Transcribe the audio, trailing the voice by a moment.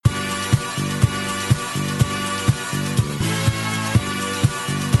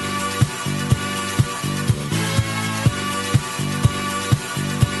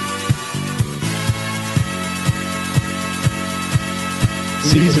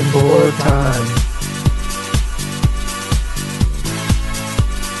Season 4 time.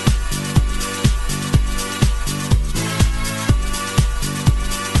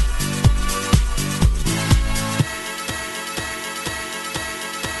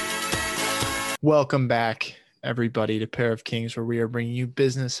 Welcome back, everybody, to Pair of Kings, where we are bringing you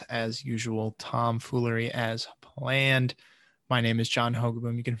business as usual, tomfoolery as planned. My name is John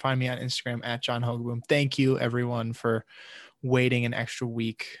Hogaboom. You can find me on Instagram at John Hogaboom. Thank you, everyone, for waiting an extra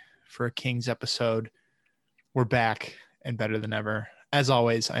week for a Kings episode. We're back and better than ever. As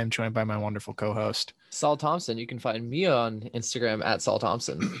always, I am joined by my wonderful co-host, Saul Thompson. You can find me on Instagram at Saul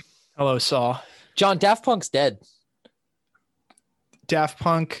Thompson. Hello, Saul. John, Daft Punk's dead. Daft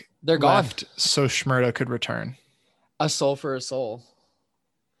Punk They're gone. left so Schmerda could return. A soul for a soul.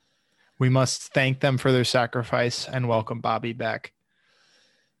 We must thank them for their sacrifice and welcome Bobby back.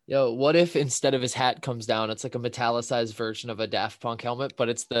 Yo, what if instead of his hat comes down, it's like a metallicized version of a Daft Punk helmet, but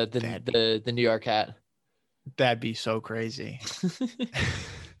it's the New York hat? That'd be so crazy.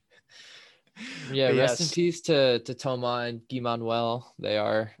 Yeah, But rest in yes. peace to Toma and Guy Manuel. They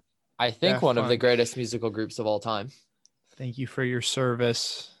are, I think, Daft one of the Punk. greatest musical groups of all time. Thank you for your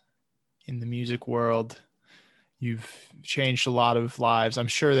service in the music world. You've changed a lot of lives. I'm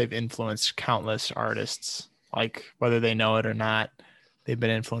sure they've influenced countless artists, like whether they know it or not. They've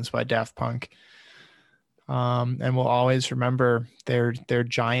been influenced by Daft Punk. And we'll always remember their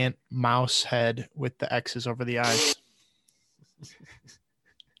giant mouse head with the X's over the eyes.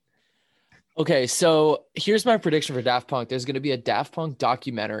 Okay, so here's my prediction for Daft Punk. There's going to be a Daft Punk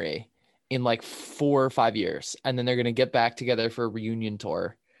documentary in like 4 or 5 years, and then they're going to get back together for a reunion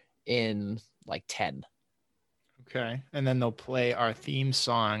tour in like 10. Okay. And then they'll play our theme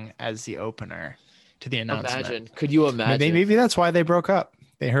song as the opener to the announcement. Imagine. Could you imagine? Maybe that's why they broke up.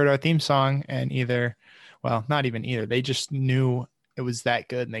 They heard our theme song and not even either. They just knew it was that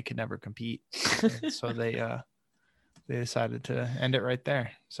good and they could never compete. And so they decided to end it right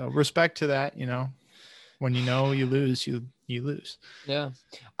there. So respect to that, when you lose, you lose. Yeah.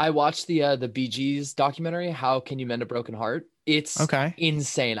 I watched the Bee Gees documentary, How Can You Mend a Broken Heart? It's Okay.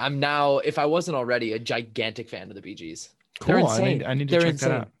 insane. I'm now, if I wasn't already, a gigantic fan of the Bee Gees. They're Cool. insane. I need to They're check insane.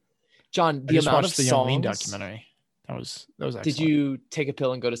 that out. John, I the just amount of watched the Young Lean songs. documentary. That was excellent. Did you take a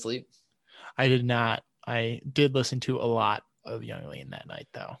pill and go to sleep? I did not. I did listen to a lot of Young Lean that night,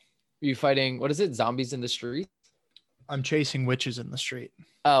 though. Are you fighting, what is it? Zombies in the street? I'm chasing witches in the street.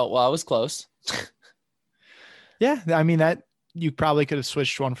 Oh, well, I was close. Yeah, I mean that you probably could have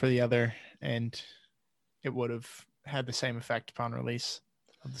switched one for the other, and it would have had the same effect upon release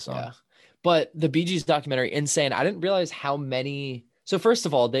of the song. Yeah. But the Bee Gees documentary, insane. I didn't realize how many. So first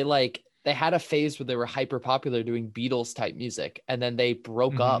of all, they had a phase where they were hyper popular doing Beatles type music, and then they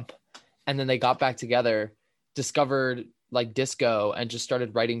broke Mhm. up, and then they got back together, discovered like disco, and just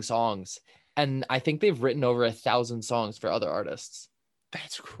started writing songs. And I think they've written over 1,000 songs for other artists.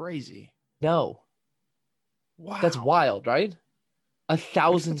 That's crazy. No, Wow, that's wild, right?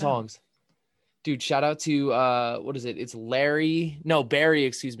 1,000 them. songs. Dude, shout out to what is it? It's Barry,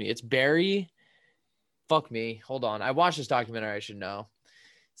 excuse me. It's Barry. Fuck me. Hold on. I watched this documentary, I should know.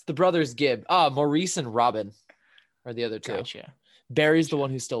 It's the brothers Gibb. Maurice and Robin are the other two. Gotcha. Barry's the one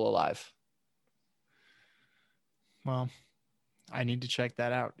who's still alive. Well, I need to check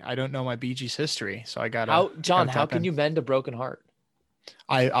that out. I don't know my Bee Gees history, so I gotta. How can you mend a broken heart?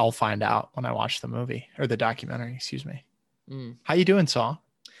 I'll find out when I watch the movie or the documentary. Excuse me. Mm. How you doing, Saul?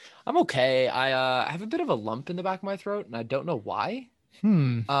 I'm okay. I have a bit of a lump in the back of my throat, and I don't know why.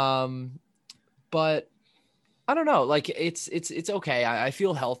 But I don't know. Like it's okay. I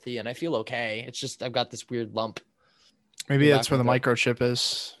feel healthy and I feel okay. It's just I've got this weird lump. Maybe the that's back where of the the- microchip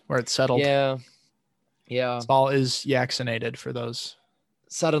is, where it's settled. Yeah. Saul is vaccinated for those.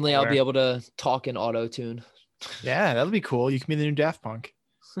 Suddenly I'll be Where? able to talk in auto tune. Yeah, that'll be cool. You can be the new Daft Punk.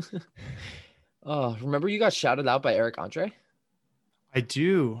 Oh, remember you got shouted out by Eric Andre? I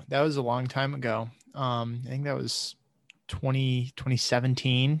do. That was a long time ago. I think that was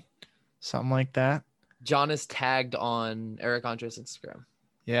 2017, something like that. John is tagged on Eric Andre's Instagram.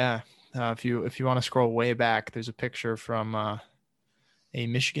 Yeah. If you want to scroll way back, there's a picture from a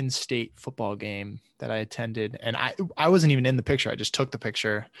Michigan State football game that I attended, and I wasn't even in the picture. I just took the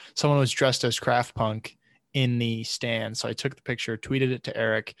picture. Someone was dressed as Kraft Punk in the stand, so I took the picture, tweeted it to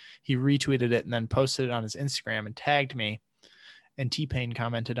Eric. He retweeted it and then posted it on his Instagram and tagged me. And T-Pain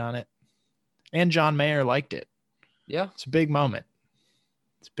commented on it, and John Mayer liked it. Yeah. It's a big moment.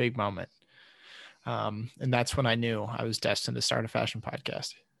 It's a big moment. And that's when I knew I was destined to start a fashion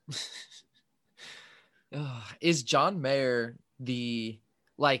podcast. Is John Mayer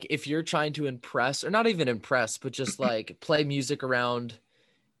if you're trying to impress, or not even impress, but just like play music around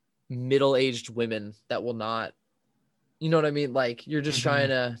middle-aged women that will not, you know what I mean? Like you're just trying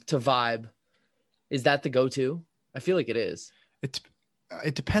to vibe. Is that the go-to? I feel like it is.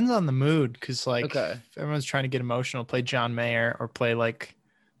 It depends on the mood, because like Okay. if everyone's trying to get emotional, play John Mayer or play like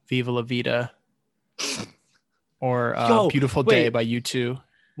Viva La Vida or Yo, Beautiful Day wait. by U2.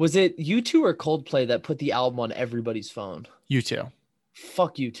 Was it U2 or Coldplay that put the album on everybody's phone? U2.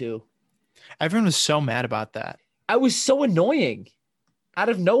 Fuck U2. Everyone was so mad about that. I was so annoying. Out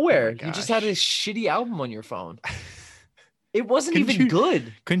of nowhere, Oh my you just had a gosh. shitty album on your phone. It wasn't Couldn't even you-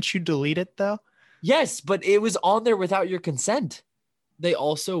 good. Couldn't you delete it though? Yes, but it was on there without your consent. They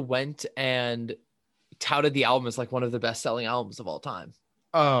also went and touted the album as like one of the best-selling albums of all time.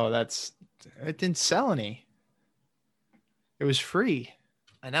 Oh, it didn't sell any. It was free.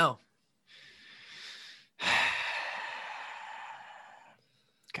 I know.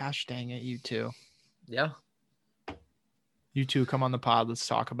 Gosh dang it, U2. Yeah. U2, come on the pod. Let's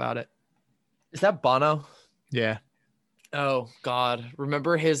talk about it. Is that Bono? Yeah. Oh God.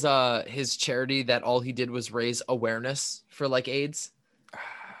 Remember his charity that all he did was raise awareness for like AIDS?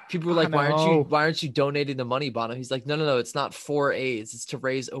 People were I like, know. why aren't you donating the money, Bono? He's like, no, it's not for AIDS. It's to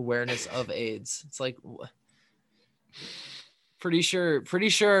raise awareness of AIDS. It's like pretty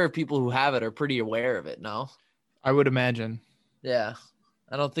sure people who have it are pretty aware of it, no? I would imagine. Yeah.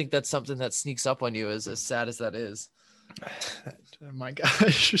 I don't think that's something that sneaks up on you, as sad as that is. Oh my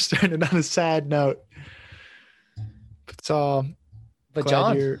gosh, you're starting on a sad note. So But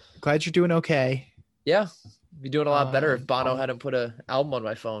John, glad you're doing okay. yeah, be doing a lot better if Bono I'm- hadn't put an album on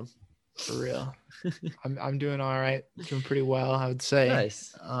my phone. For real. I'm doing all right. Doing pretty well, I would say.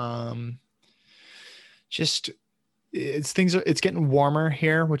 Nice. Just it's getting warmer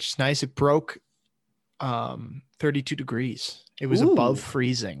here, which is nice. It broke 32 degrees. It was Ooh. above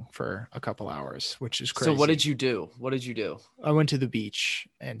freezing for a couple hours, which is crazy. So what did you do? I went to the beach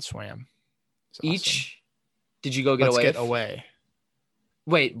and swam. It's awesome. Did you go get Let's a wave? get away.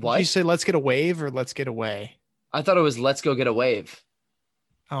 Wait, what? Did you say let's get a wave or let's get away? I thought it was let's go get a wave.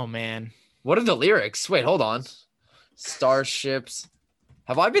 Oh man. What are the lyrics? Wait, hold on. Starships.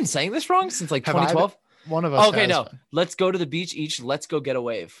 Have I been saying this wrong since like Have I 2012? One of us. Okay, has no. been. Let's go to the beach each. Let's go get a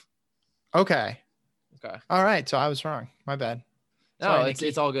wave. Okay. Okay. All right. So I was wrong. My bad. No, Sorry, it's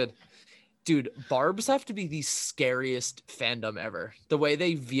Nikki. all good. Dude, barbs have to be the scariest fandom ever. The way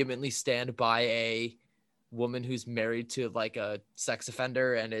they vehemently stand by a woman who's married to like a sex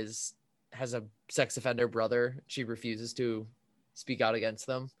offender and has a sex offender brother. She refuses to speak out against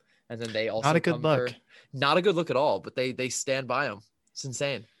them. And then they also Not a good come for- look. Not a good look at all, but they stand by them. It's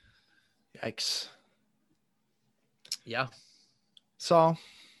insane. Yikes. Yeah. So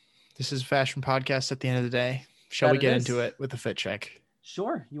this is a fashion podcast at the end of the day. Shall That we it get is. into it with a fit check?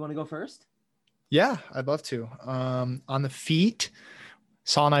 Sure. You want to go first? Yeah, I'd love to. On the feet,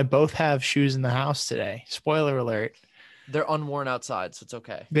 Saul and I both have shoes in the house today. Spoiler alert. They're unworn outside, so it's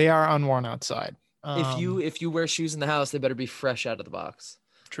okay. They are unworn outside. If you wear shoes in the house, they better be fresh out of the box.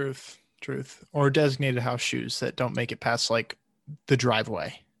 Truth. Or designated house shoes that don't make it past like the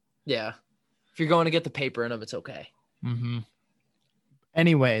driveway. Yeah. If you're going to get the paper in them, it's okay. Mm-hmm.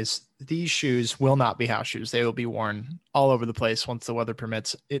 Anyways, these shoes will not be house shoes. They will be worn all over the place once the weather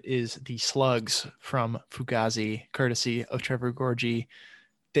permits. It is the Slugs from Fugazi, courtesy of Trevor Gorgie.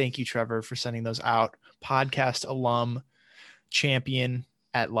 Thank you, Trevor, for sending those out. Podcast alum, champion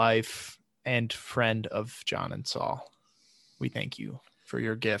at life, and friend of John and Saul. We thank you for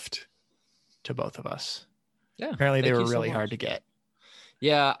your gift to both of us. Yeah. Apparently they thank were you so really much. hard to get.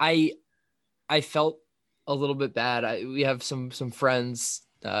 Yeah, I felt a little bit bad. We have some friends.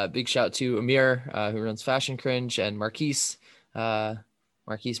 Big shout to Amir, who runs Fashion Cringe, and Marquise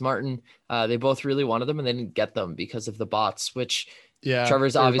Martin. They both really wanted them and they didn't get them because of the bots, which Yeah.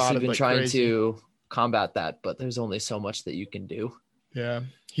 Trevor's they were obviously botted been like trying crazy. to combat that, but there's only so much that you can do. Yeah.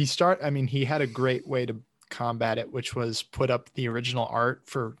 He had a great way to combat it, which was put up the original art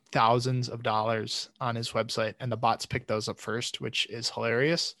for thousands of dollars on his website, and the bots picked those up first, which is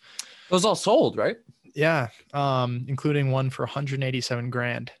hilarious. Those all sold, right? Yeah. Including one for 187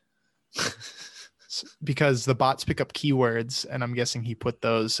 grand. Because the bots pick up keywords, and I'm guessing he put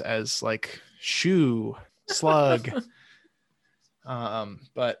those as like shoe, slug.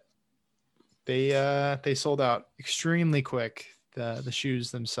 But they sold out extremely quick. The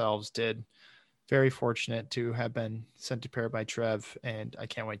shoes themselves did. Very fortunate to have been sent to pair by Trev, and I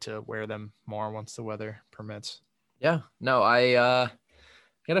can't wait to wear them more once the weather permits. Yeah. No, I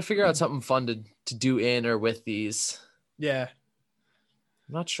gotta figure out something fun to do in or with these. Yeah.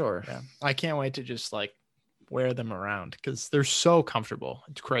 I'm not sure. Yeah. I can't wait to just like wear them around because they're so comfortable.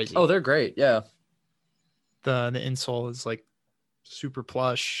 It's crazy. Oh, they're great. Yeah. The insole is like super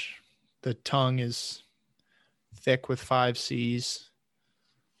plush. The tongue is thick with 5 C's.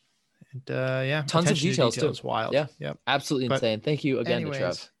 And yeah, Tons of attention to details detail too. is wild. Yeah, Yep. absolutely But insane. Thank you again to Trev.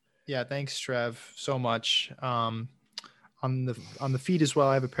 anyways, yeah, thanks Trev so much. On the feet as well,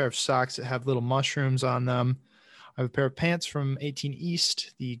 I have a pair of socks that have little mushrooms on them. I have a pair of pants from 18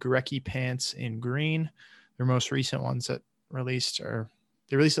 East, the Gorecki pants in green. Their most recent ones that they released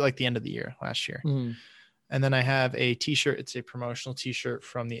it like the end of the year last year. Mhm. And then I have a t-shirt. It's a promotional t-shirt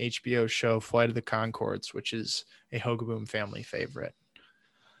from the HBO show Flight of the Conchords, which is a Hogaboom family favorite.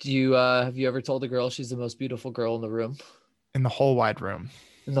 Do you have you ever told a girl she's the most beautiful girl in the room? In the whole wide room.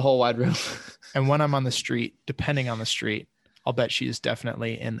 In the whole wide room. And when I'm on the street, depending on the street, I'll bet she is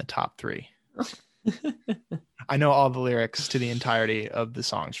definitely in the top 3. I know all the lyrics to the entirety of the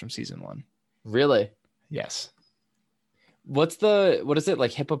songs from season 1. Really? Yes. What is it,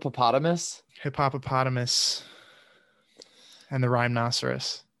 like hippopotamus? Hippopotamus and the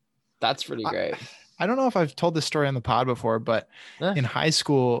rhinoceros. That's pretty great. I don't know if I've told this story on the pod before, but in high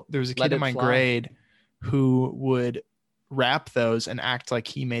school, there was a kid in my grade who would rap those and act like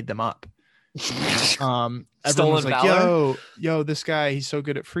he made them up. Everyone was like, yo, this guy, he's so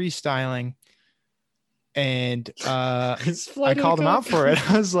good at freestyling. And I called him out for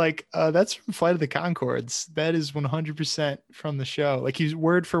it. I was like, that's from Flight of the Conchords. That is 100% from the show. Like, he's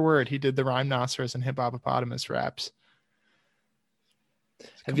word for word. He did the rhinoceros and hippopotamus raps.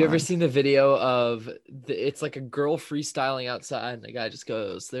 Have you ever seen the video of it's like a girl freestyling outside and the guy just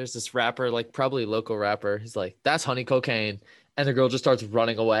goes, there's this rapper, like probably local rapper. He's like, that's honey cocaine. And the girl just starts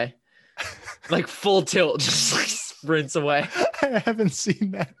running away. Like full tilt, just like sprints away. I haven't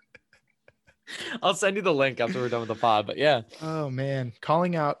seen that. I'll send you the link after we're done with the pod, but yeah. Oh man.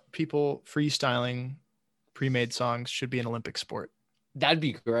 Calling out people freestyling pre-made songs should be an Olympic sport. That'd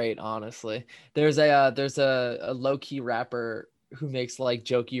be great, honestly. There's a low-key rapper who makes like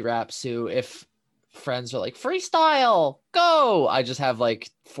jokey raps who, if friends are like freestyle go, I just have like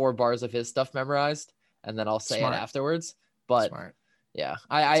 4 bars of his stuff memorized and then I'll say it afterwards. But smart. Yeah,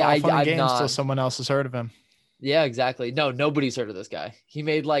 I'm not till someone else has heard of him. Yeah, exactly. No, nobody's heard of this guy. He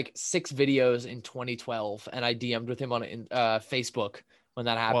made like 6 videos in 2012 and I DM'd with him on Facebook when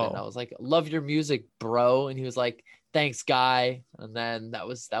that happened. Whoa. I was like, love your music, bro. And he was like, thanks, guy. And then that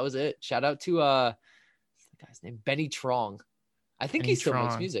was it. Shout out to the guy's name, Benny Trong. I think he still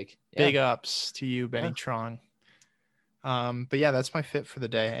makes music. Yeah. Big ups to you, Benny Trong. But yeah, that's my fit for the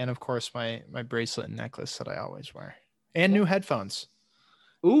day. And of course my bracelet and necklace that I always wear. And new headphones.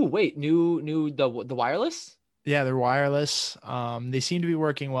 Ooh, wait, the wireless? Yeah, they're wireless. They seem to be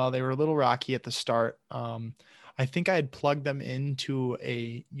working well. They were a little rocky at the start. I think I had plugged them into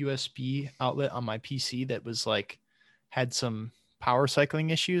a USB outlet on my PC that was like had some power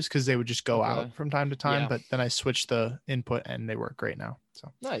cycling issues because they would just go out from time to time. Yeah. But then I switched the input and they work great now.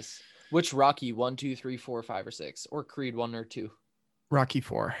 So nice. Which Rocky? 1, 2, 3, 4, 5, or 6, or Creed 1 or 2? Rocky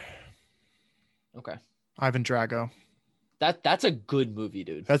 4. Okay. Ivan Drago. That's a good movie,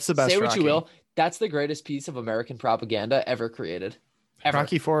 dude. That's the best. Say what you will. That's the greatest piece of American propaganda ever created. Ever.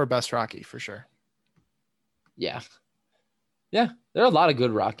 Rocky 4 or best Rocky for sure. Yeah. Yeah. There are a lot of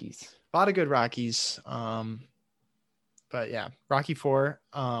good Rockies. A lot of good Rockies. But yeah, Rocky 4,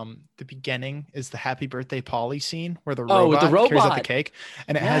 the beginning is the Happy Birthday Paulie scene where the robot carries out the cake.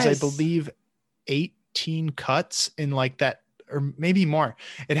 And it has, I believe, 18 cuts in like that, or maybe more.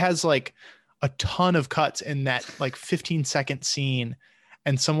 It has like a ton of cuts in that like 15-second scene.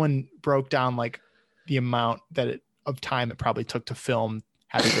 And someone broke down like the amount of time it probably took to film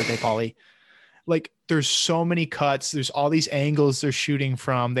Happy Birthday Paulie. Like there's so many cuts. There's all these angles they're shooting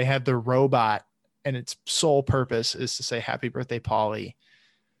from. They have the robot and its sole purpose is to say Happy Birthday Paulie.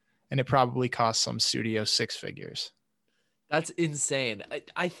 And it probably cost some studio 6 figures. That's insane.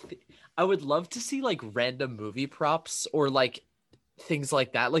 I would love to see like random movie props or like things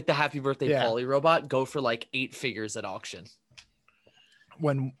like that. Like the Happy Birthday Paulie robot go for like 8 figures at auction.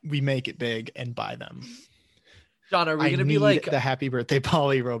 When we make it big and buy them. John, are we going to be like the Happy Birthday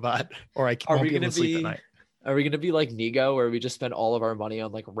Paulie robot, or I won't be able to sleep at night? Are we going to be like Nego, where we just spend all of our money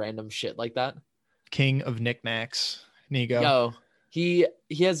on like random shit like that? King of knickknacks, Nego. Yo, he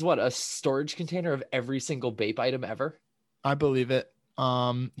has what, a storage container of every single Bape item ever? I believe it.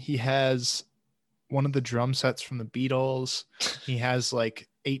 He has one of the drum sets from the Beatles. He has like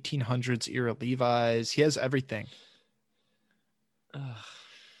 1800s era Levi's. He has everything. Man.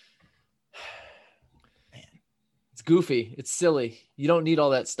 It's goofy. It's silly. You don't need all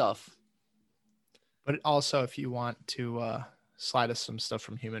that stuff. But also, if you want to slide us some stuff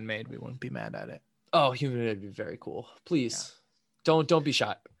from Human Made, we wouldn't be mad at it. Oh, Human Made would be very cool. Please, don't be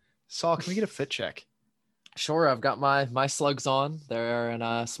shy. Saul, can we get a fit check? Sure, I've got my slugs on. They're in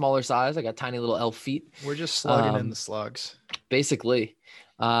a smaller size. I got tiny little elf feet. We're just slugging in the slugs. Basically.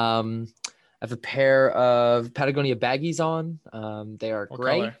 I have a pair of Patagonia baggies on. They are What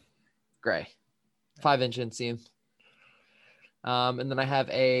gray. color? Gray. 5-inch inseam. And then I have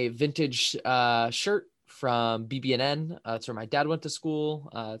a vintage shirt from BB&N. It's where my dad went to school.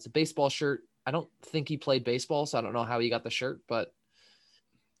 It's a baseball shirt. I don't think he played baseball, so I don't know how he got the shirt, but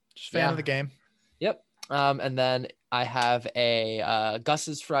Just fan of the game. Yep. And then I have a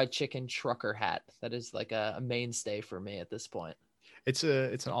Gus's Fried Chicken trucker hat. That is like a mainstay for me at this point. It's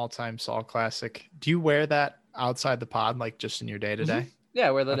an all-time Saul classic. Do you wear that outside the pod, like just in your day-to-day? Yeah,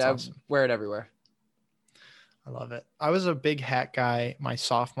 I wear that. I Awesome. wear it everywhere. I love it. I was a big hat guy my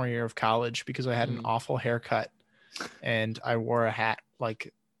sophomore year of college because I had an awful haircut, and I wore a hat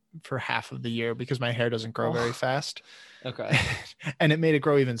like for half of the year because my hair doesn't grow very fast. Okay. And it made it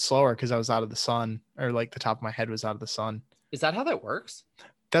grow even slower because I was out of the sun, or like the top of my head was out of the sun. Is that how that works?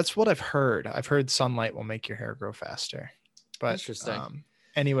 That's what I've heard. I've heard sunlight will make your hair grow faster. But Interesting.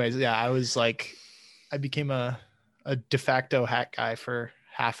 Anyways, yeah, I became a de facto hat guy for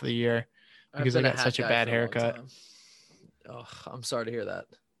half of the year because I got such a bad haircut. Oh, I'm sorry to hear that.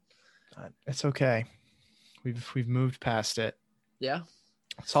 It's okay. We've moved past it. Yeah.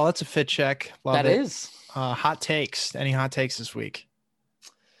 So that's a fit check. Love that it. Is. Hot takes. Any hot takes this week?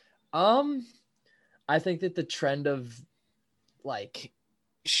 I think that the trend of like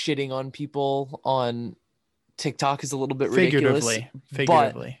shitting on people on TikTok is a little bit ridiculous.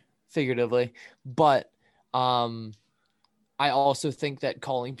 Figuratively. But I also think that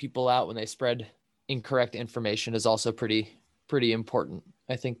calling people out when they spread incorrect information is also pretty important.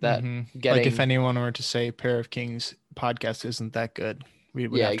 I think that like if anyone were to say Pair of Kings podcast isn't that good, we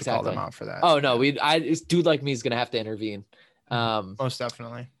would have to call them out for that. Oh no, dude like me is gonna have to intervene. Most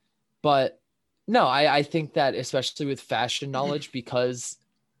definitely. But no, I think that especially with fashion knowledge, because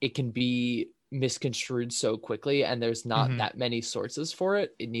it can be misconstrued so quickly and there's not that many sources for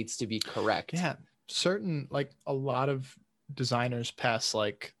it, it needs to be correct. Yeah. Like a lot of designers past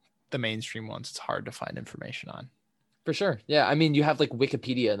like the mainstream ones, it's hard to find information on. For sure. Yeah. I mean, you have like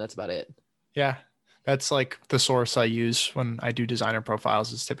Wikipedia and that's about it. Yeah. That's like the source I use when I do designer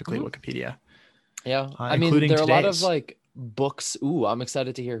profiles is typically Wikipedia. Yeah. I mean, there are a lot of like books. Ooh, I'm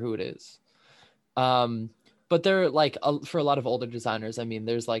excited to hear who it is. But they're like for a lot of older designers, I mean,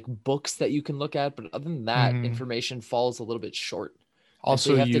 there's like books that you can look at, but other than that, information falls a little bit short.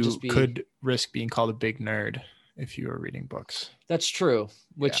 Also, so you could risk being called a big nerd if you were reading books. That's true,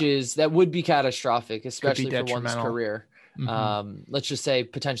 that would be catastrophic, especially for one's career. Let's just say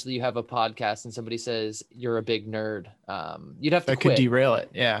potentially you have a podcast and somebody says you're a big nerd. You'd have to quit. Could derail it.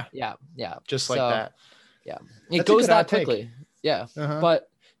 Yeah. Just like that. Yeah. It goes that quickly. Yeah. But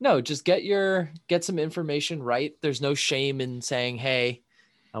no, just get some information right. There's no shame in saying, hey,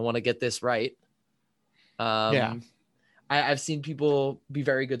 I want to get this right. I've seen people be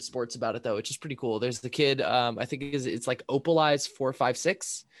very good sports about it though, which is pretty cool. There's the kid, I think it's like Opalize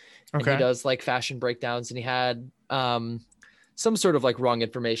 456. And he does like fashion breakdowns, and he had some sort of like wrong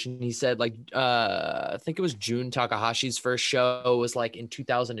information. He said like I think it was Jun Takahashi's first show was like in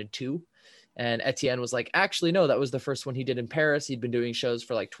 2002. And Etienne was like, actually, no, that was the first one he did in Paris. He'd been doing shows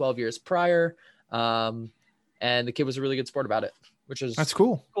for like 12 years prior. And the kid was a really good sport about it, that's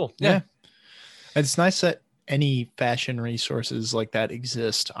cool. Cool. Yeah. It's nice that any fashion resources like that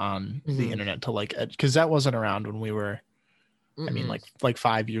exist on the internet to like, because that wasn't around when we were, I mean, like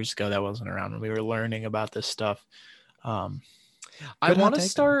 5 years ago, that wasn't around when we were learning about this stuff. I want to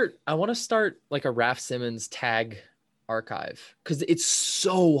start like a Raf Simons tag archive because it's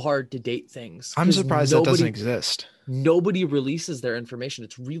so hard to date things. I'm surprised that doesn't exist. Nobody releases their information.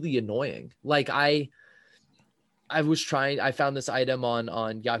 It's really annoying. Like I found this item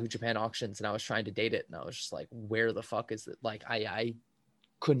on Yahoo Japan auctions and I was trying to date it and I was just like, where the fuck is it? Like I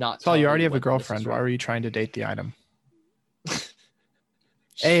could not. So you already have a girlfriend. Why were you trying to date the item?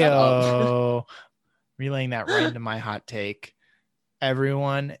 Ayo. Relaying that right into my hot take.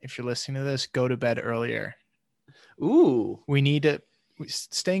 Everyone, if you're listening to this, go to bed earlier. Ooh. We need to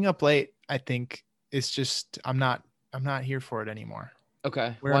staying up late, I think it's just I'm not here for it anymore.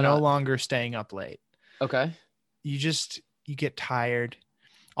 Okay. We're no longer staying up late. Okay. You get tired.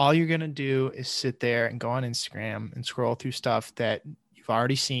 All you're gonna do is sit there and go on Instagram and scroll through stuff that you've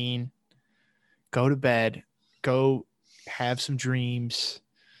already seen. Go to bed, go have some dreams,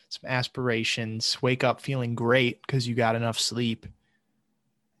 some aspirations, wake up feeling great because you got enough sleep,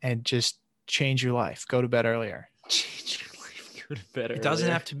 and just change your life. Go to bed earlier. Change your life. Go to bed earlier. It doesn't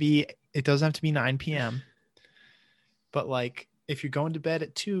have to be 9 p.m. But like if you're going to bed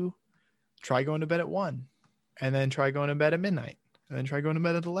at 2, try going to bed at 1. and then try going to bed at midnight, and then try going to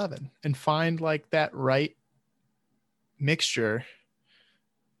bed at 11, and find like that right mixture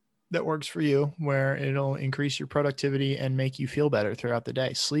that works for you, where it'll increase your productivity and make you feel better throughout the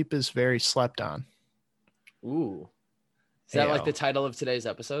day. Sleep is very slept on. Ooh. Is that like Ayo. the title of today's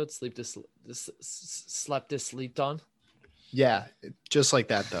episode? Slept is sleeped on? Yeah, just like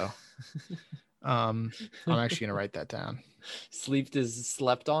that though. I'm actually gonna write that down. Sleep is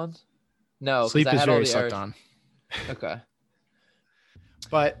slept on? No, because Sleep I is had all very the slept errors. on. Okay.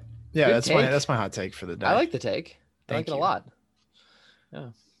 But yeah, Good that's my take. hot take for the day. I like the take. I like Thank it a you. lot. Yeah.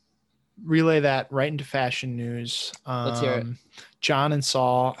 Relay that right into fashion news. Let's hear it. John and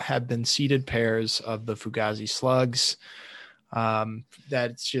Saul have been seeded pairs of the Fugazi Slugs.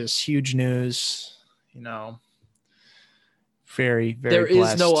 That's just huge news. You know, very, very There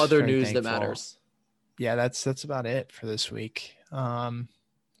is no blessed, other very news that thankful. matters. Yeah, that's about it for this week.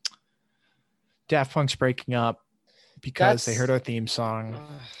 Daft Punk's breaking up because they That's- heard our theme song.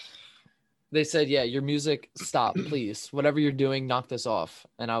 They said, yeah, your music, stop, please. Whatever you're doing, knock this off.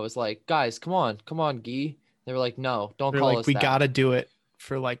 And I was like, guys, come on, Guy. They were like, no, don't They're call like, us we that. gotta do it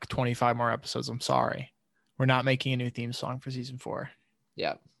for like 25 more episodes. I'm sorry, we're not making a new theme song for season 4.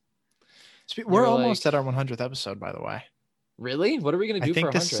 Yeah. We're were almost like- at our 100th episode, by the way. Really? What are we going to I do think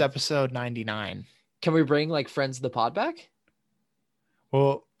for this is 100? episode 99. Can we bring like Friends of the Pod back?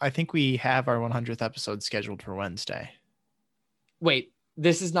 Well, I think we have our 100th episode scheduled for Wednesday. Wait,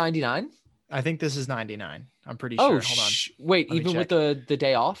 this is 99? I think this is 99. I'm pretty Oh, sure. Hold on. wait, Let me even with check. the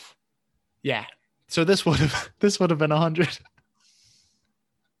day off? Yeah. So this would have been 100.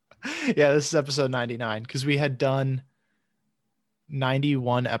 Yeah, this is episode 99 because we had done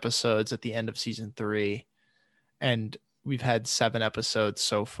 91 episodes at the end of season 3, and we've had 7 episodes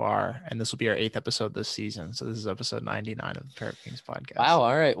so far, and this will be our 8th episode this season. So this is episode 99 of the Pair of Kings podcast. Wow.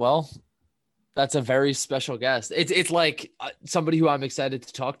 All right. Well, that's a very special guest. It's like somebody who I'm excited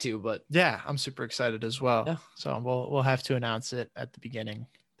to talk to, but Yeah, I'm super excited as well. Yeah. So we'll have to announce it at the beginning.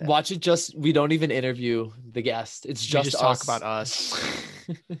 watch it. We don't even interview the guest. It's We just just us. talk about us.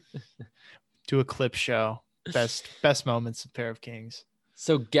 Do a clip show. Best moments of Pair of Kings.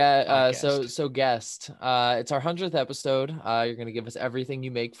 So Podcast. so guest. It's our 100th episode. You're gonna give us everything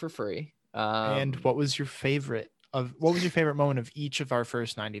you make for free. And what was your favorite moment of each of our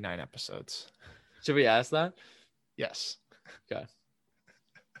first 99 episodes? Should we ask that? Yes.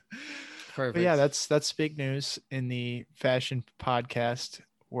 Perfect. But yeah, that's big news in the fashion podcast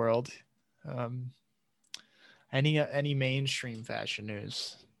world. Any mainstream fashion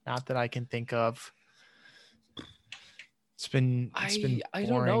news? Not that I can think of. It's been I don't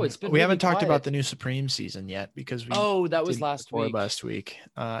boring. know. It's been we really haven't talked quiet. about the new Supreme season yet because we that was didn't last record week. last week.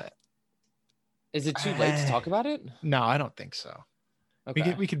 Is it too late to talk about it? No, I don't think so.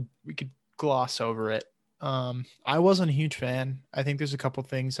 Okay. We could gloss over it. I wasn't a huge fan. I think there's a couple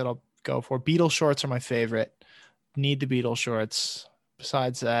things that I'll go for. Beetle shorts are my favorite. Need the Beetle shorts.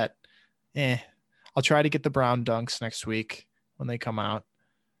 Besides that, I'll try to get the brown dunks next week when they come out.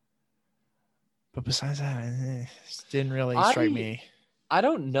 But besides that, it didn't really strike me. I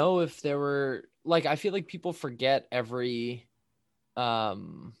don't know if there were like, I feel like people forget every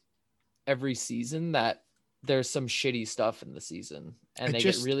season that there's some shitty stuff in the season, and they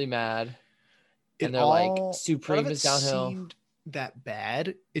get really mad. And they're like, Supreme is downhill. Seemed that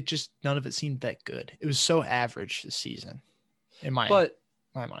bad. None of it seemed that good. It was so average this season, in my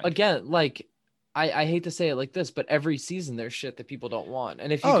mind. Again, like I hate to say it like this, but every season there's shit that people don't want,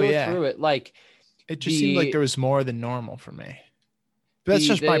 and if you go through it, like it just seemed like there was more than normal for me. But that's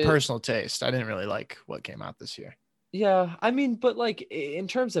just my personal taste. I didn't really like what came out this year. Yeah, I mean, but like in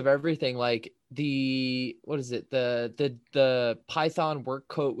terms of everything, like the Python work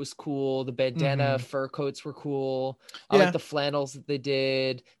coat was cool. The bandana fur coats were cool. I like the flannels that they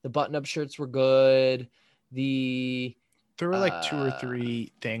did. The button-up shirts were good. There were like 2 or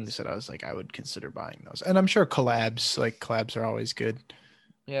 3 things that I was like, I would consider buying those. And I'm sure collabs are always good.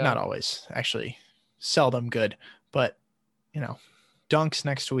 Yeah. Not always, actually, seldom good. But, dunks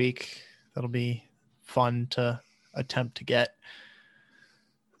next week. That'll be fun to attempt to get.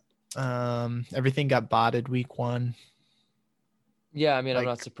 Everything got botted week 1. Yeah, I mean, I'm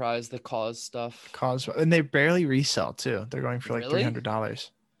not surprised. The cause stuff. And they barely resell too. They're going for like $300.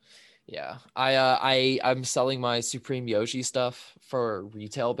 Yeah, I'm selling my Supreme Yoshi stuff for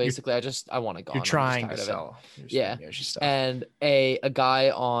retail. Basically, I want it gone. You're trying to sell your Yoshi stuff. And a guy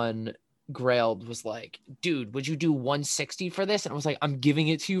on Grailed was like, dude, would you do 160 for this? And I was like, I'm giving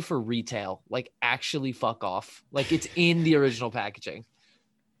it to you for retail. Like, actually fuck off. Like, it's in the original packaging.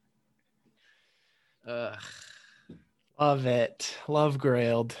 Love it. Love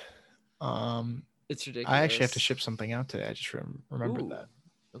Grailed. It's ridiculous. I actually have to ship something out today. I just remembered Ooh, that.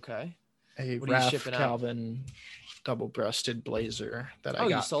 Okay. A What are you Ralph shipping out? Calvin double-breasted blazer that I Oh, you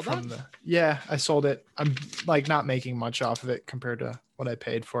got sold from that? Yeah, I sold it. I'm like not making much off of it compared to what I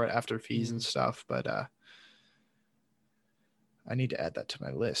paid for it after fees and stuff, but I need to add that to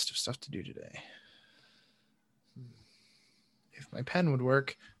my list of stuff to do today. If my pen would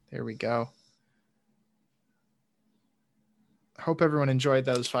work. There we go. Hope everyone enjoyed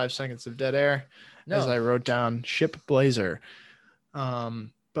those 5 seconds of dead air as I wrote down ship blazer.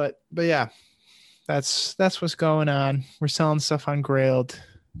 But yeah, that's what's going on. We're selling stuff on Grailed,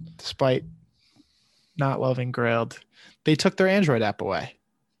 despite not loving Grailed. They took their Android app away.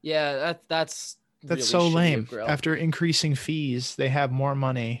 Yeah, that's really so shitty lame. of Grail. After increasing fees, they have more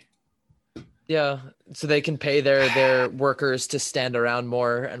money. Yeah, so they can pay their workers to stand around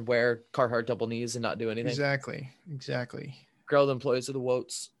more and wear Carhartt double knees and not do anything. Exactly. Grailed employees are the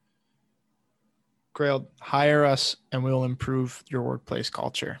woats. Grailed, hire us and we'll improve your workplace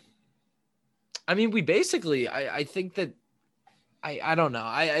culture. I mean, we basically, I think that, I don't know.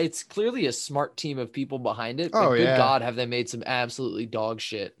 It's clearly a smart team of people behind it. But good God, have they made some absolutely dog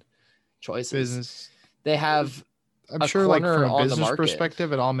shit choices. Business. They have, I'm sure like from a business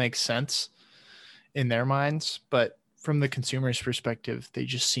perspective, it all makes sense in their minds. But from the consumer's perspective, they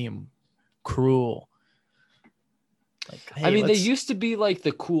just seem cruel. Like, hey, I mean, they used to be like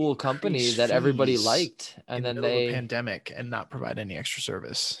the cool company that everybody liked, and then they a pandemic and not provide any extra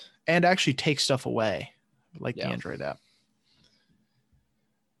service and actually take stuff away, like the Android app.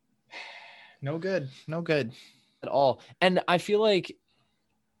 No good at all. And I feel like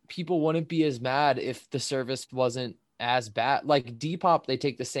people wouldn't be as mad if the service wasn't as bad. Like Depop, they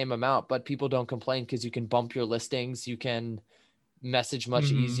take the same amount, but people don't complain because you can bump your listings, you can message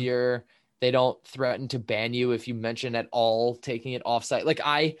much easier. They don't threaten to ban you if you mention at all taking it offsite. Like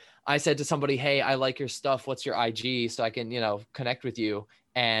I said to somebody, hey, I like your stuff. What's your IG so I can, connect with you?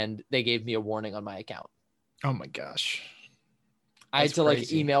 And they gave me a warning on my account. Oh my gosh. I had to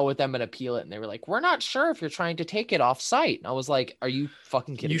like email with them and appeal it. And they were like, we're not sure if you're trying to take it off site. And I was like, are you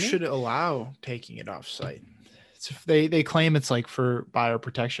fucking kidding me? You should allow taking it off site. They claim it's like for buyer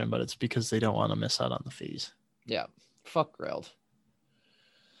protection, but it's because they don't want to miss out on the fees. Yeah. Fuck Grailed.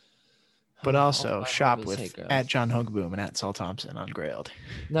 But also shop with at John Hugboom and at Saul Thompson on Grailed.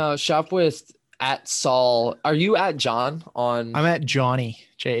 No, shop with at Saul. Are you at John on? I'm at Johnny,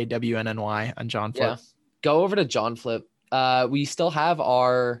 JAWNNY on John Flip. Yeah. Go over to John Flip. We still have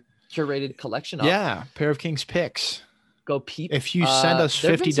our curated collection up. Yeah, Pair of Kings picks. Go peep. If you send us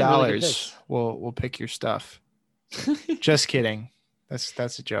 $50, we'll pick your stuff. Just kidding.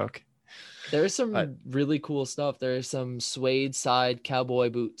 That's a joke. There's some really cool stuff. There's some suede side cowboy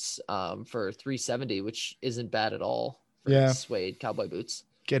boots for $370, which isn't bad at all. Suede cowboy boots.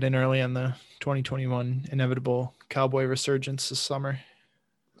 Get in early on the 2021 inevitable cowboy resurgence this summer.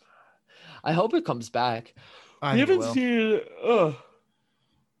 I hope it comes back. We haven't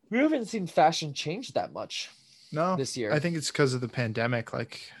seen fashion change that much. No, this year. I think it's because of the pandemic.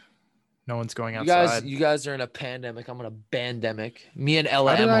 Like, no one's going outside. You guys are in a pandemic. I'm in a bandemic. Me and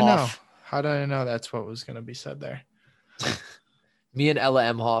Ella Emhoff. How did I know that's what was going to be said there? Me and Ella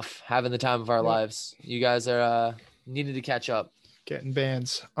Emhoff having the time of our lives. You guys are needing to catch up. Getting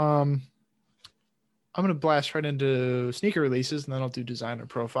bands. I'm going to blast right into sneaker releases, and then I'll do designer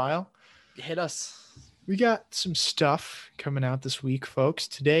profile. Hit us. We got some stuff coming out this week, folks.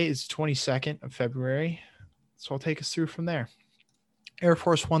 Today is 22nd of February, so I'll take us through from there. Air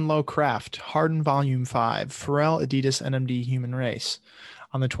Force One Low Craft, Harden Volume 5, Pharrell, Adidas, NMD, Human Race.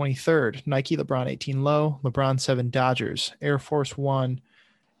 On the 23rd, Nike LeBron 18 Low, LeBron 7 Dodgers, Air Force One,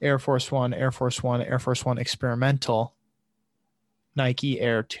 Air Force One, Air Force One, Air Force One Experimental, Nike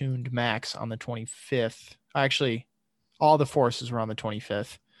Air Tuned Max on the 25th. Actually, all the forces were on the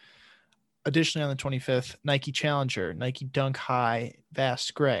 25th. Additionally, on the 25th, Nike Challenger, Nike Dunk High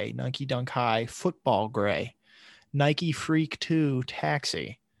Vast Gray, Nike Dunk High Football Gray, Nike Freak 2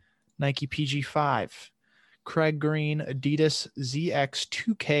 Taxi, Nike PG5, Craig Green Adidas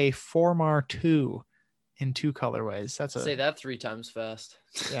ZX2K Formar 2 in 2 colorways. Say that 3 times fast.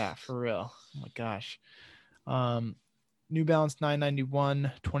 Yeah, for real. Oh my gosh. New Balance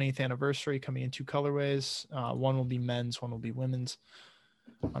 991 20th anniversary coming in 2 colorways. One will be men's, one will be women's.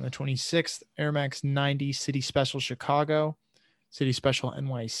 On the 26th, Air Max 90 City Special Chicago, City Special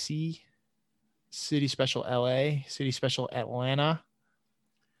NYC, City Special LA, City Special Atlanta.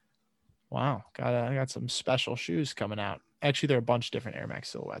 Wow, I got some special shoes coming out. Actually, there are a bunch of different Air Max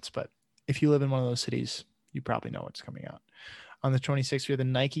silhouettes, but if you live in one of those cities, you probably know what's coming out. On the 26th, we have the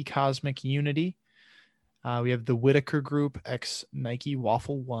Nike Cosmic Unity. We have the Whitaker Group X Nike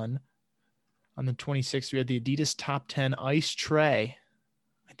Waffle 1. On the 26th, we had the Adidas Top 10 Ice Trey.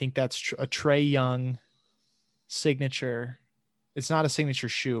 I think that's a Trae Young signature. It's not a signature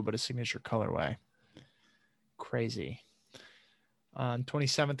shoe, but a signature colorway. Crazy. On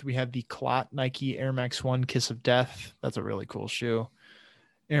 27th, we have the Clot Nike Air Max 1 Kiss of Death. That's a really cool shoe.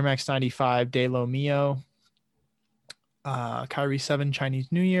 Air Max 95 De Lo Mio. Kyrie 7 Chinese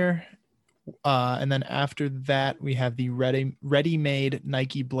New Year. And then after that, we have the ready-made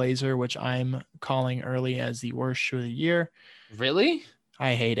Nike Blazer, which I'm calling early as the worst shoe of the year. Really?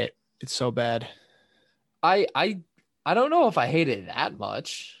 I hate it. It's so bad. I don't know if I hate it that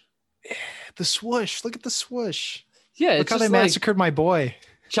much. The swoosh. Look at the swoosh. Yeah, look how they massacred my boy.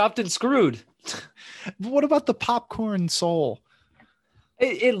 Chopped and screwed. What about the popcorn sole?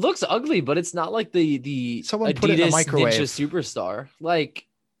 It looks ugly, but it's not like the Someone Adidas put it in a microwave. Ninja Superstar. Like,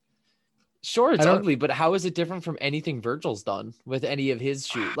 sure, it's ugly, but how is it different from anything Virgil's done with any of his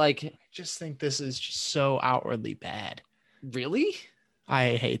shoes? Like, I just think this is just so outwardly bad. Really?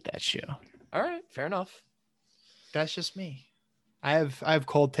 I hate that shoe. All right, fair enough. That's just me. I have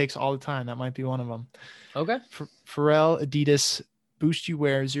cold takes all the time. That might be one of them. Okay. Pharrell Adidas Boost You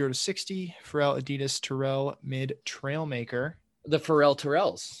Wear 0 to 60. Pharrell Adidas Terrell Mid Trailmaker. The Pharrell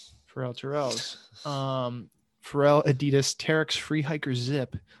Terrells. Pharrell Adidas Terex Free Hiker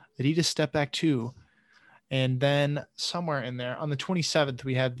Zip. Adidas Step Back 2. And then somewhere in there on the 27th,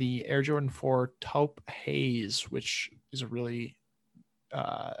 we have the Air Jordan 4 Taupe Haze, which is a really,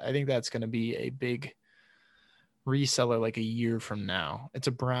 I think that's going to be a big reseller like a year from now. It's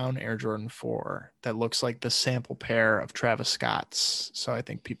a brown Air Jordan 4 that looks like the sample pair of Travis Scott's. So I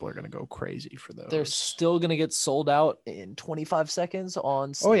think people are going to go crazy for those. They're still going to get sold out in 25 seconds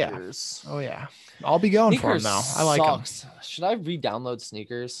on Sneakers. Oh yeah. I'll be going for them now. I like them. Should I re-download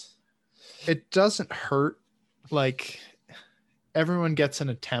Sneakers? It doesn't hurt. Like, everyone gets an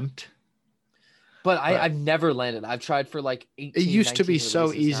attempt. But I've never landed. I've tried for like 18. It used to be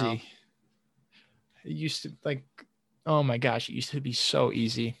so easy. Now. It used to, like, oh my gosh, it used to be so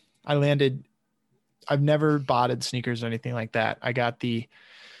easy. I've never botted sneakers or anything like that. I got the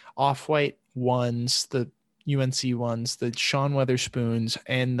Off-White ones, the UNC ones, the Sean Weatherspoons,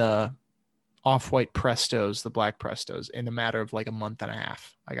 and the Off-White Prestos, the black Prestos, in a matter of like a month and a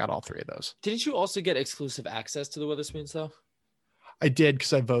half. I got all three of those. Didn't you also get exclusive access to the Weatherspoons though? I did,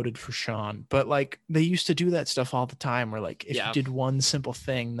 because I voted for Sean. But like, they used to do that stuff all the time where like if you did one simple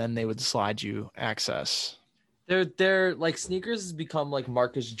thing, then they would slide you access. They're like, Sneakers has become like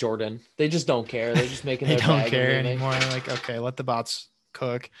Marcus Jordan. They just don't care. They're just making they their don't bag care anymore. They're like, okay, let the bots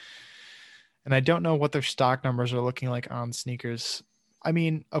cook. And I don't know what their stock numbers are looking like on Sneakers. I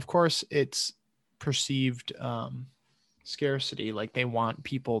mean, of course, it's perceived scarcity. Like, they want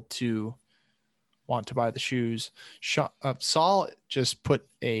people to want to buy the shoes. Saul just put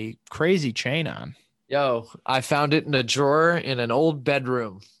a crazy chain on. Yo, I found it in a drawer in an old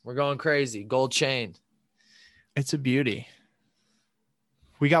bedroom. We're going crazy. Gold chain. It's a beauty.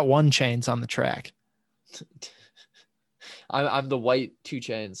 We got 1 chains on the track. I'm the white 2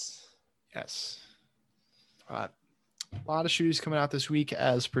 chains. Yes. A lot of shoes coming out this week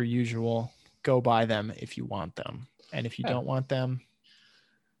as per usual. Go buy them if you want them. And if you don't want them,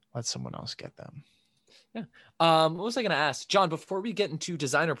 let someone else get them. Yeah. What was I going to ask? John, before we get into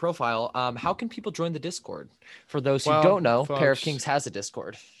designer profile, how can people join the Discord? For those who don't know, folks, Pair of Kings has a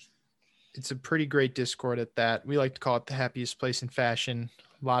Discord. It's a pretty great Discord at that. We like to call it the happiest place in fashion.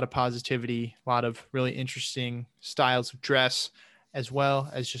 A lot of positivity, a lot of really interesting styles of dress, as well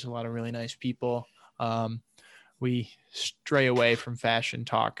as just a lot of really nice people. We stray away from fashion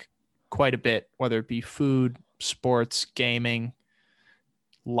talk quite a bit, whether it be food, sports, gaming,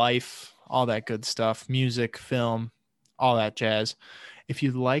 life, all that good stuff, music, film, all that jazz. If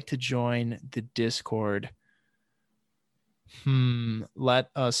you'd like to join the Discord, let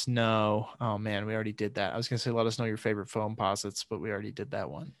us know. Oh man, we already did that. I was gonna say let us know your favorite foam posits, but we already did that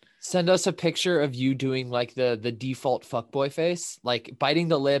one. Send us a picture of you doing like the default fuckboy face, like biting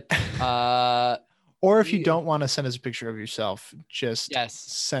the lip. Or if you don't want to send us a picture of yourself, just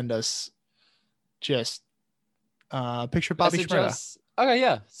send us just a picture of Bobby Shmurda. Okay,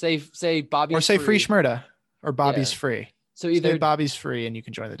 yeah. Say Bobby, or say free Shmurda, or Bobby's free. So either Bobby's free and you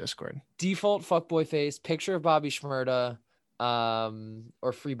can join the Discord. Default fuckboy face, picture of Bobby Shmurda,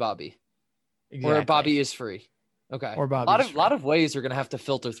 or free Bobby. Exactly. Or Bobby is free. Okay. Or Bobby. A lot of ways are gonna have to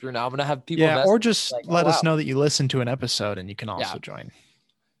filter through now. I'm gonna have people. Yeah, or just like, let us know that you listen to an episode and you can also join.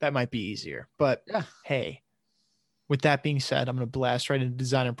 That might be easier. But hey, with that being said, I'm gonna blast right into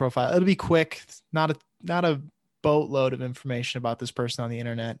designer profile. It'll be quick. Not a boatload of information about this person on the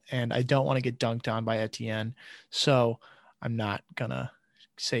internet, and I don't want to get dunked on by Etienne, so I'm not gonna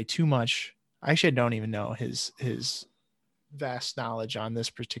say too much Actually, I don't even know his vast knowledge on this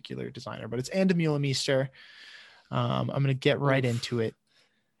particular designer, but it's Anne de Meulemeester. I'm going to get right into it.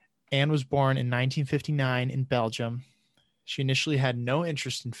 Anne was born in 1959 in Belgium. She initially had no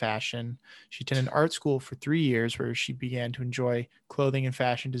interest in fashion. She attended art school for 3 years, where she began to enjoy clothing and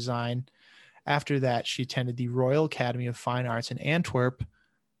fashion design. After that, she attended the Royal Academy of Fine Arts in Antwerp.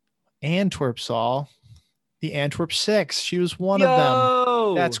 Antwerp, Saul. The Antwerp Six. She was one of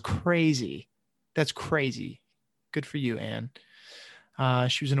them. That's crazy. That's crazy. Good for you, Anne.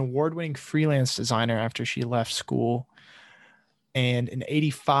 She was an award-winning freelance designer after she left school. And in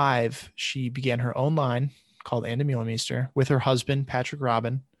 1985, she began her own line called Anne de Meulemeester with her husband, Patrick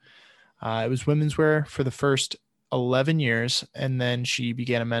Robin. It was women's wear for the first 11 years, and then she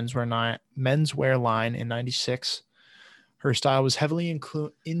began a menswear line in 1996. Her style was heavily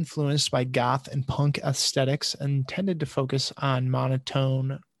influenced by goth and punk aesthetics and tended to focus on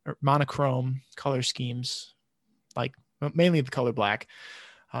monochrome color schemes, like mainly the color black.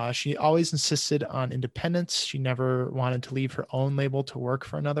 She always insisted on independence. She never wanted to leave her own label to work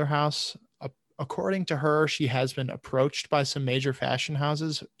for another house. According to her, she has been approached by some major fashion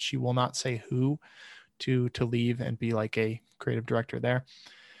houses. She will not say who to leave and be like a creative director there.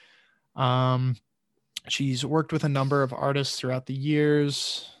 She's worked with a number of artists throughout the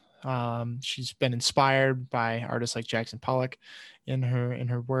years. She's been inspired by artists like Jackson Pollock in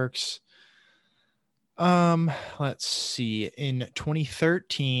her works. Let's see. In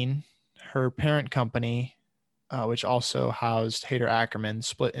 2013, her parent company, which also housed Hayter Ackerman,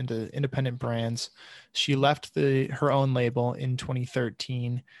 split into independent brands. She left her own label in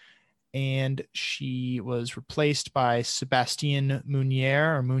 2013, and she was replaced by Sebastien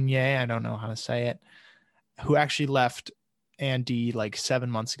Mounier. I don't know how to say it, who actually left Andy like 7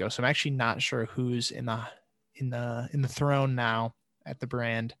 months ago. So I'm actually not sure who's in the throne now at the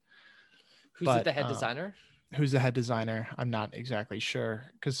brand. Who's the head designer? Who's the head designer? I'm not exactly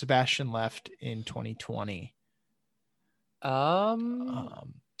sure because Sebastian left in 2020.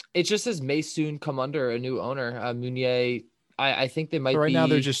 It just says may soon come under a new owner. Mounier. I think they might. So right now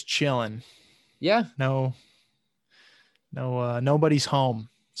they're just chilling. Yeah. No. Nobody's home,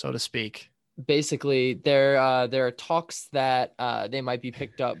 so to speak. Basically, there are talks that they might be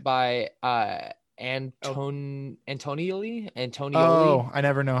picked up by Antonioli. Oh, I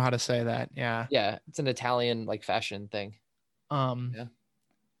never know how to say that. Yeah. Yeah, it's an Italian like fashion thing. Yeah.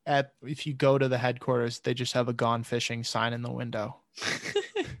 If you go to the headquarters, they just have a gone fishing sign in the window.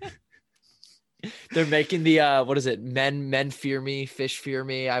 They're making the what is it? Men fear me, fish fear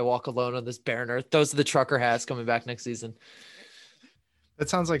me. I walk alone on this barren earth. Those are the trucker hats coming back next season. That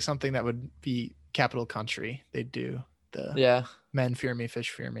sounds like something that would be Capital Country. They'd do the men fear me,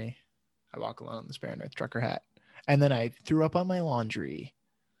 fish fear me. I walk alone on this barren earth, trucker hat. And then I threw up on my laundry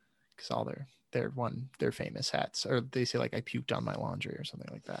because all their famous hats, or they say like I puked on my laundry or something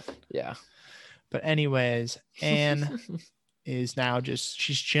like that. Yeah. But anyways, Anne is now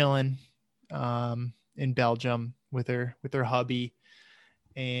she's chilling in Belgium with her hubby,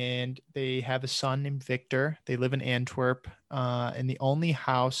 and they have a son named Victor. They live in Antwerp, in the only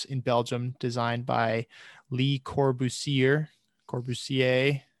house in Belgium designed by Le Corbusier.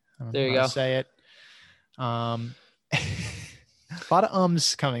 There you go. Say it. A lot of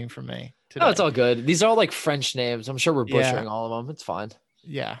ums coming from me today. No, it's all good. These are all like French names. I'm sure we're butchering all of them. It's fine.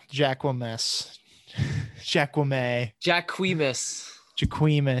 Yeah, Jacquemus, Jacquemus,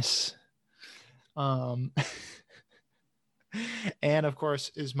 and of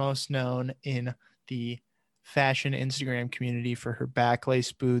course is most known in the fashion Instagram community for her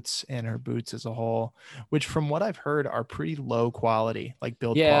backlace boots and her boots as a whole, which from what I've heard are pretty low quality, like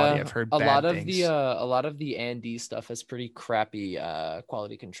build quality. I've heard a lot of the Andy stuff has pretty crappy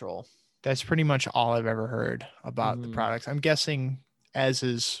quality control. That's pretty much all I've ever heard about the products. I'm guessing, as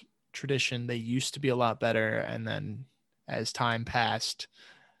is tradition, they used to be a lot better, and then as time passed,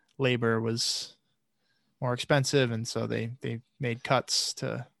 labor was more expensive, and so they made cuts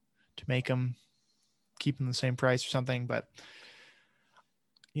to make them keep them the same price or something. But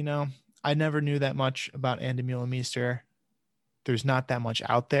I never knew that much about Anne de Meulemeester. There's not that much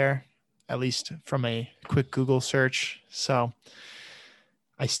out there, at least from a quick Google search. So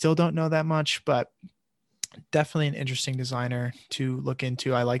I still don't know that much, but definitely an interesting designer to look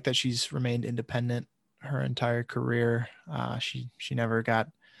into. I like that she's remained independent her entire career. She never got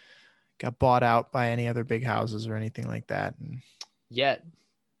bought out by any other big houses or anything like that. And Yet.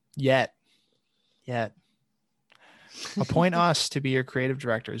 Appoint us to be your creative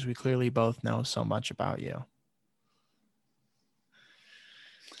directors. We clearly both know so much about you.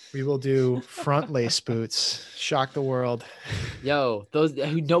 We will do front lace boots. Shock the world. Yo,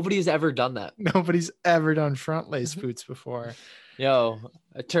 nobody has ever done that. Nobody's ever done front lace boots before. Yo,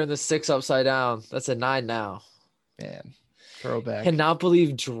 I turned the 6 upside down. That's a 9 now. Man, throwback. Cannot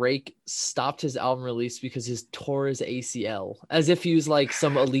believe Drake stopped his album release because he tore his ACL, as if he was like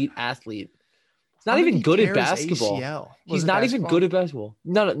some elite athlete. He's not even good at basketball. He's not even good at basketball.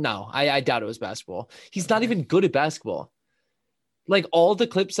 No. I doubt it was basketball. He's not even good at basketball. Like all the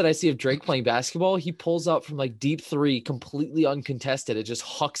clips that I see of Drake playing basketball, he pulls up from like deep three, completely uncontested. It just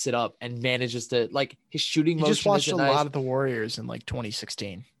hucks it up and manages to like his shooting motion. You just watched a lot of the Warriors in like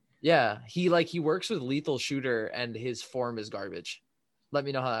 2016. Yeah, he works with Lethal Shooter and his form is garbage. Let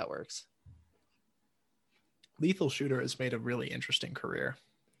me know how that works. Lethal Shooter has made a really interesting career.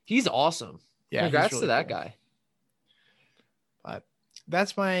 He's awesome. Yeah, congrats really to that guy. But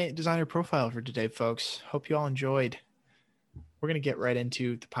that's my designer profile for today, folks. Hope you all enjoyed. We're going to get right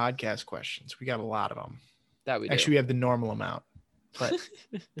into the podcast questions. We got a lot of them. Actually, we have the normal amount, but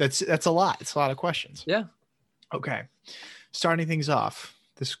that's a lot. It's a lot of questions. Yeah. Okay. Starting things off.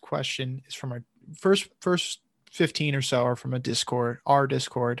 This question is from our first 15 or so are from our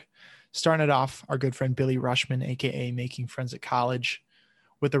Discord. Starting it off, our good friend Billy Rushman, aka Making Friends at College.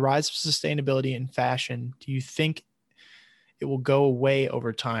 With the rise of sustainability in fashion, do you think it will go away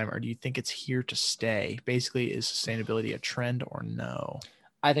over time, or do you think it's here to stay? Basically, is sustainability a trend or no?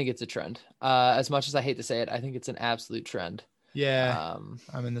 I think it's a trend. As much as I hate to say it, I think it's an absolute trend. Yeah,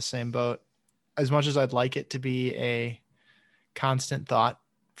 I'm in the same boat. As much as I'd like it to be a constant thought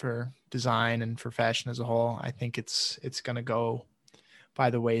for design and for fashion as a whole, I think it's going to go by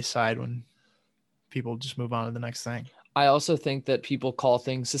the wayside when people just move on to the next thing. I also think that people call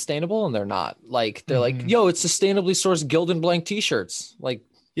things sustainable and they're not. Like they're like, yo, it's sustainably sourced Gildan Blank t-shirts. Like,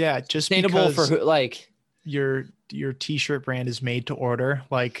 yeah, just sustainable for who, like your t-shirt brand is made to order.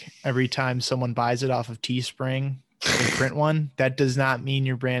 Like every time someone buys it off of Teespring, they print one. That does not mean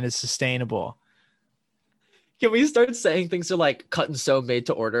your brand is sustainable. Can we start saying things are like cut and sew made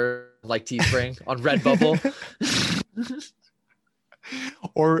to order, like Teespring on Redbubble?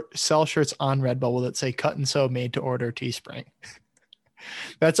 Or sell shirts on Redbubble that say cut and sew made to order Teespring.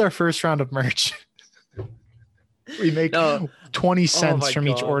 That's our first round of merch. We make 20 cents from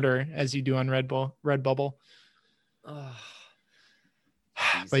each order as you do on Redbubble.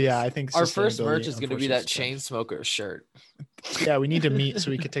 But yeah, I think our first merch is going to be that chain smoker shirt. Yeah, we need to meet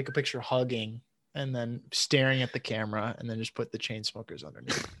so we could take a picture hugging and then staring at the camera and then just put the chain smokers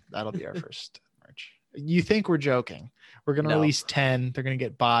underneath. That'll be our first merch. You think we're joking? We're going to release 10. They're going to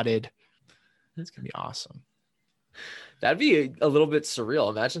get botted. It's going to be awesome. That'd be a little bit surreal.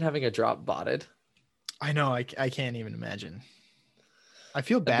 Imagine having a drop botted. I know. I can't even imagine. I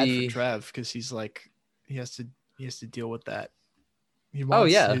feel bad for Trev because he's like, he has to deal with that. He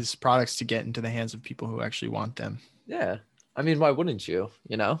wants his products to get into the hands of people who actually want them. Yeah. I mean, why wouldn't you?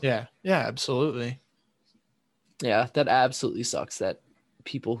 You know? Yeah. Yeah, absolutely. Yeah, that absolutely sucks that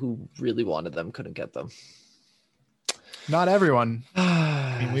people who really wanted them couldn't get them. Not everyone.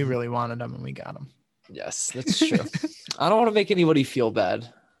 I mean, we really wanted them and we got them. Yes, that's true. I don't want to make anybody feel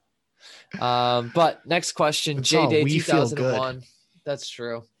bad. But next question, JDay 2001. That's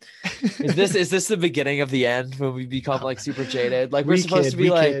true. Is this the beginning of the end when we become like super jaded? Like we're supposed to be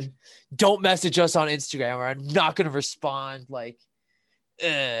like, don't message us on Instagram or I'm not going to respond. Like,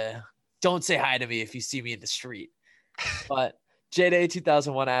 don't say hi to me if you see me in the street. But JDay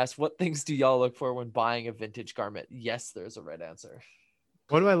 2001 asked, what things do y'all look for when buying a vintage garment? Yes, there's a right answer.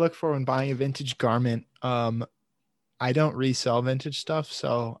 What do I look for when buying a vintage garment? I don't resell vintage stuff,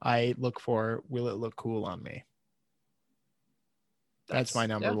 so I look for, will it look cool on me? That's my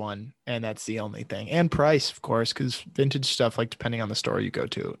number one, and that's the only thing. And price, of course, because vintage stuff, like depending on the store you go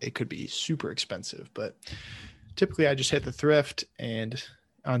to, it could be super expensive. But typically I just hit the thrift, and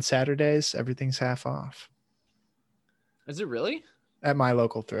on Saturdays, everything's half off. Is it really? At my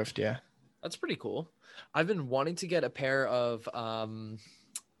local thrift, yeah. That's pretty cool. I've been wanting to get a pair of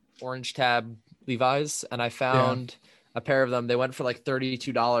orange tab Levi's, and I found a pair of them. They went for like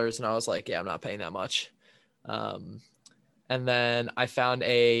 $32, and I was like, yeah, I'm not paying that much. And then I found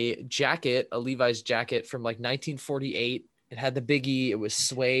a jacket, a Levi's jacket from like 1948. It had the biggie. It was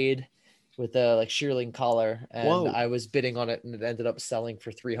suede with a like shearling collar, and I was bidding on it, and it ended up selling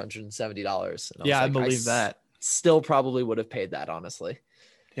for $370. And I believe that. Still probably would have paid that, honestly.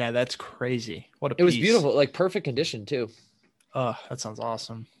 Yeah, that's crazy. What a piece. It was beautiful, like perfect condition too. Oh, that sounds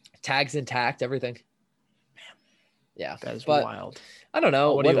awesome. Tags intact, everything. Man, yeah, that is wild. I don't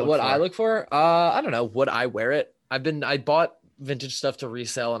know what I look for. I don't know. Would I wear it? I bought vintage stuff to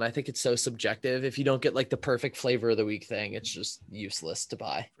resell, and I think it's so subjective. If you don't get like the perfect flavor of the week thing, it's just useless to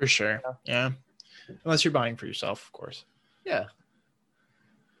buy. For sure. Yeah. Unless you're buying for yourself, of course. Yeah.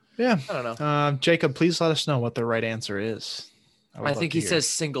 Yeah. I don't know. Jacob, please let us know what the right answer is. I think he says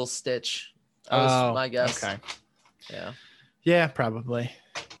single stitch. That was my guess. Okay. Yeah. Yeah, probably.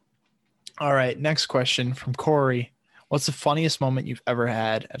 All right. Next question from Corey. What's the funniest moment you've ever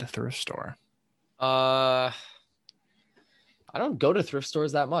had at a thrift store? I don't go to thrift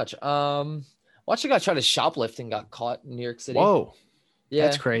stores that much. Watched a guy try to shoplift and got caught in New York City. Whoa. Yeah.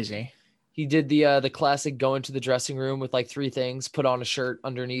 That's crazy. He did the classic go into the dressing room with like 3 things, put on a shirt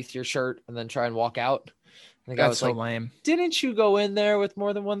underneath your shirt, and then try and walk out. And the guy That's was so like, lame. "Didn't you go in there with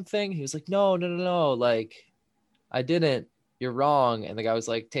more than one thing?" He was like, No. Like, I didn't. You're wrong. And the guy was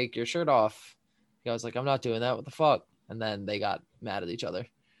like, "Take your shirt off." The guy was like, "I'm not doing that. What the fuck?" And then they got mad at each other.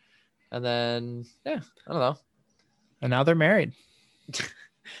 And then, yeah, I don't know. And now they're married.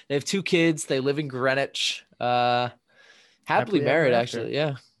 They have 2 kids. They live in Greenwich. Happily Happily ever married, after. actually.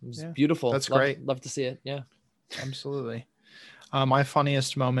 Yeah. It was Yeah, beautiful. that's great. Love to see it. Yeah. Absolutely. My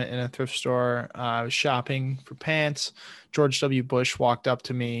funniest moment in a thrift store, I was shopping for pants. George W. Bush walked up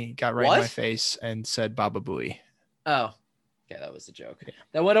to me, got right in my face, and said "Baba Booey." Oh, okay, that was a joke.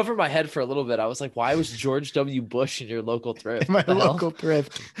 That went over my head for a little bit. I was like, why was George W. Bush in your local thrift? In my local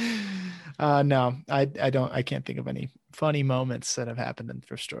thrift. No, I can't think of any funny moments that have happened in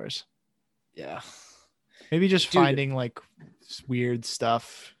thrift stores. Yeah. Maybe just finding like weird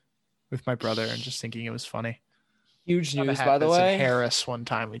stuff with my brother and just thinking it was funny. Huge news, by the way. In Harris one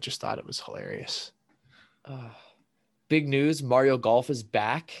time, we just thought it was hilarious. Big news. Mario Golf is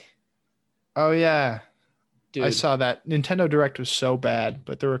back. Oh, yeah. Dude, I saw that. Nintendo Direct was so bad,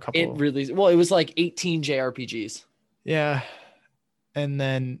 but there were a couple. It was like 18 JRPGs. Yeah. And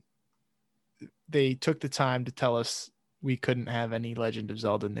then they took the time to tell us we couldn't have any Legend of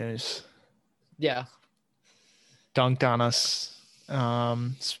Zelda news. Yeah. Dunked on us.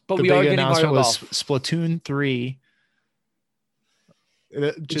 But the big announcement was Splatoon 3.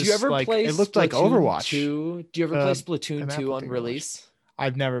 Did you ever play it looked Splatoon like Overwatch 2? Do you ever play Splatoon 2 on release?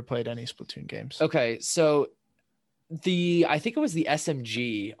 I've never played any Splatoon games. Okay, so I think it was the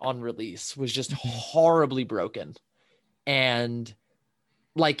SMG on release was just horribly broken. And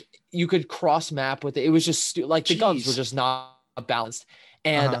like you could cross map with it. It was just like the guns were just not balanced.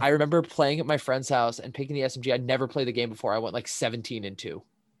 And I remember playing at my friend's house and picking the SMG. I'd never played the game before. I went like 17-2.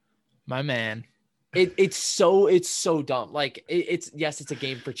 My man. It's so dumb. Like it's a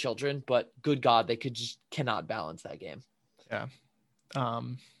game for children, but good God, they cannot balance that game. Yeah.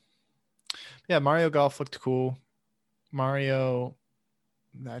 Mario Golf looked cool. Mario,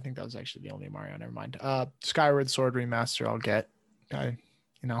 I think that was actually the only Mario. Never mind. Skyward Sword remaster I'll get. I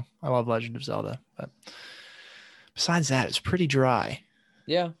love Legend of Zelda, but besides that, it's pretty dry.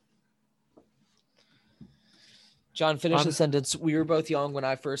 Yeah. John, finish the sentence. We were both young when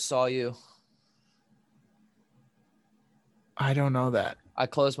I first saw you. I don't know that. I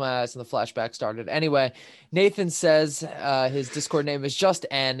closed my eyes and the flashback started. Anyway, Nathan says his Discord name is Just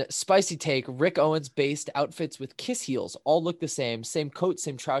N. Spicy take. Rick Owens based outfits with kiss heels. All look the same. Same coat,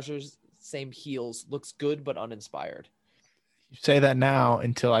 same trousers, same heels. Looks good but uninspired. You say that now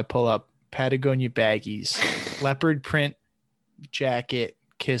until I pull up Patagonia baggies, leopard print jacket,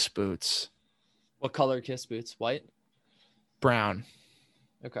 kiss boots. What color kiss boots? White? Brown.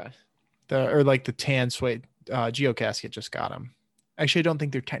 Okay. The tan suede. Geocasket just got them. Actually, I don't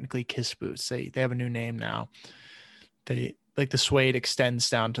think they're technically kiss boots. They have a new name now. They like the suede extends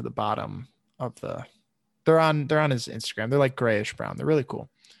down to the bottom of the. They're on his Instagram. They're like grayish brown. They're really cool.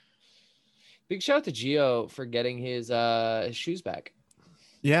 Big shout out to Gio for getting his shoes back.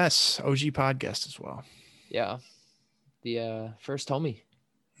 Yes, OG podcast as well. Yeah, the first homie.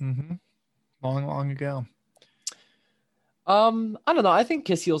 Mm-hmm. Long ago. I don't know. I think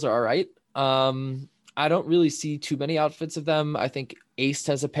kiss heels are all right. I don't really see too many outfits of them. I think Ace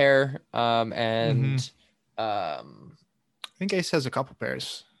has a pair. I think Ace has a couple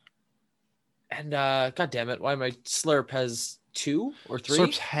pairs. And God damn it, why am I Slurp has 2 or 3?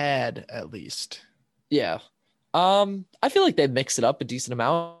 Slurp's had at least. Yeah. I feel like they mix it up a decent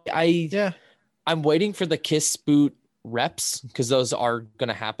amount. I'm waiting for the kiss boot reps because those are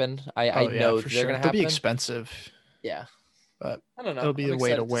gonna happen. I know they're gonna happen. They'll be expensive. Yeah. But I don't know. It'll be the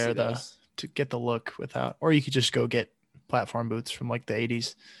way to wear to get the look without, or you could just go get platform boots from like the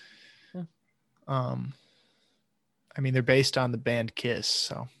 80s. Yeah. I mean, they're based on the band Kiss,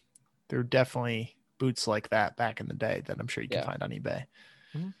 so they're definitely boots like that back in the day that I'm sure you can find on eBay.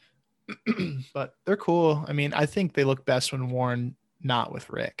 Mm-hmm. But they're cool. I mean, I think they look best when worn not with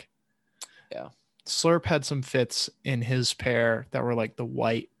Rick. Yeah. Slurp had some fits in his pair that were like the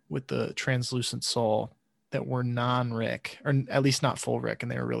white with the translucent sole that were non-Rick, or at least not full Rick,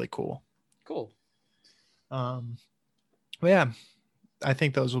 and they were really cool. Cool. But yeah, I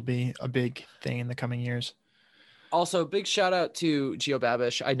think those will be a big thing in the coming years. Also, big shout out to Gio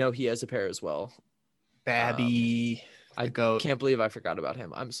Babish. I know he has a pair as well. Babby, I goat. can't believe I forgot about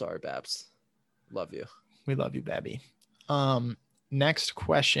him. I'm sorry, Babs. Love you. We love you, Babby. Next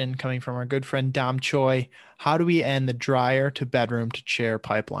question coming from our good friend Dom Choi. How do we end the dryer to bedroom to chair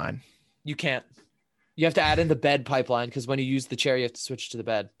pipeline? You can't. You have to add in the bed pipeline because when you use the chair, you have to switch to the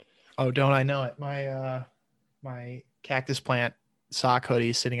bed. Oh, don't I know it? My cactus plant sock hoodie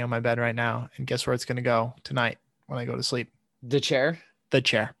is sitting on my bed right now. And guess where it's going to go tonight when I go to sleep? The chair? The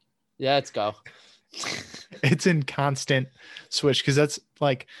chair. Yeah, let's go. It's in constant switch because that's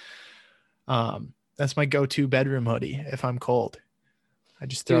like, that's my go-to bedroom hoodie if I'm cold. I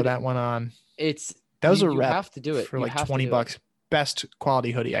just throw that one on. That was a rep. You have to do it for like $20. Best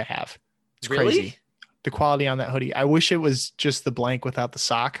quality hoodie I have. It's really crazy. The quality on that hoodie. I wish it was just the blank without the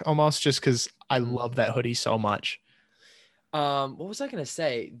sock almost, just because I love that hoodie so much. What was I gonna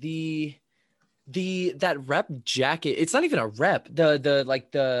say? That rep jacket. It's not even a rep.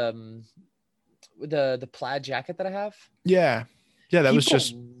 The plaid jacket that I have. Yeah. Yeah, that was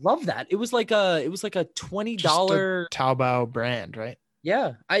just love that. It was like a $20 Taobao brand, right?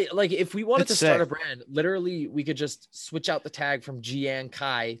 Yeah. If we wanted to start sick. a brand, literally we could just switch out the tag from Jian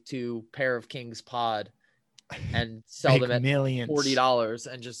Kai to Pair of Kings Pod and sell them at millions. $40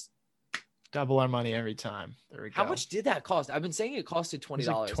 and just double our money every time. There we go. How much did that cost? I've been saying it costed $20.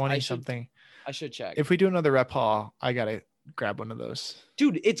 Like 20 something. I should check. If we do another rep haul, I gotta grab one of those.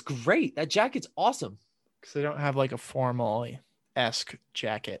 Dude, it's great. That jacket's awesome. Because they don't have like a formal-esque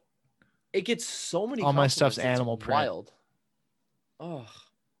jacket. It gets so many. All my stuff's animal print. Wild. Oh.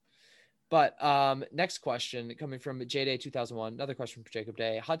 But next question coming from JDay 2001. Another question from Jacob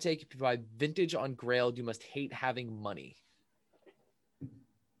Day. Hot take: if you buy vintage on Grailed, you must hate having money.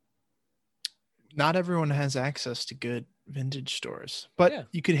 Not everyone has access to good vintage stores, but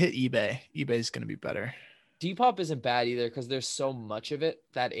you could hit eBay. eBay's going to be better. Depop isn't bad either because there's so much of it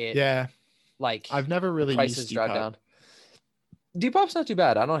that I've never really prices used drive Depop. down. Depop's not too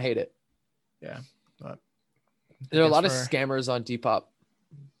bad. I don't hate it. Yeah, but there are a lot of scammers on Depop.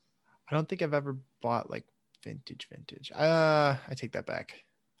 I don't think I've ever bought like vintage. I take that back.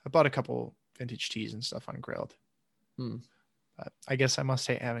 I bought a couple vintage tees and stuff on Grailed. But I guess I must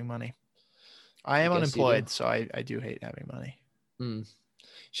hate having money. I am unemployed, so I do hate having money.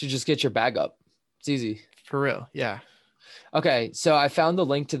 Should just get your bag up. It's easy. For real, yeah. Okay, so I found the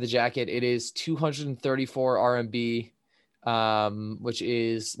link to the jacket. It is 234 RMB, which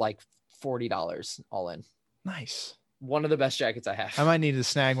is like $40 all in. Nice. One of the best jackets I have. I might need to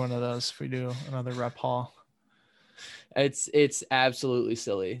snag one of those if we do another rep haul. It's absolutely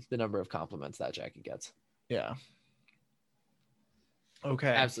silly the number of compliments that jacket gets. Yeah. Okay.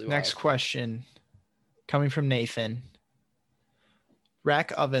 Absolutely. Next question coming from Nathan.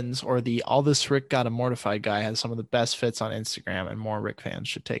 Rack Ovens or the All This Rick Got a Mortified guy has some of the best fits on Instagram, and more Rick fans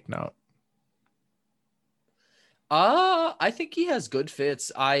should take note. I think he has good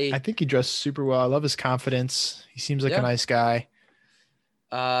fits. I think he dressed super well. I love his confidence. He seems like a nice guy.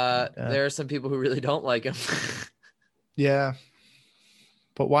 There are some people who really don't like him. Yeah.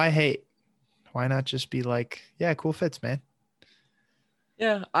 But why hate? Why not just be like, yeah, cool fits, man?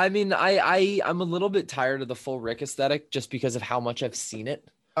 Yeah, I mean, I'm a little bit tired of the full Rick aesthetic just because of how much I've seen it.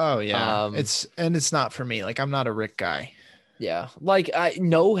 Oh yeah, it's not for me. Like I'm not a Rick guy. Yeah, like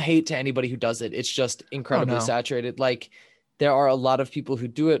no hate to anybody who does it. It's just incredibly saturated. Like there are a lot of people who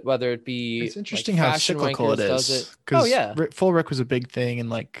do it, whether it be. It's interesting how cyclical it is. Oh yeah, full Rick was a big thing in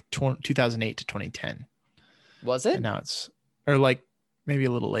like 2008 to 2010. Was it? And now or like maybe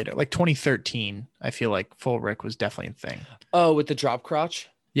a little later, like 2013. I feel like full Rick was definitely a thing. Oh, with the drop crotch.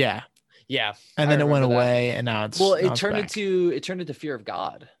 Yeah. Yeah. And then it went away, and now it's it turned into Fear of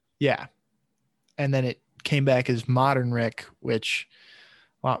God. Yeah. And then it came back as modern Rick, which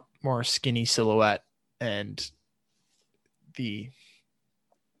a lot more skinny silhouette, and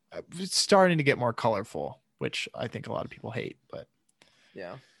it's starting to get more colorful, which I think a lot of people hate, but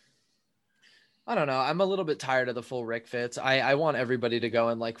yeah. I don't know. I'm a little bit tired of the full Rick fits. I want everybody to go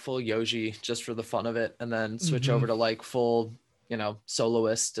in like full Yoji just for the fun of it, and then switch over to like full,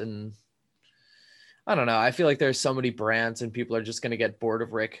 soloist. And I don't know. I feel like there's so many brands and people are just going to get bored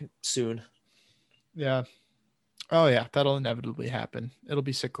of Rick soon. Yeah. Oh yeah. That'll inevitably happen. It'll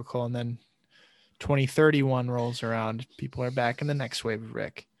be cyclical. And then 2031 rolls around. People are back in the next wave of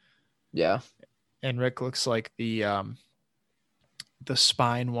Rick. Yeah. And Rick looks like the the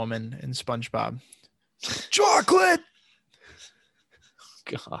spine woman in SpongeBob. Chocolate.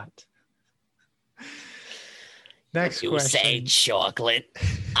 God. Next You question. say chocolate.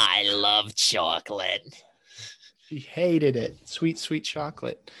 I love chocolate. She hated it. Sweet, sweet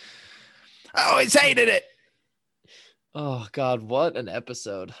chocolate. I always hated it. Oh God, what an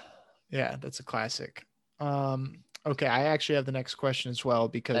episode. Yeah, that's a classic. Okay, I actually have the next question as well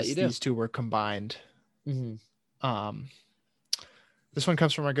because these two were combined. Mm-hmm. This one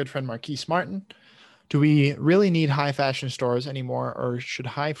comes from our good friend Marquise Martin. Do we really need high fashion stores anymore, or should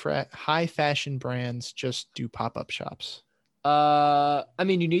high fashion brands just do pop-up shops? I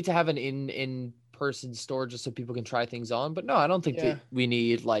mean, you need to have an in-person store just so people can try things on. But no, I don't think that we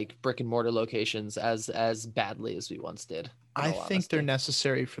need like brick and mortar locations as badly as we once did. I think they're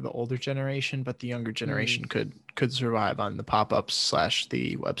necessary for the older generation, but the younger generation could survive on the pop-ups /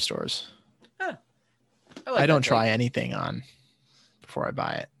 the web stores. Huh. I don't try anything on before I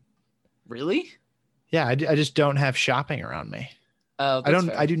buy it. Really? Yeah, I just don't have shopping around me. Oh,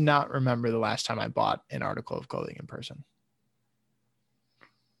 I do not remember the last time I bought an article of clothing in person.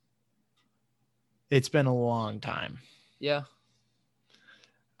 It's been a long time. Yeah.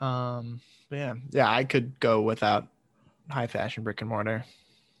 Yeah, I could go without high fashion brick and mortar.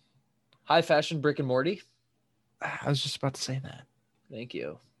 High fashion brick and morty? I was just about to say that. Thank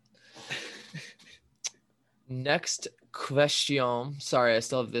you. Next question. Sorry, I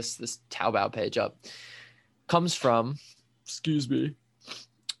still have this Taobao page up. Comes from, excuse me,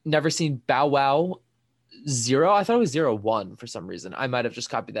 never seen Bow Wow 0. I thought it was 01 for some reason. I might have just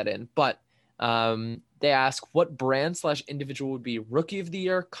copied that in. But they ask what brand / individual would be rookie of the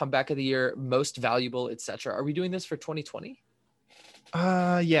year, comeback of the year, most valuable, etc. Are we doing this for 2020?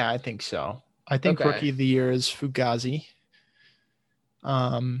 Yeah, I think so. I think rookie of the year is Fugazi.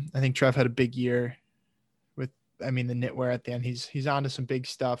 I think Trev had a big year with, the knitwear at the end. He's onto some big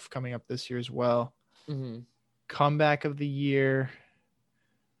stuff coming up this year as well. Mm-hmm. Comeback of the year,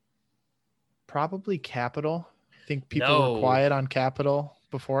 probably Capital. I think people were quiet on Capital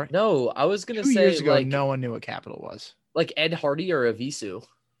before. No, I was gonna say 2 years ago, no one knew what Capital was. Like Ed Hardy or Evisu.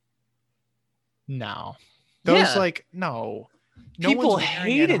 No, those no. People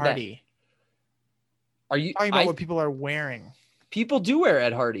hated Ed Hardy. That. Are you talking about what people are wearing? People do wear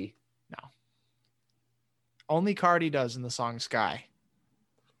Ed Hardy. No. Only Cardi does in the song Sky.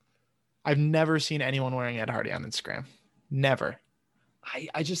 I've never seen anyone wearing Ed Hardy on Instagram. Never.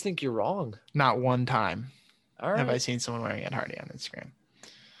 I just think you're wrong. Not one time All right. have I seen someone wearing Ed Hardy on Instagram.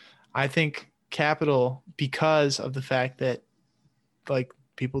 I think Capital, because of the fact that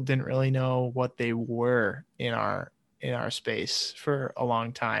people didn't really know what they were in our space for a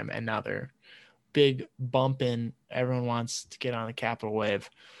long time, and now they're big bumping. Everyone wants to get on the Capital wave.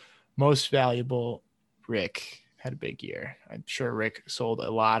 Most valuable, Rick had a big year. I'm sure Rick sold a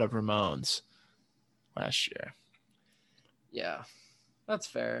lot of Ramones last year. Yeah, that's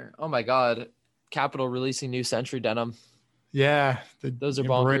fair. Oh my God. Capital releasing new Century denim. Yeah. Those are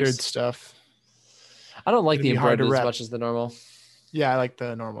embroidered bonkers. stuff. I don't like the embroidered as much as the normal. Yeah, I like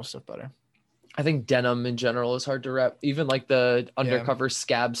the normal stuff better. I think denim in general is hard to rep. Even like the undercover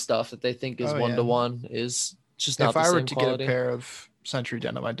scab stuff that they think is 1-to-1 is just not the same quality. If I were to get a pair of Century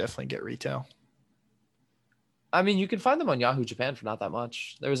denim, I'd definitely get retail. I mean, you can find them on Yahoo Japan for not that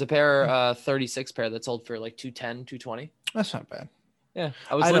much. There was a pair, 36 pair that sold for like $210, $220. That's not bad. Yeah,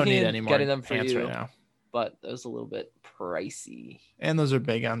 I was looking at getting them for you right now, but that was a little bit pricey. And those are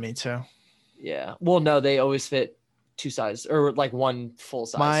big on me too. Yeah. Well, no, they always fit 2 sizes or like 1 full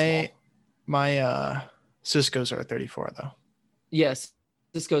size. My Cisco's are 34 though. Yes,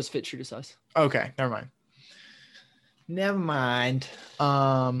 Cisco's fit true to size. Okay, never mind. Never mind.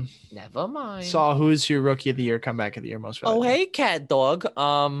 Saul, who's your rookie of the year, comeback of the year, most valuable? Oh, hey, cat dog.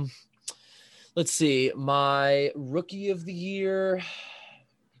 Let's see. My rookie of the year.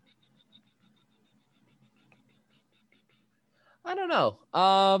 I don't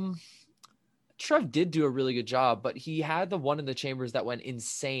know. Trev did do a really good job, but he had the one in the chambers that went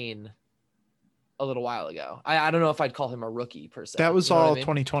insane a little while ago. I don't know if I'd call him a rookie per se. That was all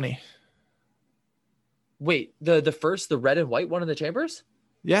 2020. Wait, the red and white one in the chambers?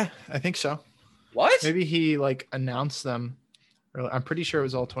 Yeah, I think so. What? Maybe he announced them. I'm pretty sure it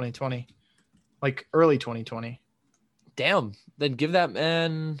was all 2020, early 2020. Damn. Then give that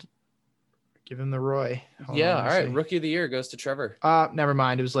man. Give him the Roy. All right. Rookie of the year goes to Trevor. Never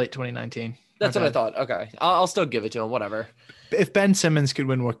mind. It was late 2019. That's what I thought. Okay. I'll still give it to him. Whatever. If Ben Simmons could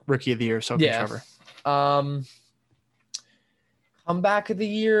win rookie of the year, so could Trevor. Comeback of the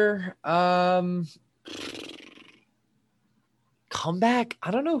year. Comeback.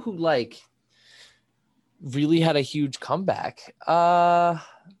 I don't know who really had a huge comeback. I'm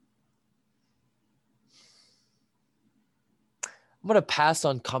gonna pass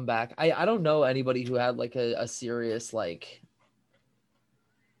on comeback. I don't know anybody who had like a serious like,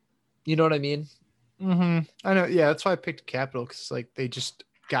 you know what I mean? I know. Yeah, that's why I picked Capital, because like they just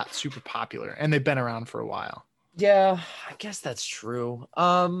got super popular and they've been around for a while. Yeah, I guess that's true.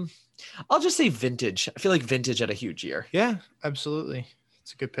 I'll just say Vintage. I feel like Vintage had a huge year. Yeah, absolutely.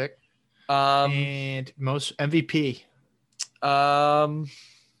 It's a good pick. Um, And most MVP um,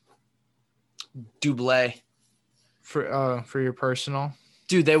 Double. for your personal.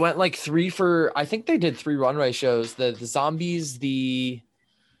 Dude, they went like I think they did 3 runway shows. The zombies, the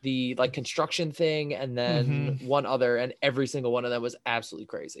like construction thing, and then one other, and every single one of them was absolutely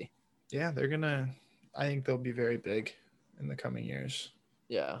crazy. Yeah, I think they'll be very big in the coming years.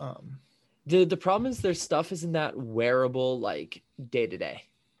 Yeah. The problem is their stuff isn't that wearable like day to day.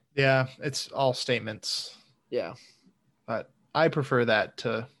 Yeah, it's all statements. Yeah. But I prefer that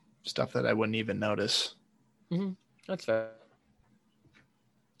to stuff that I wouldn't even notice. That's fair.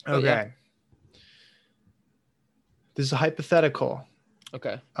 Okay. Yeah. This is a hypothetical.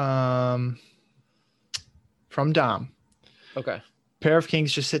 Okay. From Dom. Okay. Pair of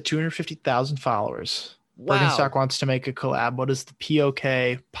Kings just hit 250,000 followers. Wow. Birkenstock wants to make a collab. What does the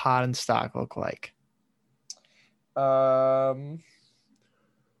POK pod and stock look like?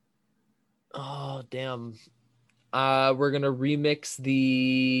 Oh damn. We're gonna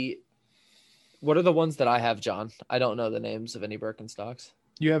remix what are the ones that I have, John? I don't know the names of any Birkenstocks.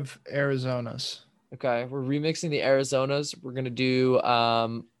 You have Arizonas. Okay, we're remixing the Arizonas. We're gonna do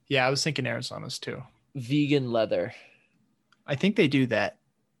yeah, I was thinking Arizonas too. Vegan leather. I think they do that.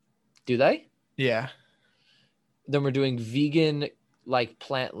 Do they? Yeah. Then we're doing vegan like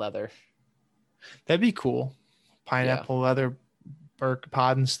plant leather. That'd be cool. Pineapple leather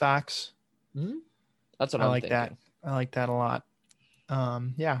pod and stocks. That's what I I'm like thinking. that. I like that a lot.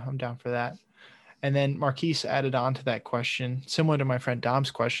 Yeah, I'm down for that. And then Marquise added on to that question, similar to my friend Dom's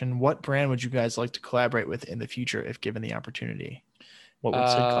question, what brand would you guys like to collaborate with in the future if given the opportunity? What would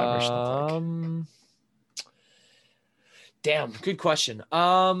said collaboration look like? Damn, good question.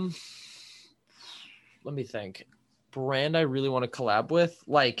 Let me think. Brand I really want to collab with,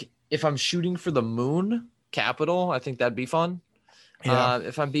 like if I'm shooting for the moon, Capital, I think that'd be fun. Yeah.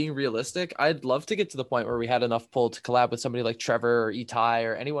 If I'm being realistic, I'd love to get to the point where we had enough pull to collab with somebody like Trevor or Etai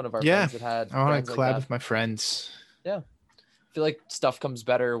or any one of our friends that had. I want to collab with my friends. Yeah, I feel like stuff comes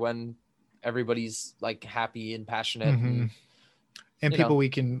better when everybody's like happy and passionate, and people we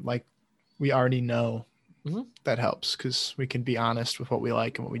can like, we already know. That helps because we can be honest with what we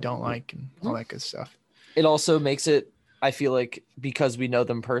like and what we don't like and all that good stuff. It also makes it, I feel like, because we know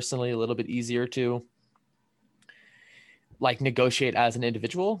them personally, a little bit easier to like negotiate as an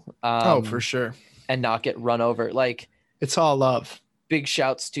individual. For sure. And not get run over. Like, it's all love. Big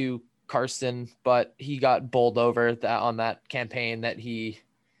shouts to Karsten, but he got bowled over on that campaign that he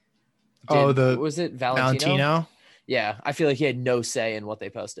did. Was it Valentino? Yeah, I feel like he had no say in what they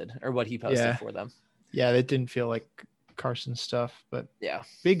posted or what he posted for them. Yeah, that didn't feel like Carson stuff, but yeah,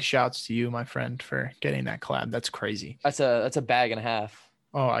 big shouts to you, my friend, for getting that collab. That's crazy. That's a bag and a half.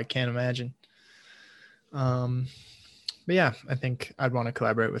 Oh, I can't imagine. But yeah, I think I'd want to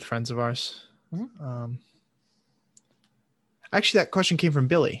collaborate with friends of ours. Actually, that question came from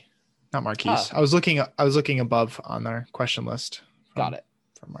Billy, not Marquise. I was looking above on our question list. Got it.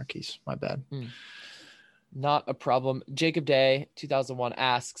 From Marquise. My bad. Not a problem. Jacob Day 2001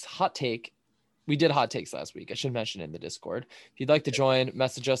 asks, hot take. We did hot takes last week. I should mention in the Discord. If you'd like to join,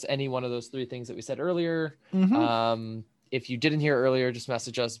 message us any one of those 3 things that we said earlier. If you didn't hear earlier, just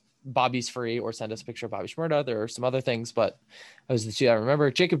message us. Bobby's free, or send us a picture of Bobby Shmurda. There are some other things, but those are the 2 I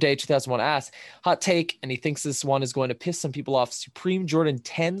remember. Jacob Day 2001 asks, hot take, and he thinks this one is going to piss some people off. Supreme Jordan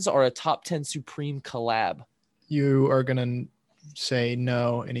 10s are a top 10 Supreme collab. You are going to say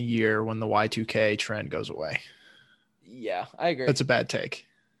no in a year when the Y2K trend goes away. Yeah, I agree. That's a bad take.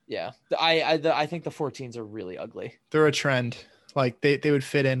 Yeah, I think the 14s are really ugly. They're a trend. Like they would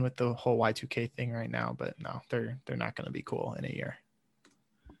fit in with the whole Y2K thing right now, but no, they're not going to be cool in a year.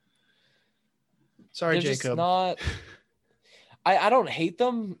 Sorry, they're Jacob. Not. I don't hate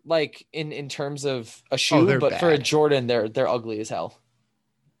them like in terms of a shoe, but bad. For a Jordan, they're ugly as hell.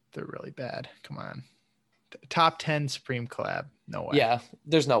 They're really bad. Come on, top 10 Supreme collab. No way. Yeah,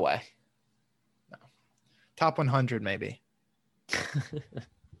 there's no way. No. Top 100 maybe.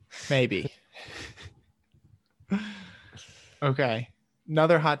 Maybe. Okay.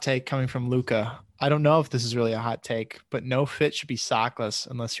 Another hot take coming from Luca. I don't know if this is really a hot take, but no fit should be sockless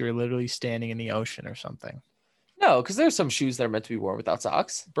unless you're literally standing in the ocean or something. No, No, because there's some shoes that are meant to be worn without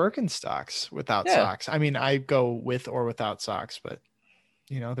socks. Birkenstocks without Yeah. socks. I mean, I go with or without socks, but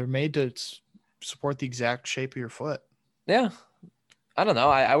they're made to support the exact shape of your foot. Yeah. I don't know.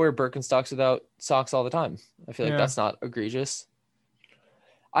 I wear Birkenstocks without socks all the time. I feel like Yeah. that's not egregious.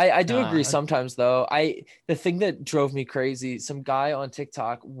 I do agree sometimes though. The thing that drove me crazy, some guy on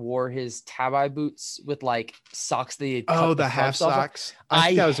TikTok wore his Tabi boots with like socks that he had cut the half fronts off of. socks. I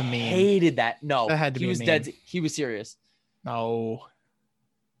think that was a meme. Hated that. No, That had to he be a was meme. dead. He was serious. No.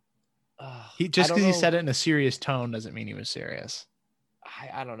 Just because he said it in a serious tone doesn't mean he was serious.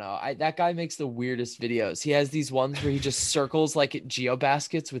 I don't know. That guy makes the weirdest videos. He has these ones where he just circles like geo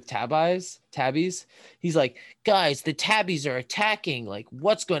baskets with tabbies. He's like, guys, the tabbies are attacking. Like,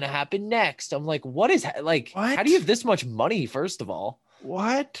 what's going to happen next? I'm like, what? How do you have this much money? First of all,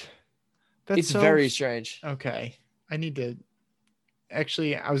 what? It's very strange. Okay. I need to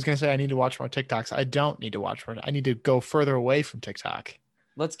actually, I was going to say I need to watch more TikToks. I don't need to watch more. I need to go further away from TikTok.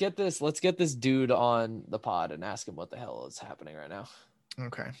 Let's get this dude on the pod and ask him what the hell is happening right now.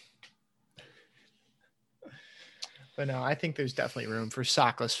 Okay. But no, I think there's definitely room for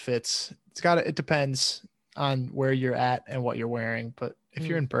sockless fits. It depends on where you're at and what you're wearing. But if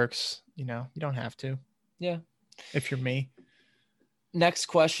you're in Birks, you don't have to. Yeah. If you're me. Next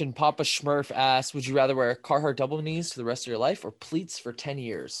question. Papa Schmurf asks, would you rather wear Carhartt double knees for the rest of your life or pleats for 10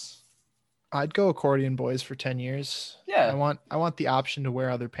 years? I'd go accordion boys for 10 years. Yeah. I want the option to wear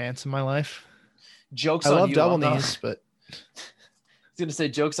other pants in my life. Jokes on you. I love double knees, but I was going to say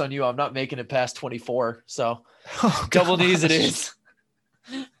jokes on you. I'm not making it past 24. So double knees it is.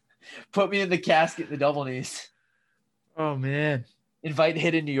 Put me in the casket, the double knees. Oh man. Invite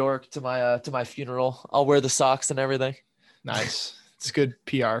Hidden New York to my funeral. I'll wear the socks and everything. Nice. It's good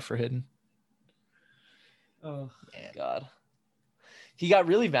PR for Hidden. Oh man. God. He got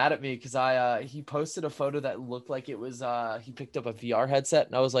really mad at me because he posted a photo that looked like it was he picked up a VR headset,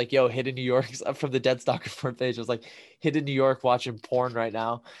 and I was like, yo, Hidden New York from the Dead Stock Report page. I was like, Hidden New York watching porn right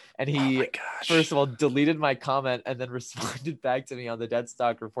now. And he first of all deleted my comment and then responded back to me on the Dead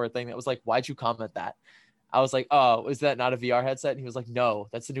Stock Report thing that was like, why'd you comment that? I was like, oh, is that not a VR headset? And he was like, no,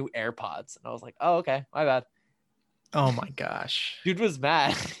 that's the new AirPods. And I was like, oh, okay, my bad. Oh my gosh. Dude was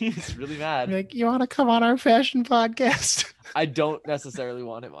mad. He was really mad. Like, you want to come on our fashion podcast? I don't necessarily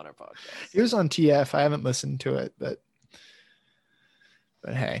want him on our podcast. He was on TF. I haven't listened to it, but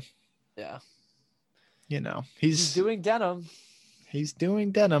hey. Yeah. He's doing denim. He's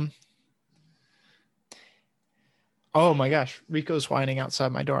doing denim. Oh my gosh. Rico's whining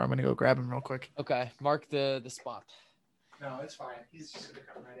outside my door. I'm going to go grab him real quick. Okay. Mark the spot. No, it's fine. He's just going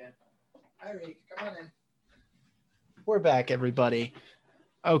to come right in. Hi, Rico. Come on in. We're back, everybody.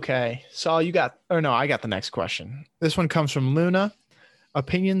 Okay, so I got the next question. This one comes from Luna.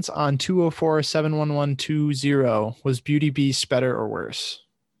 Opinions on 204-71120. Was Beauty Beast better or worse?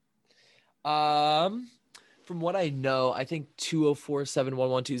 From what I know, I think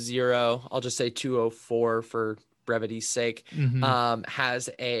 204-71120. I'll just say 204 for brevity's sake. Mm-hmm. Has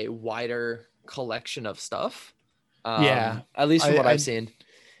a wider collection of stuff. Yeah, at least from what I've seen.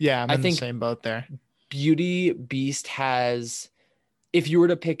 Yeah, I think the same boat there. Beauty Beast has, if you were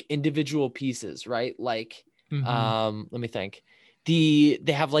to pick individual pieces, right? Like, let me think. They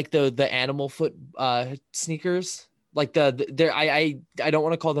have like the animal foot sneakers. Like I don't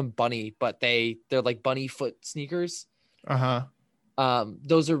want to call them bunny, but they're like bunny foot sneakers.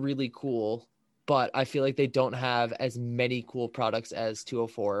 Those are really cool, but I feel like they don't have as many cool products as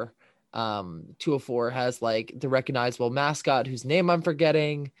 204. 204 has like the recognizable mascot whose name I'm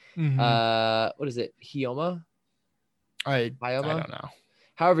forgetting. What is it? Hyoma? I don't know.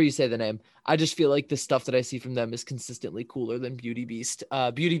 However you say the name. I just feel like the stuff that I see from them is consistently cooler than Beauty Beast.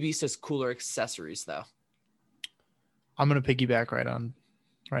 Beauty Beast has cooler accessories though. I'm gonna piggyback right on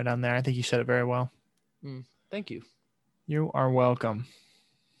there. I think you said it very well. Thank you. You are welcome.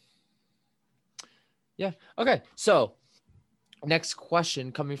 Yeah. Okay. So next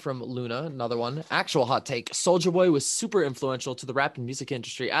question coming from Luna, another one. Actual hot take. Soulja Boy was super influential to the rap and music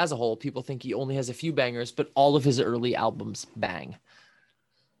industry as a whole. People think he only has a few bangers, but all of his early albums bang.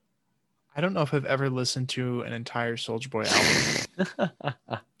 I don't know if I've ever listened to an entire Soulja Boy album.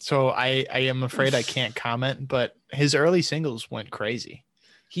 So I am afraid I can't comment, but his early singles went crazy.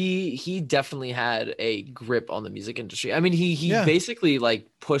 He definitely had a grip on the music industry. I mean, he basically like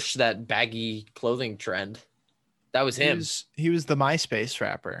pushed that baggy clothing trend. That was him. He was the MySpace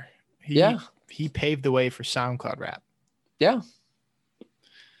rapper. He paved the way for SoundCloud rap. Yeah.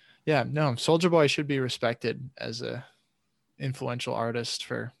 Yeah, no, Soulja Boy should be respected as a influential artist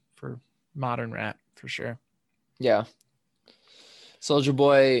for modern rap for sure. Yeah. Soulja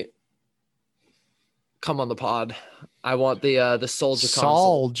Boy, Come on the pod. I want the Soldier console.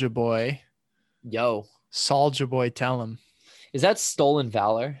 Soldier Boy. Yo. Soldier Boy, tell him. Is that Stolen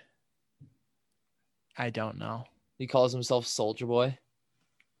Valor? I don't know. He calls himself Soldier Boy.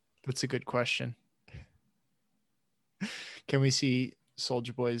 That's a good question. Can we see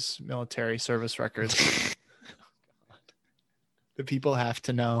Soldier Boy's military service records? The people have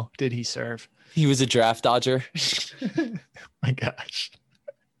to know. Did he serve? He was a draft dodger. My gosh.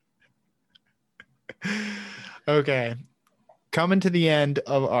 Okay. Coming to the end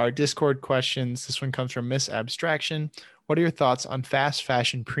of our Discord questions. This one comes from Miss Abstraction. What are your thoughts on fast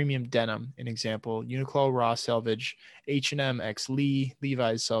fashion premium denim? An example, Uniqlo raw selvage, H&M x Lee,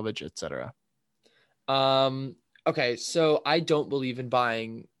 Levi's selvage, etc. Okay, so I don't believe in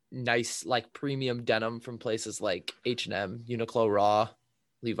buying nice like premium denim from places like H&M, Uniqlo raw,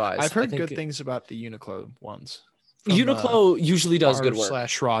 Levi's. I've heard good things about the Uniqlo ones. Uniqlo usually does good work.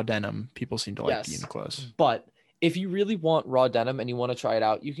 / raw denim. People seem to like the Uniqlos. But if you really want raw denim and you want to try it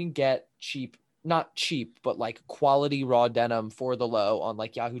out, you can get cheap, not cheap, but like quality raw denim for the low on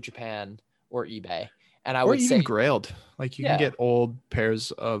like Yahoo Japan or eBay. And I would say grailed. Like you can get old pairs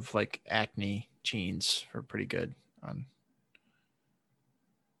of like Acne jeans for pretty good on.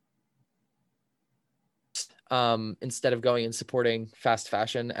 Instead of going and supporting fast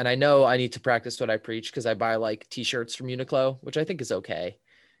fashion. And I know I need to practice what I preach because I buy like t-shirts from Uniqlo, which I think is okay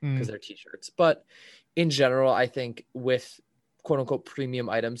because they're t-shirts. But in general, I think with quote unquote premium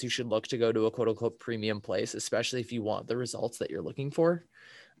items, you should look to go to a quote unquote premium place, especially if you want the results that you're looking for.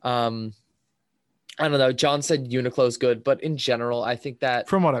 I don't know. John said Uniqlo is good, but in general, I think that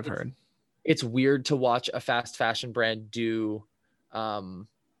from what I've heard, it's weird to watch a fast fashion brand do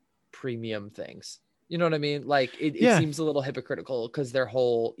premium things. You know what I mean? Like it seems a little hypocritical because their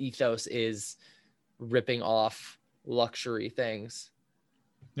whole ethos is ripping off luxury things.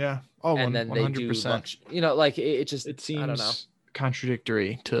 Yeah. Oh, and then 100%. They do, like it seems, I don't know,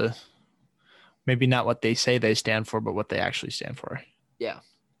 contradictory to maybe not what they say they stand for, but what they actually stand for. Yeah,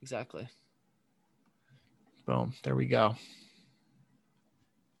 exactly. Boom. There we go.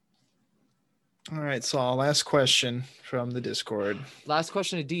 All right, Saul, last question from the Discord. Last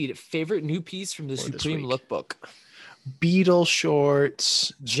question indeed. Favorite new piece from the Supreme Lookbook? Beetle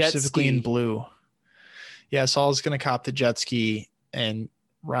shorts, jet specifically ski. In blue. Yeah, Saul's going to cop the jet ski and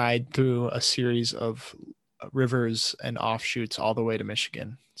ride through a series of rivers and offshoots all the way to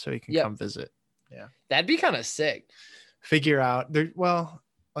Michigan so he can come visit. Yeah. That'd be kind of sick. Figure out there. Well,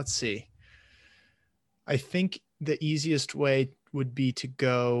 let's see. I think the easiest way would be to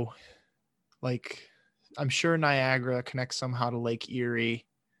go, like, I'm sure Niagara connects somehow to Lake Erie,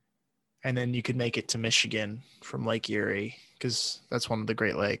 and then you could make it to Michigan from Lake Erie because that's one of the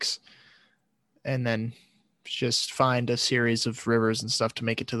Great Lakes. And then just find a series of rivers and stuff to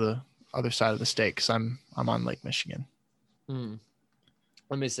make it to the other side of the state because I'm on Lake Michigan.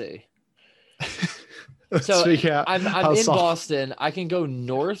 Let me see. So I'm in Boston. I can go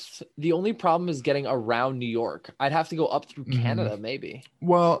north. The only problem is getting around New York. I'd have to go up through Canada, maybe.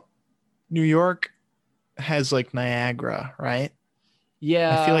 Well, New York has like Niagara, right?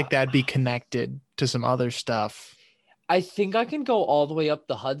 Yeah. I feel like that'd be connected to some other stuff. I think I can go all the way up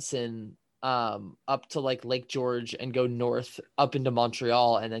the Hudson, up to like Lake George and go north up into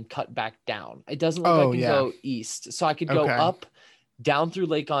Montreal and then cut back down. It doesn't look like I can go east. So I could go up, down through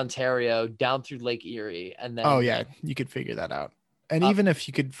Lake Ontario, down through Lake Erie, and then you could figure that out. And even if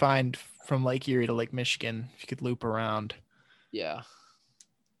you could find from Lake Erie to Lake Michigan, if you could loop around. Yeah.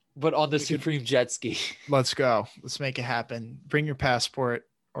 But on the Supreme jet ski. Let's go. Let's make it happen. Bring your passport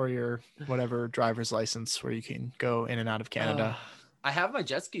or your whatever driver's license where you can go in and out of Canada. I have my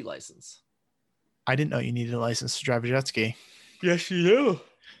jet ski license. I didn't know you needed a license to drive a jet ski. Yes, you do.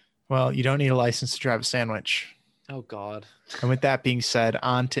 Well, you don't need a license to drive a sandwich. Oh, God. And with that being said,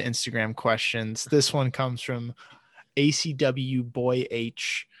 on to Instagram questions. This one comes from ACW Boy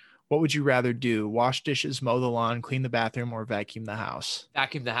H. What would you rather do? Wash dishes, mow the lawn, clean the bathroom, or vacuum the house?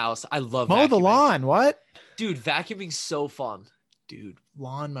 Vacuum the house. I love mow the lawn. What? Dude, vacuuming's so fun. Dude,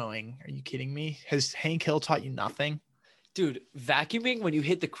 lawn mowing. Are you kidding me? Has Hank Hill taught you nothing? Dude, vacuuming when you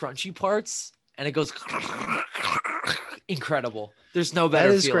hit the crunchy parts and it goes incredible. There's no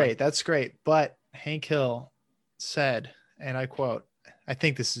better feeling. Great. That's great. But Hank Hill said, and I quote, I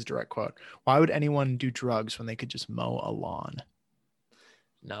think this is a direct quote, why would anyone do drugs when they could just mow a lawn?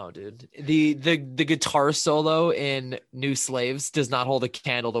 No, dude. The guitar solo in New Slaves does not hold a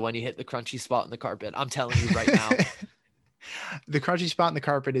candle to when you hit the crunchy spot in the carpet. I'm telling you right now. The crunchy spot in the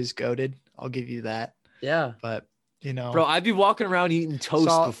carpet is goated. I'll give you that. Yeah. But, you know. Bro, I'd be walking around eating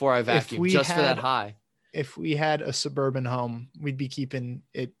toast before I vacuum just for that high. If we had a suburban home, we'd be keeping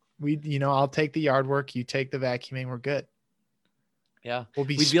it I'll take the yard work. You take the vacuuming. We're good. Yeah. We'll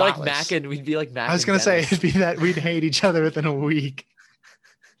be We'd be like spotless. Mac and we'd be like Mac. I was going to say it'd be that we'd hate each other within a week.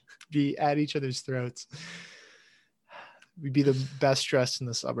 Be at each other's throats. We'd be the best dressed in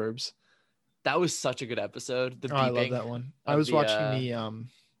the suburbs. That was such a good episode. I love that one. I was watching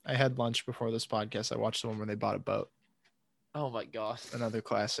I had lunch before this podcast. I watched the one where they bought a boat. Oh my God. Another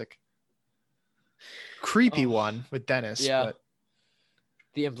classic. Creepy one with Dennis. Yeah. But,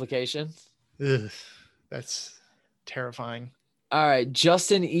 the implication. That's terrifying. All right.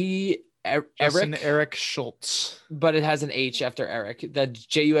 Justin Eric Schultz. But it has an H after Eric. That's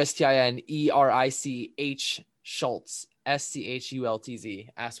JUSTINERICH Schultz. SCHULTZ.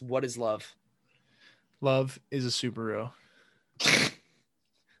 Asks, what is love? Love is a Subaru.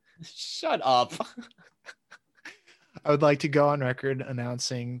 Shut up. I would like to go on record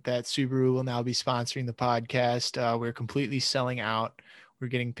announcing that Subaru will now be sponsoring the podcast. We're completely selling out. We're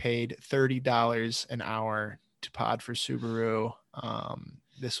getting paid $30 an hour to pod for Subaru.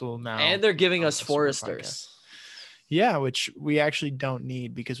 This will now, and they're giving us Foresters. Yeah, which we actually don't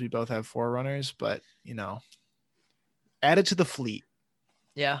need because we both have Forerunners, but add it to the fleet.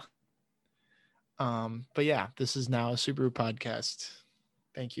 Yeah. But yeah, this is now a Subaru podcast.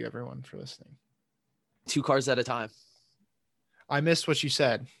 Thank you everyone for listening. 2 cars at a time. I missed what you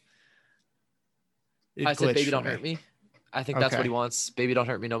said. I said, baby, don't hurt me. I think that's what he wants. Baby, don't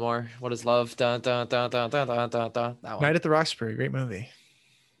hurt me no more. What is love? Dun, dun, dun, dun, dun, dun, dun, dun. That one. Night at the Roxbury, great movie.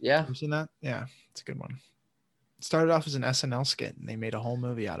 Yeah. Have you seen that? Yeah, it's a good one. It started off as an SNL skit, and they made a whole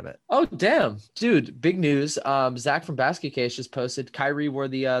movie out of it. Oh, damn. Dude, big news. Zach from Basket Case just posted Kyrie wore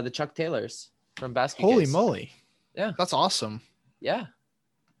the Chuck Taylors from Basket Holy Case. moly. Yeah. That's awesome. Yeah.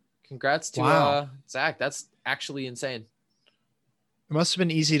 Congrats to Zach. That's actually insane. It must have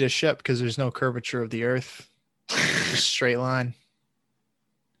been easy to ship because there's no curvature of the earth. Just straight line.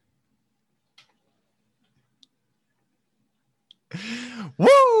 Woo!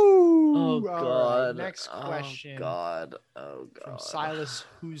 Oh God. Right, next question. Oh God. From Silas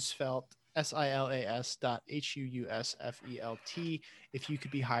Huusfelt, SILAS.HUUSFELT. If you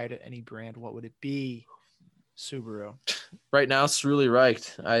could be hired at any brand, what would it be? Subaru. Right now, Cerulli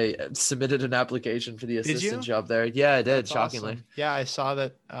Reicht. I submitted an application for the assistant job there. Yeah, I did. That's shockingly. Awesome. Yeah, I saw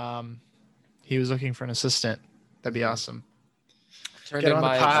that he was looking for an assistant. That'd be awesome. Get on the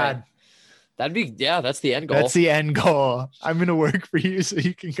pod. That'd be, that's the end goal. That's the end goal. I'm going to work for you so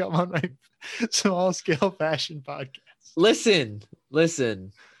you can come on my small scale fashion podcast. Listen.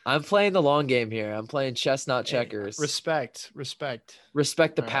 I'm playing the long game here. I'm playing chess, not checkers. Respect. Respect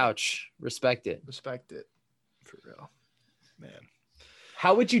the pouch. Respect it. Respect it. For real. Man.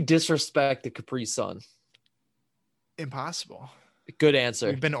 How would you disrespect the Capri Sun? Impossible. Good answer.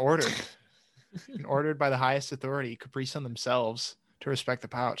 We've been ordered. By the highest authority, Capri Sun themselves, to respect the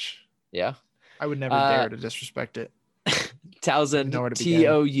pouch. Yeah. I would never dare to disrespect it. Townsend,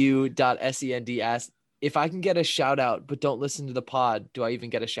 TOU.SEND asked, if I can get a shout out, but don't listen to the pod, do I even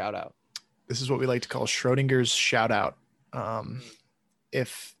get a shout out? This is what we like to call Schrodinger's shout out.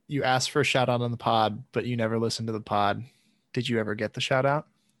 If you ask for a shout out on the pod, but you never listen to the pod, did you ever get the shout out?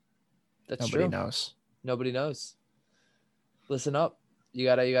 That's Nobody true. knows. Nobody knows. Listen up. You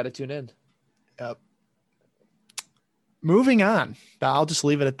gotta tune in. Yep. Moving on. I'll just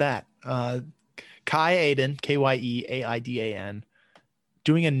leave it at that. Kai Aiden, KYEAIDAN,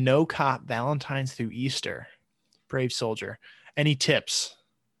 doing a no cop Valentine's through Easter. Brave soldier. Any tips?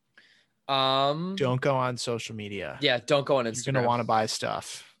 Don't go on social media. Yeah, don't go on Instagram. You're gonna want to buy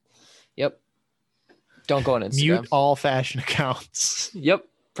stuff. Yep. Don't go on Instagram. Mute all fashion accounts. Yep.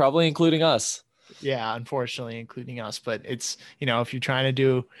 Probably including us. Yeah, unfortunately, including us. But it's, if you're trying to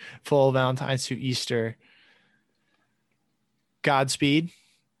do full Valentine's through Easter, Godspeed.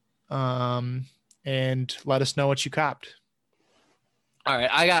 And let us know what you copped. All right,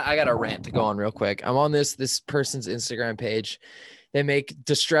 I got a rant to go on real quick. I'm on this person's Instagram page. They make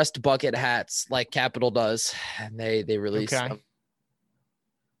distressed bucket hats like Capital does, and they release them.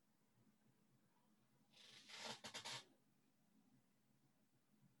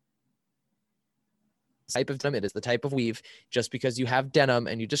 Type of denim, it is the type of weave. Just because you have denim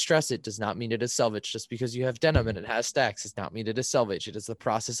and you distress it does not mean it is selvage. Just because you have denim and it has stacks does not mean it is selvage. It is the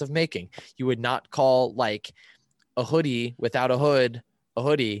process of making. You would not call like a hoodie without a hood a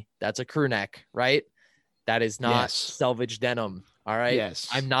hoodie. That's a crew neck, right? That is not selvage denim. All right. Yes.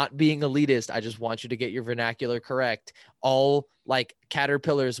 I'm not being elitist. I just want you to get your vernacular correct. All like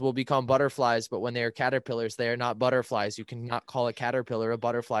caterpillars will become butterflies, but when they are caterpillars, they are not butterflies. You cannot call a caterpillar a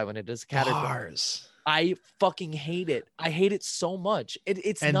butterfly when it is a caterpillar. Bars. I fucking hate it. I hate it so much.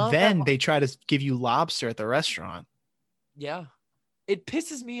 It's and not. Then they try to give you lobster at the restaurant. Yeah. It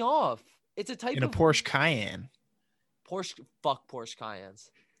pisses me off. It's a type in a of Porsche Cayenne. Fuck Porsche Cayennes.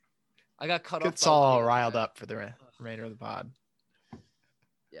 I got cut off. Gets all riled up for the remainder of the pod.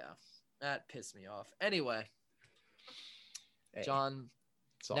 Yeah, that pissed me off. Anyway, Hey, John,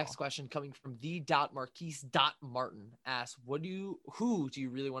 next question coming from the.marquise.martin asks, who do you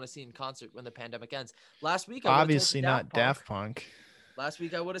really want to see in concert when the pandemic ends? Last week, obviously not Daft Punk. Last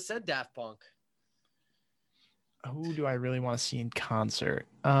week, I would have said Daft Punk. Who do I really want to see in concert?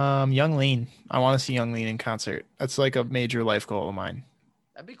 Young Lean. I want to see Young Lean in concert. That's like a major life goal of mine.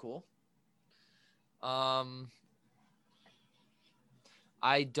 That'd be cool.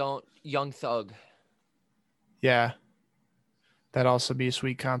 Young Thug. Yeah. That'd also be a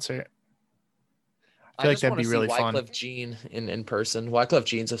sweet concert. I I feel like just that'd want be to see really fun. Wyclef Jean in person. Wyclef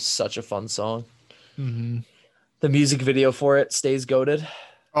Jean's such a fun song. Mm-hmm. The music video for it stays goated.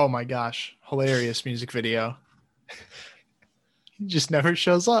 Oh my gosh. Hilarious music video. He just never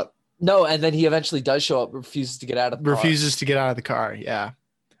shows up. No, and then he eventually does show up, refuses to get out of the car. To get out of the car. Yeah.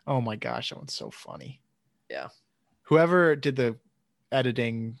 Oh my gosh. That one's so funny. Yeah. Whoever did the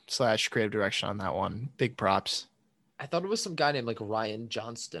editing / creative direction on that one, big props. I thought it was some guy named like Ryan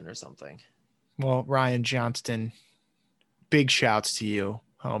Johnston or something. Well, Ryan Johnston, big shouts to you,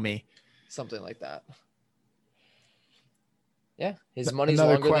 homie. Something like that. Yeah. His money's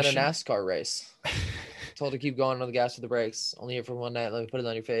longer than a NASCAR race. Told to keep going on the gas with the brakes. Only here for one night. Let me put it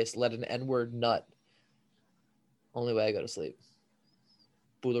on your face. Let an N-word nut. Only way I go to sleep.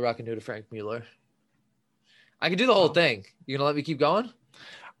 Boo the Rockin' to Frank Mueller. I can do the whole thing. You gonna let me keep going?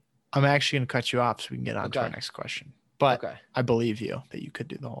 I'm actually gonna cut you off so we can get on to our next question. But I believe you that you could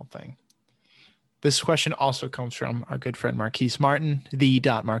do the whole thing. This question also comes from our good friend Marquise Martin,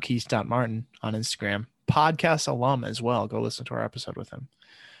 the.marquise.martin on Instagram. Podcast alum as well. Go listen to our episode with him.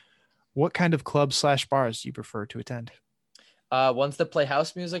 What kind of clubs / bars do you prefer to attend? Ones that play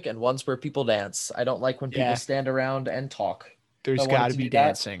house music and ones where people dance. I don't like when people stand around and talk. There's got to be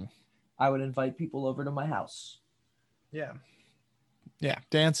dancing. I would invite people over to my house. Yeah. Yeah.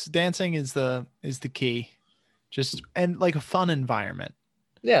 Dancing is the key. And like a fun environment.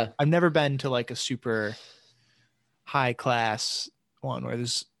 Yeah. I've never been to like a super high class one where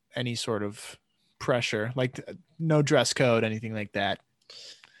there's any sort of pressure, like no dress code, anything like that.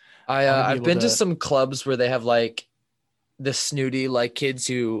 I've been to some clubs where they have like the snooty like kids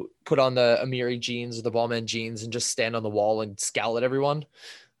who put on the Amiri jeans or the Ballman jeans and just stand on the wall and scowl at everyone.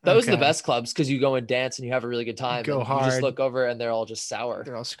 Those are the best clubs because you go and dance and you have a really good time. Go hard. You just look over and they're all just sour.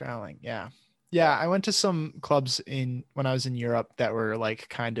 They're all scowling. Yeah. Yeah. I went to some clubs when I was in Europe that were like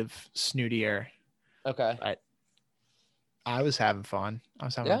kind of snootier. Okay. But I was having fun. I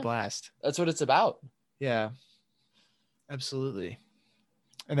was having a blast. That's what it's about. Yeah. Absolutely.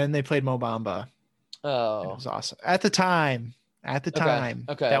 And then they played Mo Bamba. Oh. It was awesome. At the time.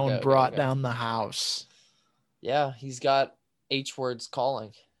 That one brought down the house. Yeah. He's got H words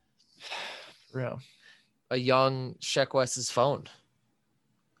calling. For real. A young Sheck West's phone.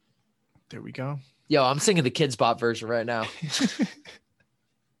 There we go. Yo, I'm singing the Kids Bop version right now.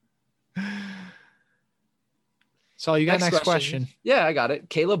 So you got next question. Yeah, I got it.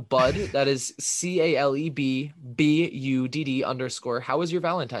 Caleb Budd. That is CALEBBUDD_. How was your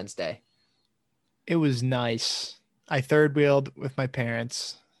Valentine's Day? It was nice. I third wheeled with my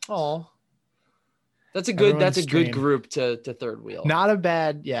parents. Oh, that's a good group to third wheel. Not a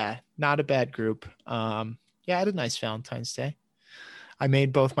bad group. I had a nice Valentine's Day. I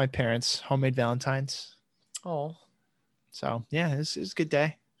made both my parents homemade Valentines. Oh, so yeah, it was a good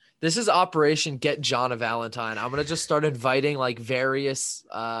day. This is Operation Get John a Valentine. I'm going to just start inviting like various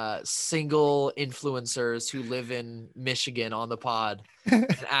single influencers who live in Michigan on the pod and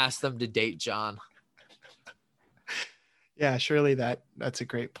ask them to date John. Yeah, surely that's a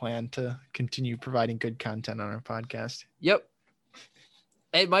great plan to continue providing good content on our podcast. Yep.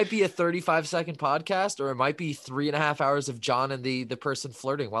 It might be a 35-second podcast or it might be 3.5 hours of John and the person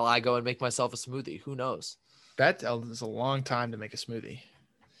flirting while I go and make myself a smoothie. Who knows? That is a long time to make a smoothie.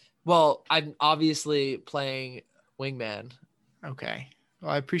 Well, I'm obviously playing wingman. Okay. Well,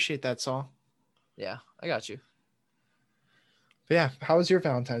 I appreciate that, Saul. Yeah, I got you. But yeah, how was your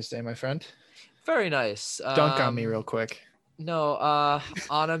Valentine's Day, my friend? Very nice. Dunk on me real quick. No,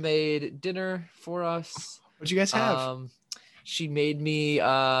 Anna made dinner for us. What'd you guys have? She made me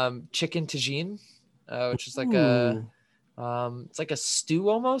chicken tagine, which is like it's like a stew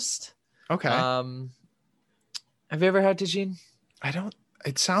almost. Okay. Have you ever had tagine? I don't.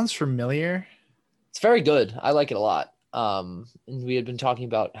 It sounds familiar. It's very good. I like it a lot. And we had been talking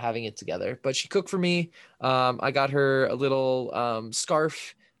about having it together, but she cooked for me. I got her a little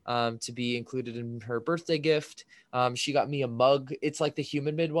scarf to be included in her birthday gift. She got me a mug. It's like the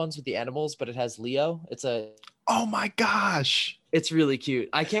human made ones with the animals, but it has Leo. Oh my gosh. It's really cute.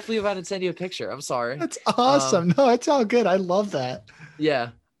 I can't believe I didn't send you a picture. I'm sorry. That's awesome. No, it's all good. I love that. Yeah.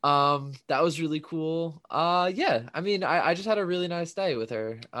 That was really cool. Yeah. I mean, I just had a really nice day with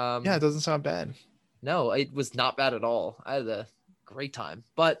her. Yeah, it doesn't sound bad. No, it was not bad at all. I had a great time.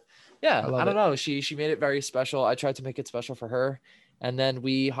 But yeah, I don't know. She made it very special. I tried to make it special for her. And then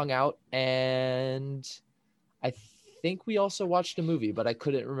we hung out, and I think we also watched a movie, but I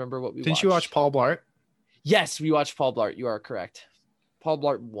couldn't remember what we watched. Didn't you watch Paul Blart? Yes, we watched Paul Blart. You are correct. Paul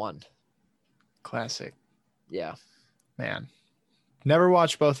Blart 1. Classic. Yeah. Man. Never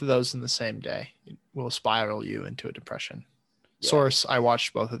watch both of those in the same day. It will spiral you into a depression. Yeah. Source, I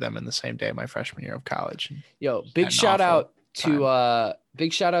watched both of them in the same day my freshman year of college. Yo, big shout out to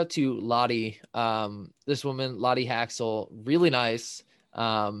Lottie. This woman, Lottie Haxel, really nice.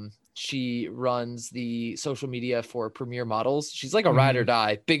 She runs the social media for Premier Models. She's like a ride or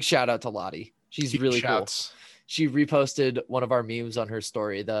die. Big shout out to Lottie. She's really cool. She reposted one of our memes on her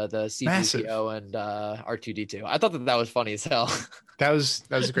story, the C3PO and R2D2. I thought that was funny as hell. That was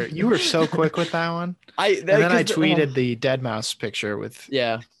great. You were so quick with that one. And then I tweeted the dead mouse picture with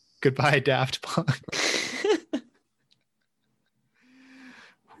goodbye Daft Punk.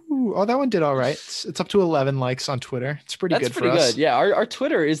 Ooh, oh, that one did all right. It's up to 11 likes on Twitter. It's pretty good for us. That's pretty good. Yeah, our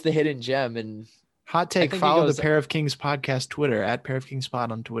Twitter is the hidden gem. And hot take, follow the Pair of Kings podcast Twitter at Pair of Kings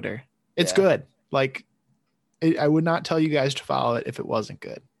Pod on Twitter. It's good. Like, I would not tell you guys to follow it if it wasn't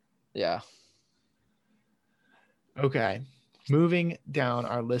good. Yeah. Okay. Moving down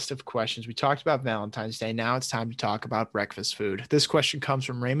our list of questions. We talked about Valentine's Day. Now it's time to talk about breakfast food. This question comes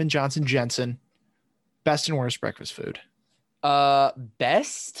from Raymond Johnson Jensen. Best and worst breakfast food.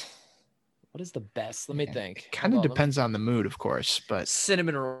 Best? What is the best? Let me think. It kind of depends on the mood, of course, but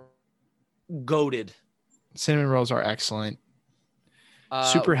cinnamon roll. Goated. Cinnamon rolls are excellent.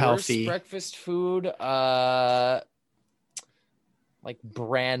 Super healthy. Breakfast food, like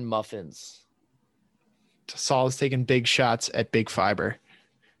bran muffins. Saul is taking big shots at big fiber.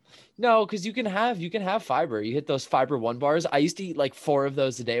 No, because you can have fiber. You hit those Fiber One bars. I used to eat like 4 of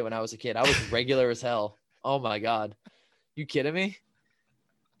those a day when I was a kid. I was regular as hell. Oh my God. You kidding me?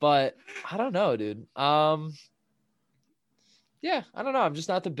 But I don't know, dude. Yeah, I don't know. I'm just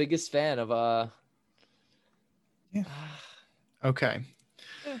not the biggest fan of Yeah. Okay.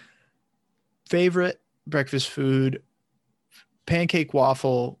 Yeah. Favorite breakfast food, pancake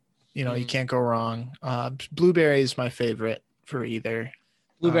waffle. You can't go wrong. Blueberry is my favorite for either.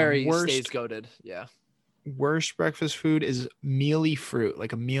 Blueberry stays goated. Yeah. Worst breakfast food is mealy fruit,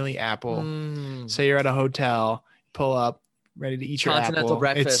 like a mealy apple. Say you're at a hotel, pull up, ready to eat your apple.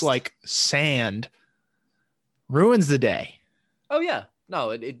 Breakfast. It's like sand. Ruins the day. Oh yeah.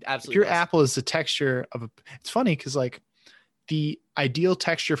 No, it absolutely. If your apple is the texture of it's funny because like the ideal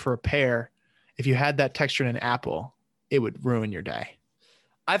texture for a pear, if you had that texture in an apple, it would ruin your day.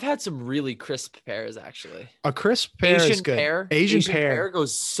 I've had some really crisp pears, actually. A crisp pear is good. Asian pear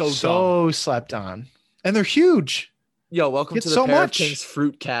goes so dumb. Slept on. And they're huge. Yo, welcome to the Pair of Kings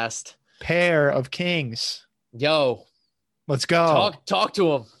fruit cast. Pair of Kings. Yo. Let's go. Talk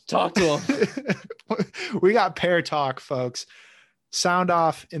to him. Talk to him. We got pear talk, folks. Sound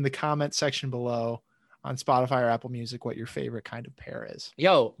off in the comment section below on Spotify or Apple Music what your favorite kind of pear is.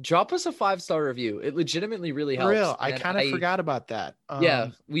 Yo, drop us a 5-star review. It legitimately really helps. For real, I kind of forgot about that.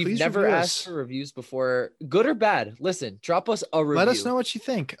 Yeah, we've never asked for reviews before, good or bad. Listen, drop us a review. Let us know what you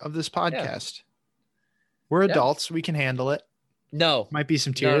think of this podcast. Yeah. We're adults. We can handle it. No. Might be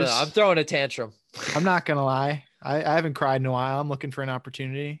some tears. No, I'm throwing a tantrum. I'm not going to lie. I haven't cried in a while. I'm looking for an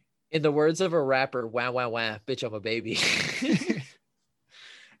opportunity. In the words of a rapper, wah, wah, wah, bitch, I'm a baby.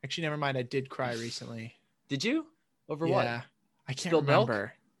 Actually, never mind. I did cry recently. Did you? Over what? Yeah. I can't remember.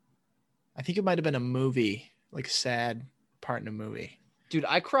 Milk? I think it might have been a movie, like a sad part in a movie. Dude,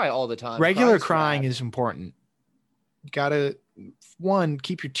 I cry all the time. Regular crying is important. You gotta, 1,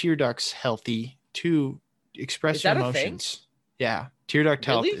 keep your tear ducts healthy. 2, express your emotions. Yeah. Tear duct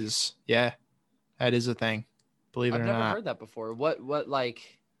health is, that is a thing. Believe it or not. I've never heard that before. What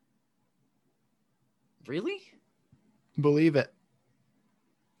like, really? Believe it.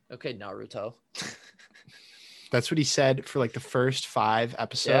 Okay, Naruto. That's what he said for like the first 5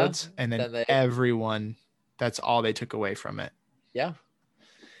 episodes. Yeah, and then everyone, that's all they took away from it. Yeah.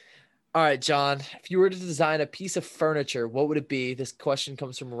 All right, John, if you were to design a piece of furniture, what would it be? This question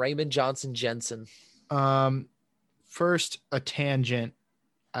comes from Raymond Johnson Jensen. First, a tangent.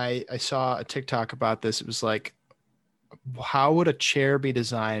 I saw a TikTok about this. It was like how would a chair be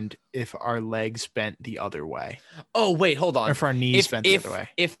designed if our legs bent the other way? Oh, wait, hold Or on. if our knees bent the other way?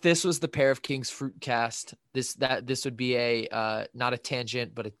 If this was the Pair of Kings fruit cast, this would be a not a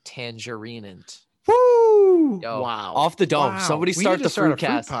tangent, but a tangerinant. Woo! Yo, Wow. off the dome. Wow. Somebody We start need the to start fruit a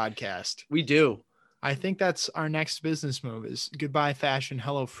fruit cast. podcast. We do. I think that's our next business move is goodbye fashion,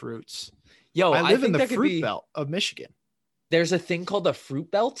 hello fruits. Yo, I live in think the that could fruit be, belt of Michigan. There's a thing called the fruit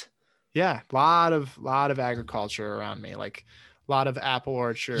belt. Yeah, lot of agriculture around me, like a lot of apple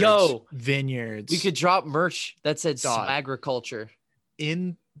orchards, Yo, vineyards. We could drop merch that said Dog. agriculture.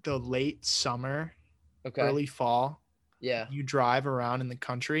 In the late summer, Okay. early fall, Yeah. you drive around in the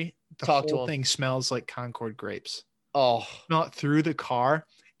country, the Talk to whole 'em. thing smells like Concord grapes. Oh, Not through the car.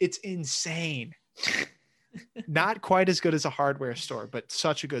 It's insane. Not quite as good as a hardware store, but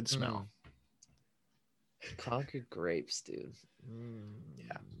such a good smell. Concord grapes, dude.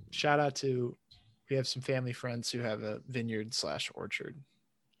 Yeah. Shout out to, we have some family friends who have a vineyard / orchard.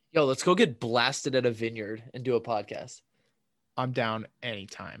 Yo, let's go get blasted at a vineyard and do a podcast. I'm down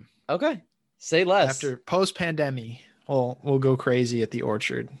anytime. Okay. Say less. After post pandemic, we'll go crazy at the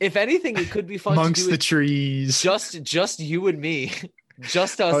orchard. If anything, it could be fun amongst to do the it trees. just you and me.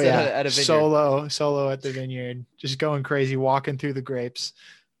 Just us at a vineyard. Solo at the vineyard. Just going crazy, walking through the grapes,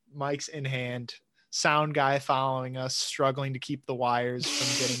 mics in hand, sound guy following us, struggling to keep the wires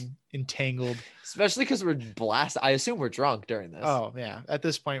from getting entangled. Especially because we're blasted. I assume we're drunk during this. Oh yeah. At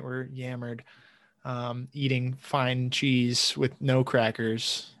this point we're yammered. Eating fine cheese with no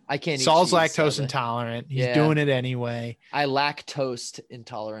crackers. I can't eat Saul's cheese, lactose sadly. intolerant. He's doing it anyway. I lactose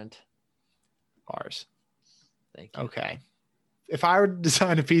intolerant. Bars. Thank you. Okay. If I were to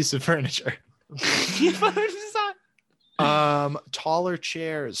design a piece of furniture, taller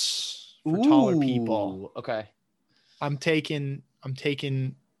chairs for taller people. Okay. I'm taking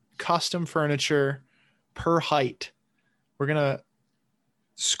custom furniture per height. We're gonna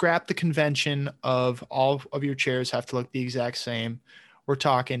scrap the convention of all of your chairs have to look the exact same. We're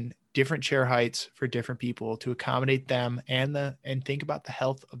talking different chair heights for different people to accommodate them and think about the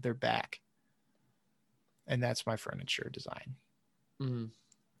health of their back. And that's my furniture design. Mm-hmm.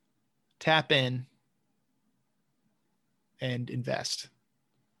 Tap in and invest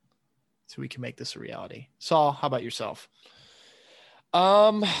so we can make this a reality. Saul, how about yourself?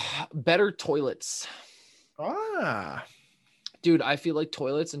 Better toilets. Dude, I feel like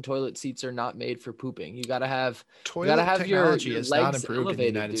toilets and toilet seats are not made for pooping. You gotta have technology your is not legs improved elevated,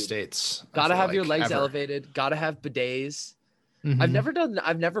 in the United dude. States. Gotta have your legs ever. elevated. Gotta have bidets. Mm-hmm.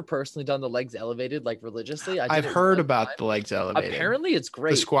 I've never personally done the legs elevated like religiously. I've heard about the legs elevated. Apparently it's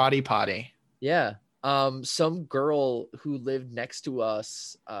great. The squatty potty. Yeah. Some girl who lived next to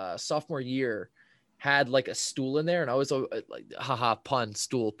us sophomore year had like a stool in there, and I was like, haha, pun,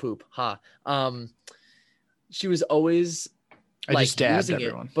 stool, poop, ha. She was always I just dabbed using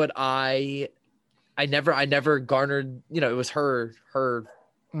everyone. it, but I never garnered, it was her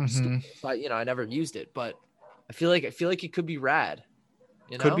Mm-hmm. stool, so I never used it, but I feel like it could be rad.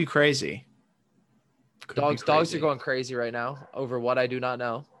 Could be crazy. Dogs are going crazy right now over what I do not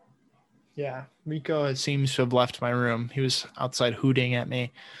know. Yeah, Rico seems to have left my room. He was outside hooting at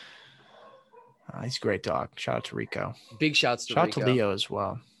me. He's a great dog. Shout out to Rico. Big shouts to Shout Rico. out to Leo as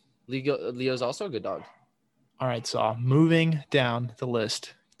well. Leo's also a good dog. All right, Saul. Moving down the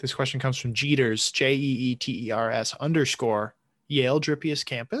list. This question comes from Jeters, JEETERS _ Yale drippiest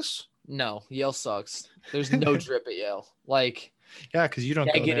campus. No, Yale sucks. There's no drip at Yale. Like, yeah, because you don't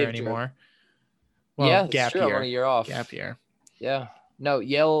go there negative anymore. drip. Well, Yeah, gap true. I year. want a year off. Gap year. Yeah. No,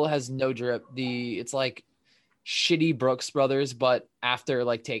 Yale has no drip. It's like shitty Brooks Brothers, but after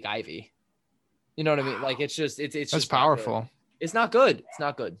like take Ivy. You know what I mean? Like it's That's just powerful. It's not good. It's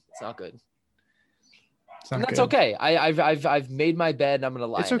not good. It's not good. It's not And that's good. okay. I've made my bed and I'm gonna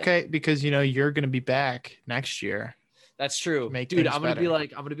lie. It's in it. okay because you're gonna be back next year. That's true. Make Dude, things I'm gonna be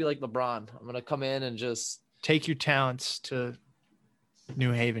better. like LeBron. I'm gonna come in and just Take your talents to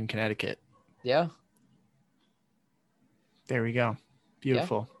New Haven, Connecticut. yeah. There we go.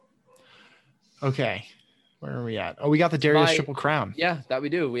 Beautiful. Okay. Where are we at? Oh, we got the Darius Triple Crown. Yeah, that we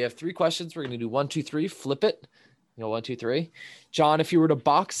do. We have 3 questions. We're gonna do 1, 2, 3, flip it. 1, 2, 3. John, if you were to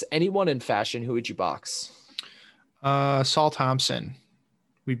box anyone in fashion, who would you box? Saul Thompson.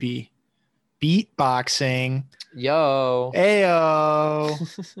 We'd be beatboxing. Yo.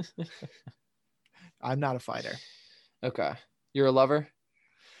 Ayo. I'm not a fighter. Okay. You're a lover?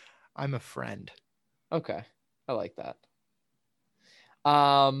 I'm a friend. Okay. I like that.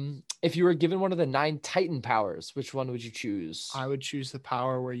 If you were given one of the 9 Titan powers, which one would you choose? I would choose the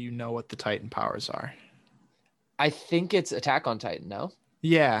power where you know what the Titan powers are. I think it's Attack on Titan, no?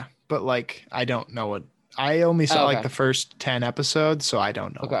 Yeah, but like I don't know what I only saw Oh, like okay. the first 10 episodes, so I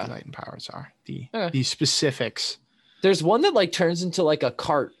don't know what Okay. the Titan powers are. The Okay. the specifics. There's one that like turns into like a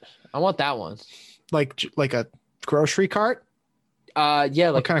cart. I want that one. Like a grocery cart? Yeah, What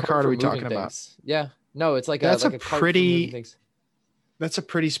like a kind of cart cart are for we moving talking about? things. Yeah. No, it's like a That's a cart for moving pretty things. that's a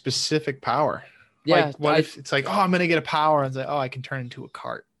pretty specific power. Yeah, Like what if it's like, oh, I'm gonna get a power and it's like, oh, I can turn into a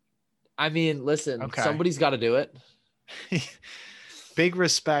cart. I mean, listen, Okay. somebody's got to do it. Big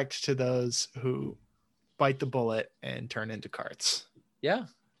respect to those who bite the bullet and turn into carts. Yeah.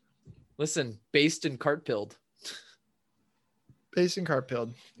 Listen, based and cart pilled. Based and cart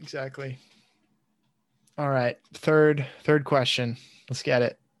pilled. Exactly. All right. Third question. Let's get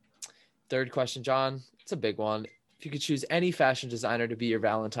it. Third question, John. It's a big one. If you could choose any fashion designer to be your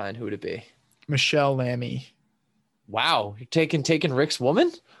Valentine, who would it be? Michelle Lamy. Wow, you're taking Rick's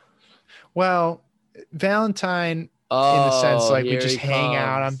woman? Well, Valentine in the sense Oh, like we here just he hang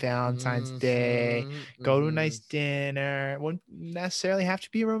out on comes. Valentine's Day, go to a nice Mhm. dinner. It wouldn't necessarily have to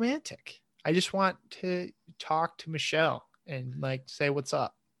be romantic. I just want to talk to Michelle and like say what's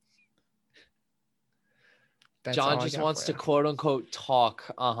up. That's John all I just got wants for to you. quote unquote talk.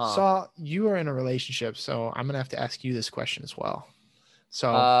 So you are in a relationship, so I'm gonna have to ask you this question as well. So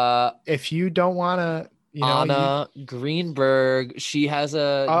Uh, if you don't want to, Anna Greenberg. She has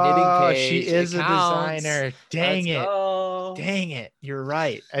a knitting she page. It is a counts. designer. Let's Dang it. go. Dang it. You're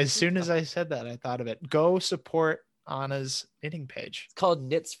right. As soon as I said that, I thought of it. Go support Anna's knitting page. It's called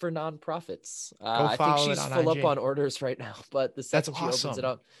Knits for Nonprofits. Go I think follow it she's on full up IG. on orders right now, but the That's second she opens it awesome.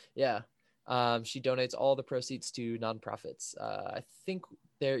 up, yeah, she donates all the proceeds to nonprofits. I think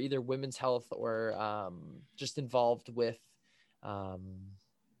they're either women's health or just involved with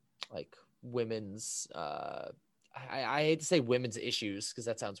like women's. I hate to say women's issues because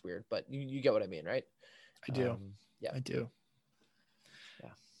that sounds weird, but you get what I mean, right? I do. Yeah. I do. Yeah.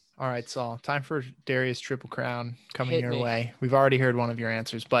 All right, Saul. Time for Darius Triple Crown coming Hit your me. way. We've already heard one of your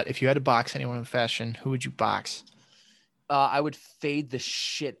answers, but if you had to box anyone in fashion, who would you box? I would fade the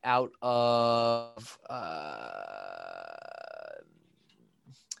shit out of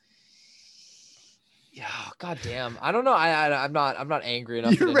yeah, goddamn. I don't know. I'm not angry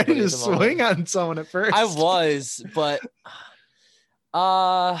enough. You're ready to swing on someone at first. I was, but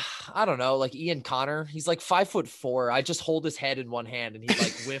I don't know, like Ian Connor. He's like 5'4". I just hold his head in one hand and he's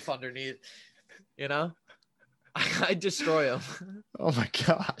like whiff underneath, you know? I destroy him. Oh my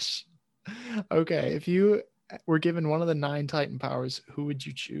gosh. Okay, if you were given one of the 9 Titan powers, who would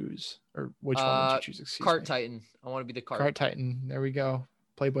you choose? Or which one would you choose? Excuse Cart me. Titan. I want to be the cart. Cart Titan. There we go.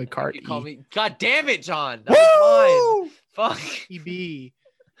 Playboy Cart. You call me. God damn it, John. That Woo! was mine. Fuck. EB.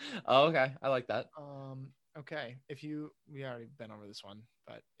 Oh, okay. I like that. Okay. We already been over this one,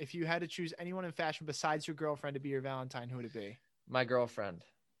 but if you had to choose anyone in fashion besides your girlfriend to be your Valentine, who would it be? My girlfriend.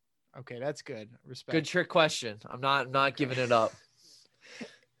 Okay, that's good. Respect. Good trick question. I'm not giving it up.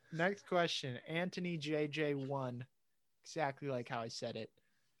 Next question. Anthony JJ1. Exactly like how I said it.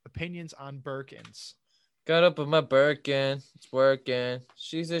 Opinions on Birkins. Got up with my Birkin. It's working.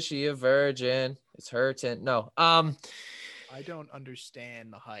 She says she a virgin. It's hurting. No. I don't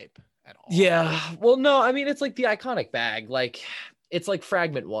understand the hype at all. Yeah. Well, no. I mean, it's like the iconic bag. Like, it's like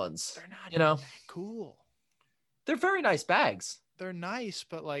fragment ones. They're not, you know, that cool. They're very nice bags. They're nice,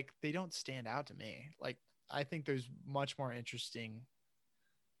 but like they don't stand out to me. Like, I think there's much more interesting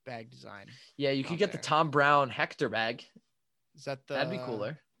bag design. Yeah, you could get the Tom Brown Hector bag. Is that that'd be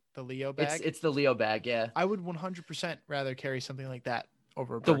cooler? The Leo bag? It's the Leo bag, yeah. I would 100% rather carry something like that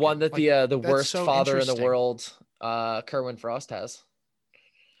over a the one that like, the worst so father in the world, Kerwin Frost has.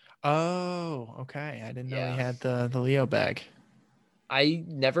 Oh, okay. I didn't know he had the Leo bag. I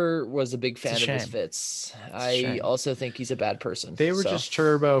never was a big fan of his fits. I also think he's a bad person. They were just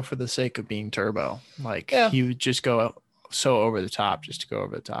turbo for the sake of being turbo. Like he would just go so over the top just to go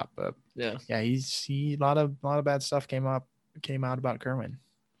over the top. But yeah, a lot of bad stuff came out about Kerwin.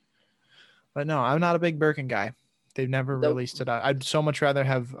 But no, I'm not a big Birkin guy. They've never released it. I'd so much rather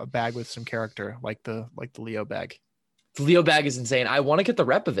have a bag with some character, like the Leo bag. The Leo bag is insane. I want to get the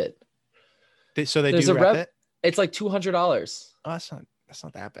rep of it. So they do rep it? It's like $200. Oh, that's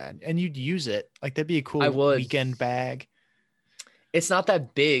not that bad. And you'd use it. Like that'd be a cool weekend bag. It's not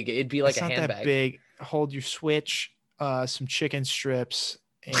that big. It'd be like a handbag. It's not that big. Hold your Switch, some chicken strips,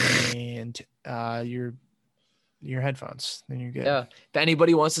 and your headphones. Then you're good. Yeah. If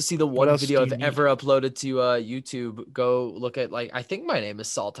anybody wants to see the one video I've ever uploaded to YouTube, go look at I think my name is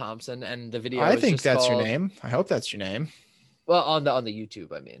Saul Thompson, and the video. I think that's your name. I hope that's your name. Well, on the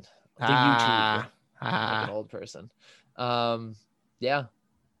YouTube, I mean, YouTube. Like an old person. Yeah.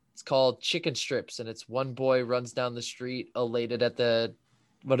 It's called Chicken Strips, and it's one boy runs down the street elated at the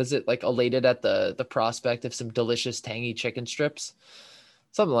what is it, like elated at the prospect of some delicious tangy chicken strips,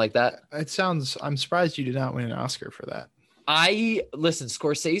 something like that. I'm surprised you did not win an Oscar for that. Listen,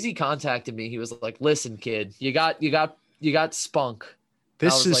 Scorsese contacted me. He was like, "Listen, kid, you got spunk." And I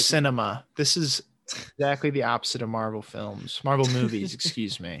This was is like, cinema. This is exactly the opposite of Marvel movies,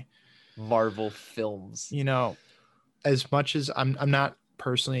 excuse me. Marvel films. You know, as much as I'm not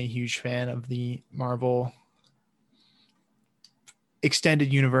personally a huge fan of the Marvel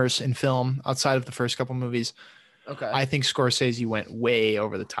extended universe in film outside of the first couple movies, Okay. I think Scorsese went way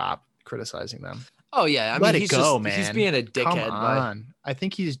over the top criticizing them. Oh yeah, I Let mean it go, he's man. being a Come dickhead by on. I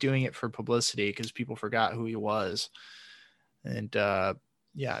think he's doing it for publicity because people forgot who he was. And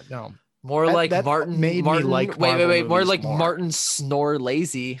yeah, no. more like That Martin made me like wait, Marvel more movies like more. Martin Snore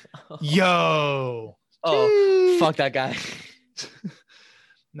Lazy. Yo. Oh, fuck that guy.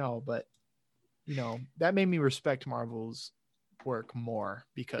 No, but that made me respect Marvel's work more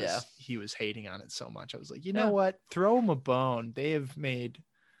because he was hating on it so much. I was like, you know what? Throw him a bone. They have made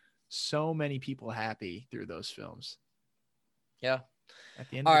so many people happy through those films. Yeah. At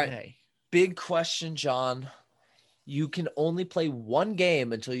the end of the day. Big question, John. You can only play one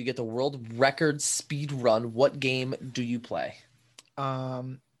game until you get the world record speed run. What game do you play?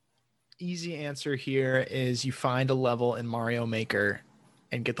 Easy answer here is you find a level in Mario Maker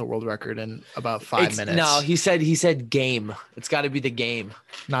and get the world record in about 5 minutes. No, he said game. It's got to be the game.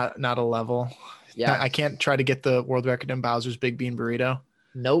 Not a level. Yeah. I can't try to get the world record in Bowser's Big Bean Burrito.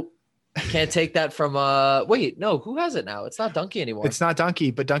 Nope. Can't take that from wait, no, who has it now? It's not Donkey anymore. It's not Donkey,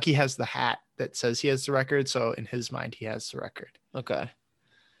 but Donkey has the hat that says he has the record, so in his mind he has the record. Okay.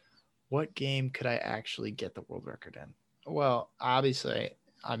 What game could I actually get the world record in? Well, obviously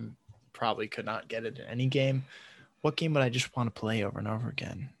I'm probably could not get it in any game. What game would I just want to play over and over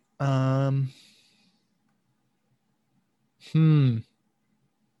again? I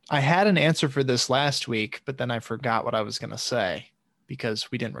had an answer for this last week, but then I forgot what I was going to say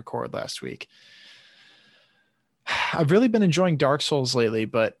because we didn't record last week. I've really been enjoying Dark Souls lately,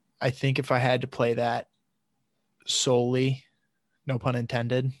 but I think if I had to play that solely, no pun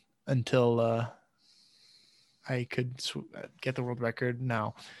intended, until I could get the world record,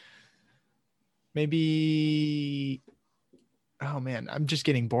 no. Maybe, oh man, I'm just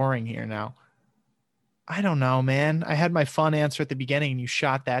getting boring here now. I don't know, man. I had my fun answer at the beginning and you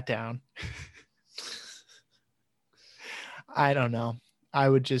shot that down. I don't know. I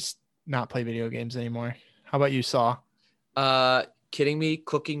would just not play video games anymore. How about you, Saw? Kidding me?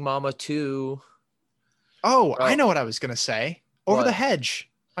 Cooking Mama 2. Oh, I know what I was going to say. Over the Hedge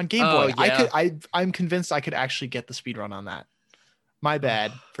on Game Boy. Yeah. I'm convinced I could actually get the speed run on that. My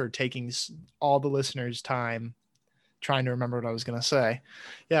bad for taking all the listeners' time trying to remember what I was going to say.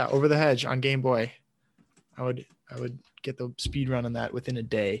 Yeah, Over the Hedge on Game Boy. I would get the speed run on that within a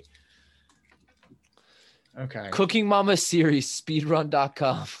day. Okay. Cooking Mama series,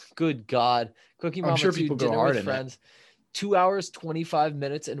 speedrun.com. Good God. Cooking Mama 2, people go Dinner hard with in Friends. 2 hours, 25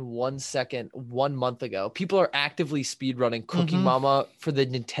 minutes, and 1 second 1 month ago. People are actively speedrunning Cooking Mama for the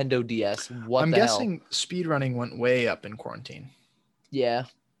Nintendo DS. I'm guessing speedrunning went way up in quarantine. Yeah.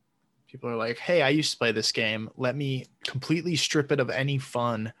 People are like, hey, I used to play this game. Let me completely strip it of any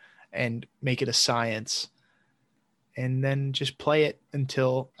fun and make it a science. And then just play it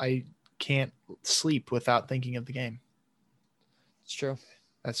until I can't sleep without thinking of the game. It's true.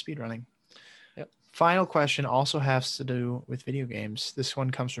 That's speedrunning. Yep. Final question also has to do with video games. This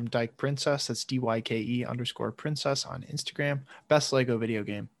one comes from Dyke Princess. That's DYKE_princess on Instagram. Best Lego video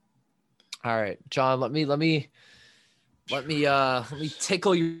game. All right, John, let me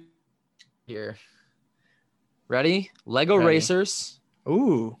tickle you here. Ready? Lego Racers.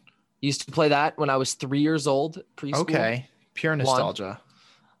 Ooh. Used to play that when I was 3 years old, preschool. Okay. Pure nostalgia.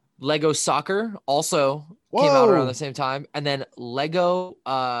 Lego Soccer also came out around the same time. And then Lego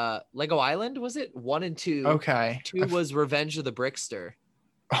Island, was it? 1 and 2. Okay. 2 was Revenge of the Brickster.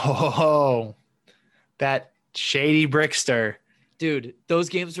 Oh, that shady Brickster. Dude, those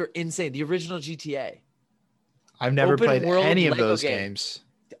games were insane. The original GTA. I've never played any of those games.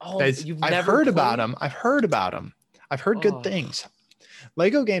 Oh, I've heard about them. I've heard good things.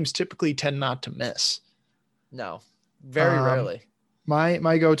 Lego games typically tend not to miss. No, very rarely.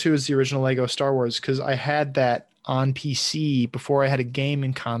 My go-to is the original Lego Star Wars because I had that on PC before I had a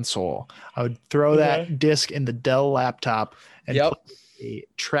gaming console. I would throw that disc in the Dell laptop and play a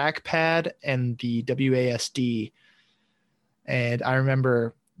trackpad and the WASD. And I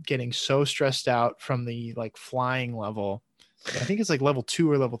remember getting so stressed out from the flying level. I think it's level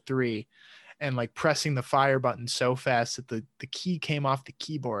 2 or level 3. And pressing the fire button so fast that the key came off the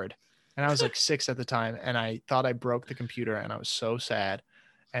keyboard. And I was 6 at the time. And I thought I broke the computer and I was so sad.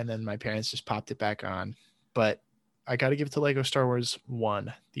 and then my parents just popped it back on. But I got to give it to Lego Star Wars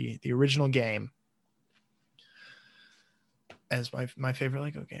 1, the original game, as my favorite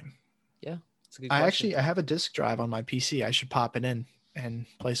Lego game. Yeah, it's a good question. I have a disc drive on my PC. I should pop it in and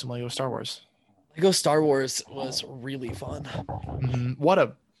play some Lego Star Wars. Lego Star Wars was really fun. What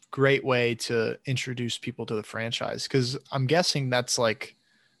a great way to introduce people to the franchise, because I'm guessing that's like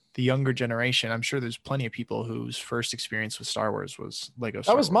the younger generation. I'm sure there's plenty of people whose first experience with Star Wars was Lego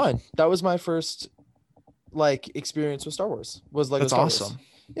Star Wars. That was mine. That was my first like experience with Star Wars. Was Lego That's Star awesome. Wars.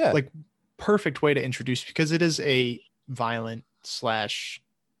 Yeah. Like perfect way to introduce, because it is a violent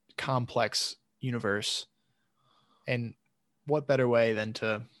 / complex universe. And what better way than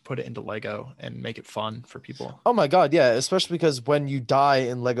to put it into Lego and make it fun for people? Oh my God, yeah. Especially because when you die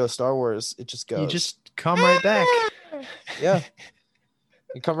in Lego Star Wars, it just goes. You just come right back. Yeah.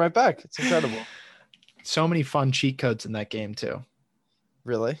 You come right back. It's incredible. So many fun cheat codes in that game too.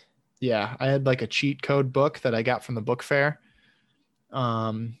 Really? Yeah, I had like a cheat code book that I got from the book fair.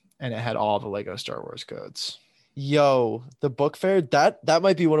 And it had all the Lego Star Wars codes. Yo, the book fair, that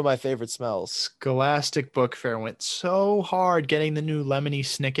might be one of my favorite smells. Scholastic Book Fair went so hard getting the new Lemony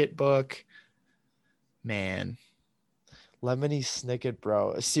Snicket book. Man. Lemony Snicket,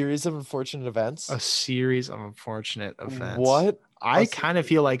 bro. A series of unfortunate events. A series of unfortunate events. What? I kind of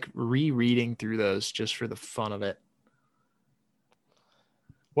feel like rereading through those just for the fun of it.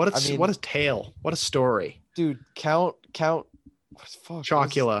 What a tale. What a story. Dude, Count. Fuck.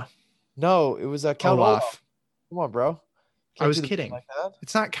 Chocula. No, it was a Count Olaf. Come on, bro. I was kidding. Like that.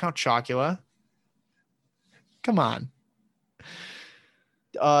 It's not Count Chocula. Come on.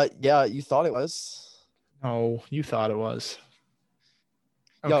 Yeah, you thought it was. No, you thought it was.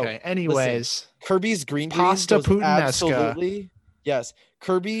 Okay. Yo, anyways, listen, Kirby's Green Pasta Greens absolutely. Yes,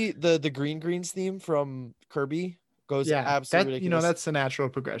 Kirby, the Green Greens theme from Kirby goes absolutely ridiculous. That's the natural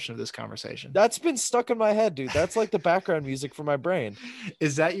progression of this conversation. That's been stuck in my head, dude. That's like the background music for my brain.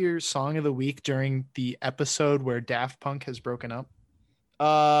 Is that your song of the week during the episode where Daft Punk has broken up?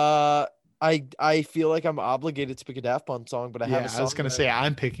 I feel like I'm obligated to pick a Daft Punk song, but I have a song. I was gonna say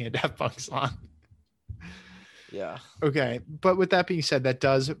I'm picking a Daft Punk song. Yeah. Okay. But with that being said, that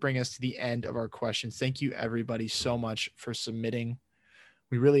does bring us to the end of our questions. Thank you everybody so much for submitting.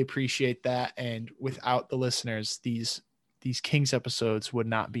 We really appreciate that. And without the listeners, these Kings episodes would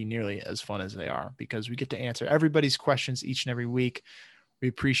not be nearly as fun as they are, because we get to answer everybody's questions each and every week. We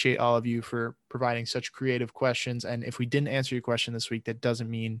appreciate all of you for providing such creative questions. And if we didn't answer your question this week, that doesn't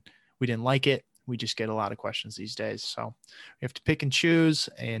mean we didn't like it. We just get a lot of questions these days. So we have to pick and choose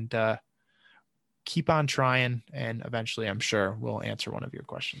and keep on trying. And eventually, I'm sure we'll answer one of your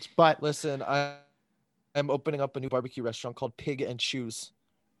questions. But listen, I'm opening up a new barbecue restaurant called Pig and Shoes.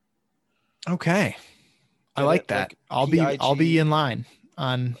 Okay. I like that. Like I'll be in line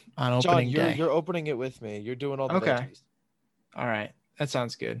on opening day. You're opening it with me. You're doing all the veggies. All right. That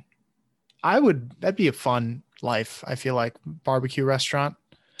sounds good. That'd be a fun life. I feel like barbecue restaurant.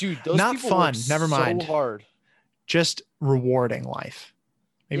 Dude, those not people fun. Work Never mind. So hard. Just rewarding life.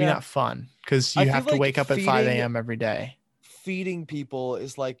 Maybe not fun, because you have to wake up at 5 a.m. every day. Feeding people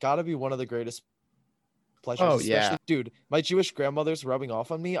is like gotta be one of the greatest pleasures. Oh yeah, dude, my Jewish grandmother's rubbing off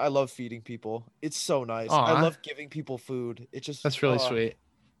on me. I love feeding people. It's so nice. Aww. I love giving people food. That's really sweet.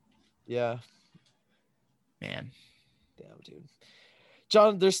 Yeah, man. Damn, dude.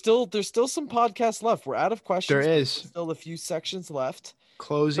 John, there's still some podcasts left. We're out of questions. There is still a few sections left.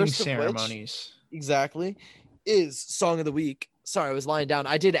 Closing ceremonies. Exactly. Is song of the week. Sorry, I was lying down.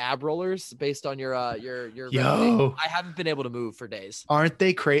 I did ab rollers based on your Yo. I haven't been able to move for days. Aren't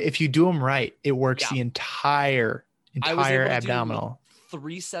they crazy? If you do them right, it works the entire abdominal.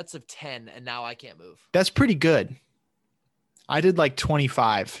 3 sets of 10, and now I can't move. That's pretty good. I did like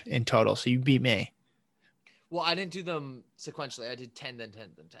 25 in total, so you beat me. Well, I didn't do them sequentially. I did 10, then 10,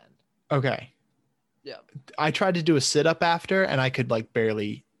 then 10. Okay. Yeah. I tried to do a sit-up after, and I could like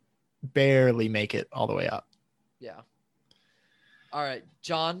barely make it all the way up. Yeah. All right,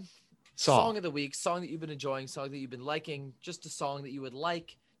 John. Song of the week, song that you've been enjoying, song that you've been liking, just a song that you would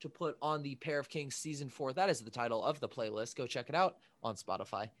like to put on the Pair of Kings season 4. That is the title of the playlist. Go check it out on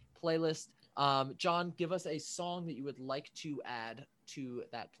Spotify playlist. John, give us a song that you would like to add to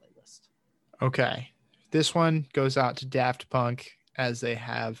that playlist. Okay. This one goes out to Daft Punk, as they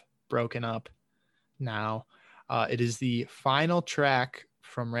have broken up now. It is the final track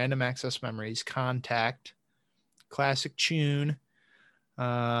from Random Access Memories, Contact. Classic tune.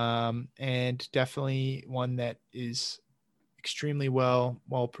 And definitely one that is extremely well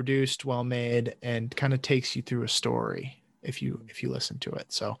produced, well made, and kind of takes you through a story if you listen to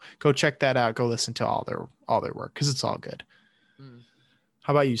it. So go check that out. Go listen to all their work, because it's all good.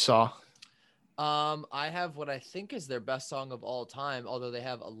 How about you, Saw? I have what I think is their best song of all time, although they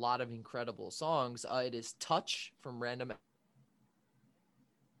have a lot of incredible songs. It is Touch from Random,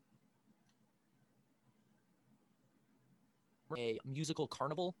 a musical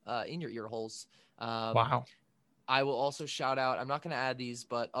carnival in your ear holes. Wow. I will also shout out, I'm not going to add these,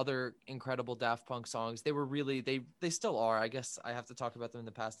 but other incredible Daft Punk songs. They were really, they still are. I guess I have to talk about them in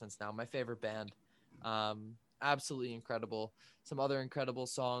the past tense now. My favorite band. Absolutely incredible. Some other incredible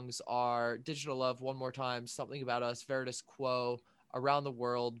songs are Digital Love, One More Time, Something About Us, Veritas Quo, Around the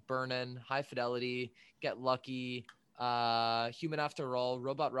World, Burnin', High Fidelity, Get Lucky, Human After All,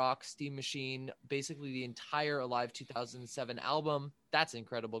 Robot Rock, Steam Machine, basically the entire Alive 2007 album. That's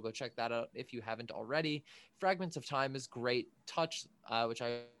incredible. Go check that out if you haven't already. Fragments of Time is great. Touch, which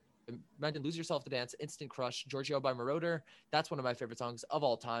I mentioned, Lose Yourself to Dance, Instant Crush, Giorgio by Moroder. That's one of my favorite songs of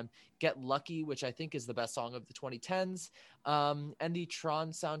all time. Get Lucky, which I think is the best song of the 2010s. And the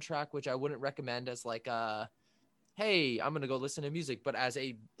Tron soundtrack, which I wouldn't recommend as like hey, I'm going to go listen to music, but as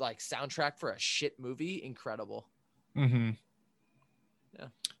a like soundtrack for a shit movie, incredible. Mm-hmm.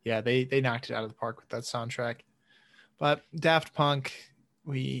 Yeah, they knocked it out of the park with that soundtrack. But Daft Punk,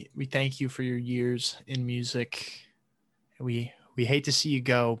 we thank you for your years in music. We hate to see you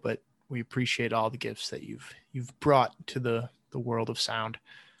go, but we appreciate all the gifts that you've brought to the world of sound.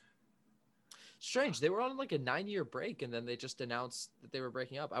 Strange. They were on like a 9-year break, and then they just announced that they were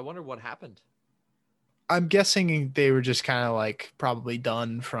breaking up. I wonder what happened. I'm guessing they were just kind of like probably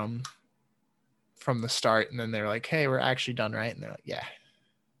done from the start, and then they're like, "Hey, we're actually done, right?" And they're like, "Yeah."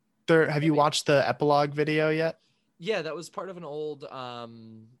 Have you watched the epilogue video yet? Yeah, that was part of an old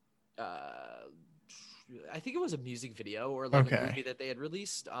I think it was a music video or like a movie that they had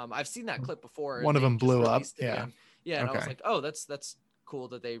released. I've seen that clip before. One of them blew up. Yeah. Yeah, and I was like, "Oh, that's cool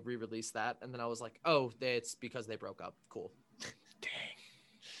that they re-released that." And then I was like, "Oh, it's because they broke up." Cool. Dang.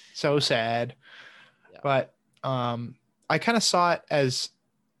 So sad. Yeah. But I kind of saw it as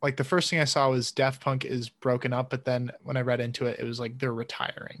like the first thing I saw was Daft Punk is broken up, but then when I read into it, it was like they're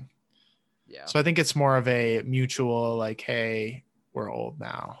retiring. Yeah. So I think it's more of a mutual like, hey, we're old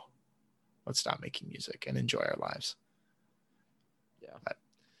now. Let's stop making music and enjoy our lives. Yeah. But,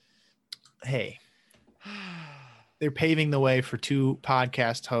 hey, they're paving the way for 2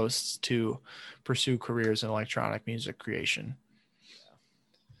 podcast hosts to pursue careers in electronic music creation.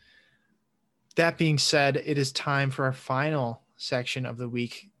 Yeah. That being said, it is time for our final section of the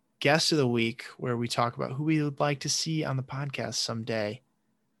week, Guest of the Week, where we talk about who we would like to see on the podcast someday.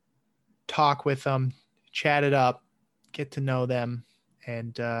 Talk with them, chat it up, get to know them,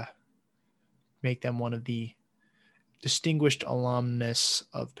 and make them one of the distinguished alumnus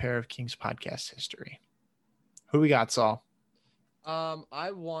of Pair of Kings podcast history. Who we got, Saul?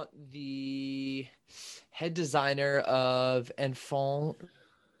 I want the head designer of Enfant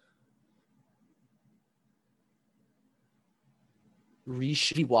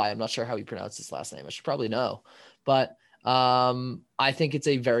Riche. I'm not sure how he pronounced his last name. I should probably know, but I think it's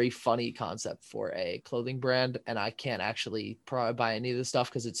a very funny concept for a clothing brand, and I can't actually buy any of this stuff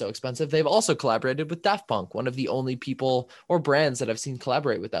because it's so expensive. They've also collaborated with Daft Punk, one of the only people or brands that I've seen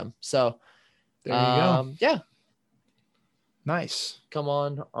collaborate with them. So there you go. Yeah. Nice. Come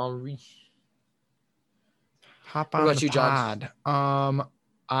on, Henri. Hop on the pod.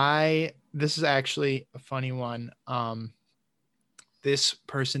 John? This is actually a funny one. This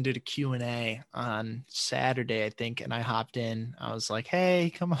person did a Q&A on Saturday, I think, and I hopped in. I was like,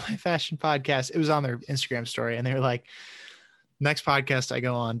 hey, come on my fashion podcast. It was on their Instagram story, and they were like, next podcast I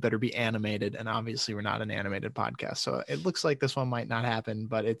go on better be animated. And obviously we're not an animated podcast, so it looks like this one might not happen,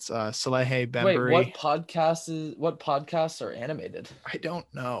 but it's Salehe Bembury. Wait, what podcasts are animated? I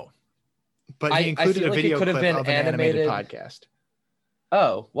don't know. But he included a video clip of an animated podcast.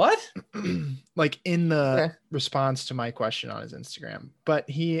 Oh, what? Like in the response to my question on his Instagram. But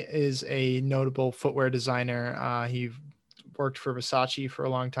he is a notable footwear designer. He worked for Versace for a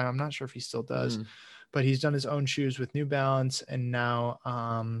long time. I'm not sure if he still does, but he's done his own shoes with New Balance. And now,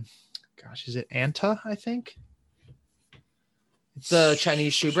 is it Anta, I think? It's the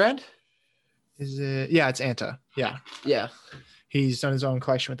Chinese shoe brand? Is it? Yeah, it's Anta. Yeah. Yeah. He's done his own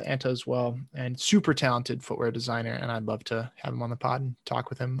collection with Anta as well, and super talented footwear designer. And I'd love to have him on the pod and talk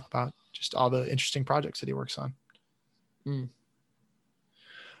with him about just all the interesting projects that he works on.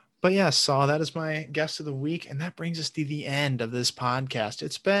 But yeah, Saul, that is my guest of the week. And that brings us to the end of this podcast.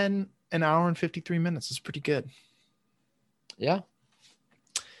 It's been an hour and 53 minutes. It's pretty good. Yeah.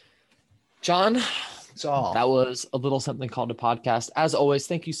 John, Saul, that was a little something called a podcast. As always,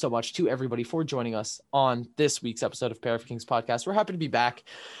 thank you so much to everybody for joining us on this week's episode of Pair of Kings podcast. We're happy to be back.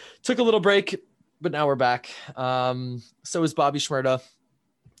 Took a little break, but now we're back. So is Bobby Shmurda.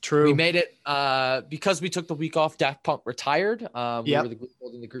 True. We made it because we took the week off. Daft Punk retired. We Yep. were the group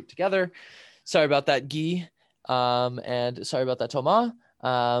holding the group together. Sorry about that, Guy. And sorry about that, Thomas.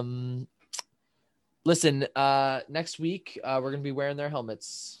 Listen, next week we're gonna be wearing their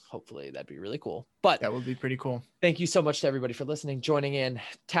helmets. Hopefully, that'd be really cool. But That would be pretty cool. thank you so much to everybody for listening, joining in,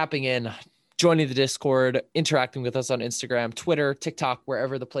 tapping in, joining the Discord, interacting with us on Instagram, Twitter, TikTok,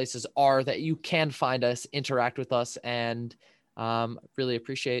 wherever the places are that you can find us, interact with us, and really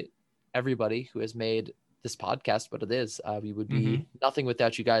appreciate everybody who has made this podcast what it is. We would be nothing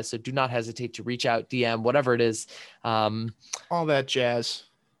without you guys. So do not hesitate to reach out, DM, whatever it is. All that jazz.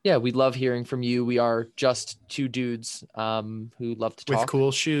 Yeah, we love hearing from you. We are just two dudes who love to talk. With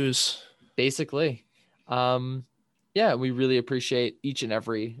cool shoes. Basically. Yeah, we really appreciate each and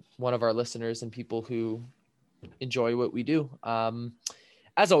every one of our listeners and people who enjoy what we do.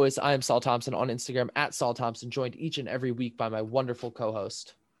 As always, I am Saul Thompson on Instagram at Saul Thompson, joined each and every week by my wonderful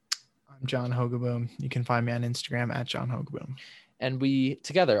co-host. I'm John Hogaboom. You can find me on Instagram at John Hogaboom. And we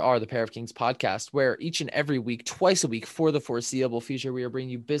together are the Pair of Kings podcast, where each and every week, twice a week for the foreseeable future, we are bringing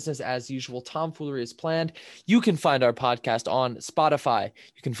you business as usual. Tomfoolery is planned. You can find our podcast on Spotify.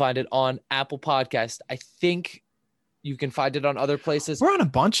 You can find it on Apple Podcast. I think you can find it on other places. We're on a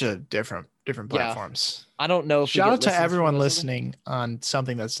bunch of different platforms. I don't know. If Shout out to everyone listening on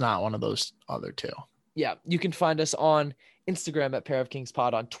something that's not one of those other two. Yeah, you can find us on Instagram at Pair of Kings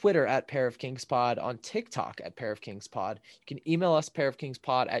Pod, on Twitter at Pair of Kings Pod, on TikTok at Pair of Kings Pod. You can email us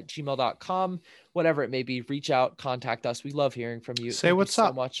pairofkingspod@gmail.com, whatever it may be. Reach out, contact us. We love hearing from you. Say what's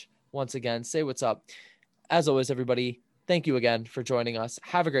up. So much. Once again, say what's up. As always, everybody, thank you again for joining us.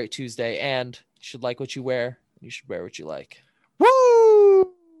 Have a great Tuesday, and you should like what you wear. You should wear what you like.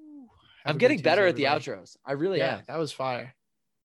 Woo! I'm getting better at the outros. I really am. That was fire.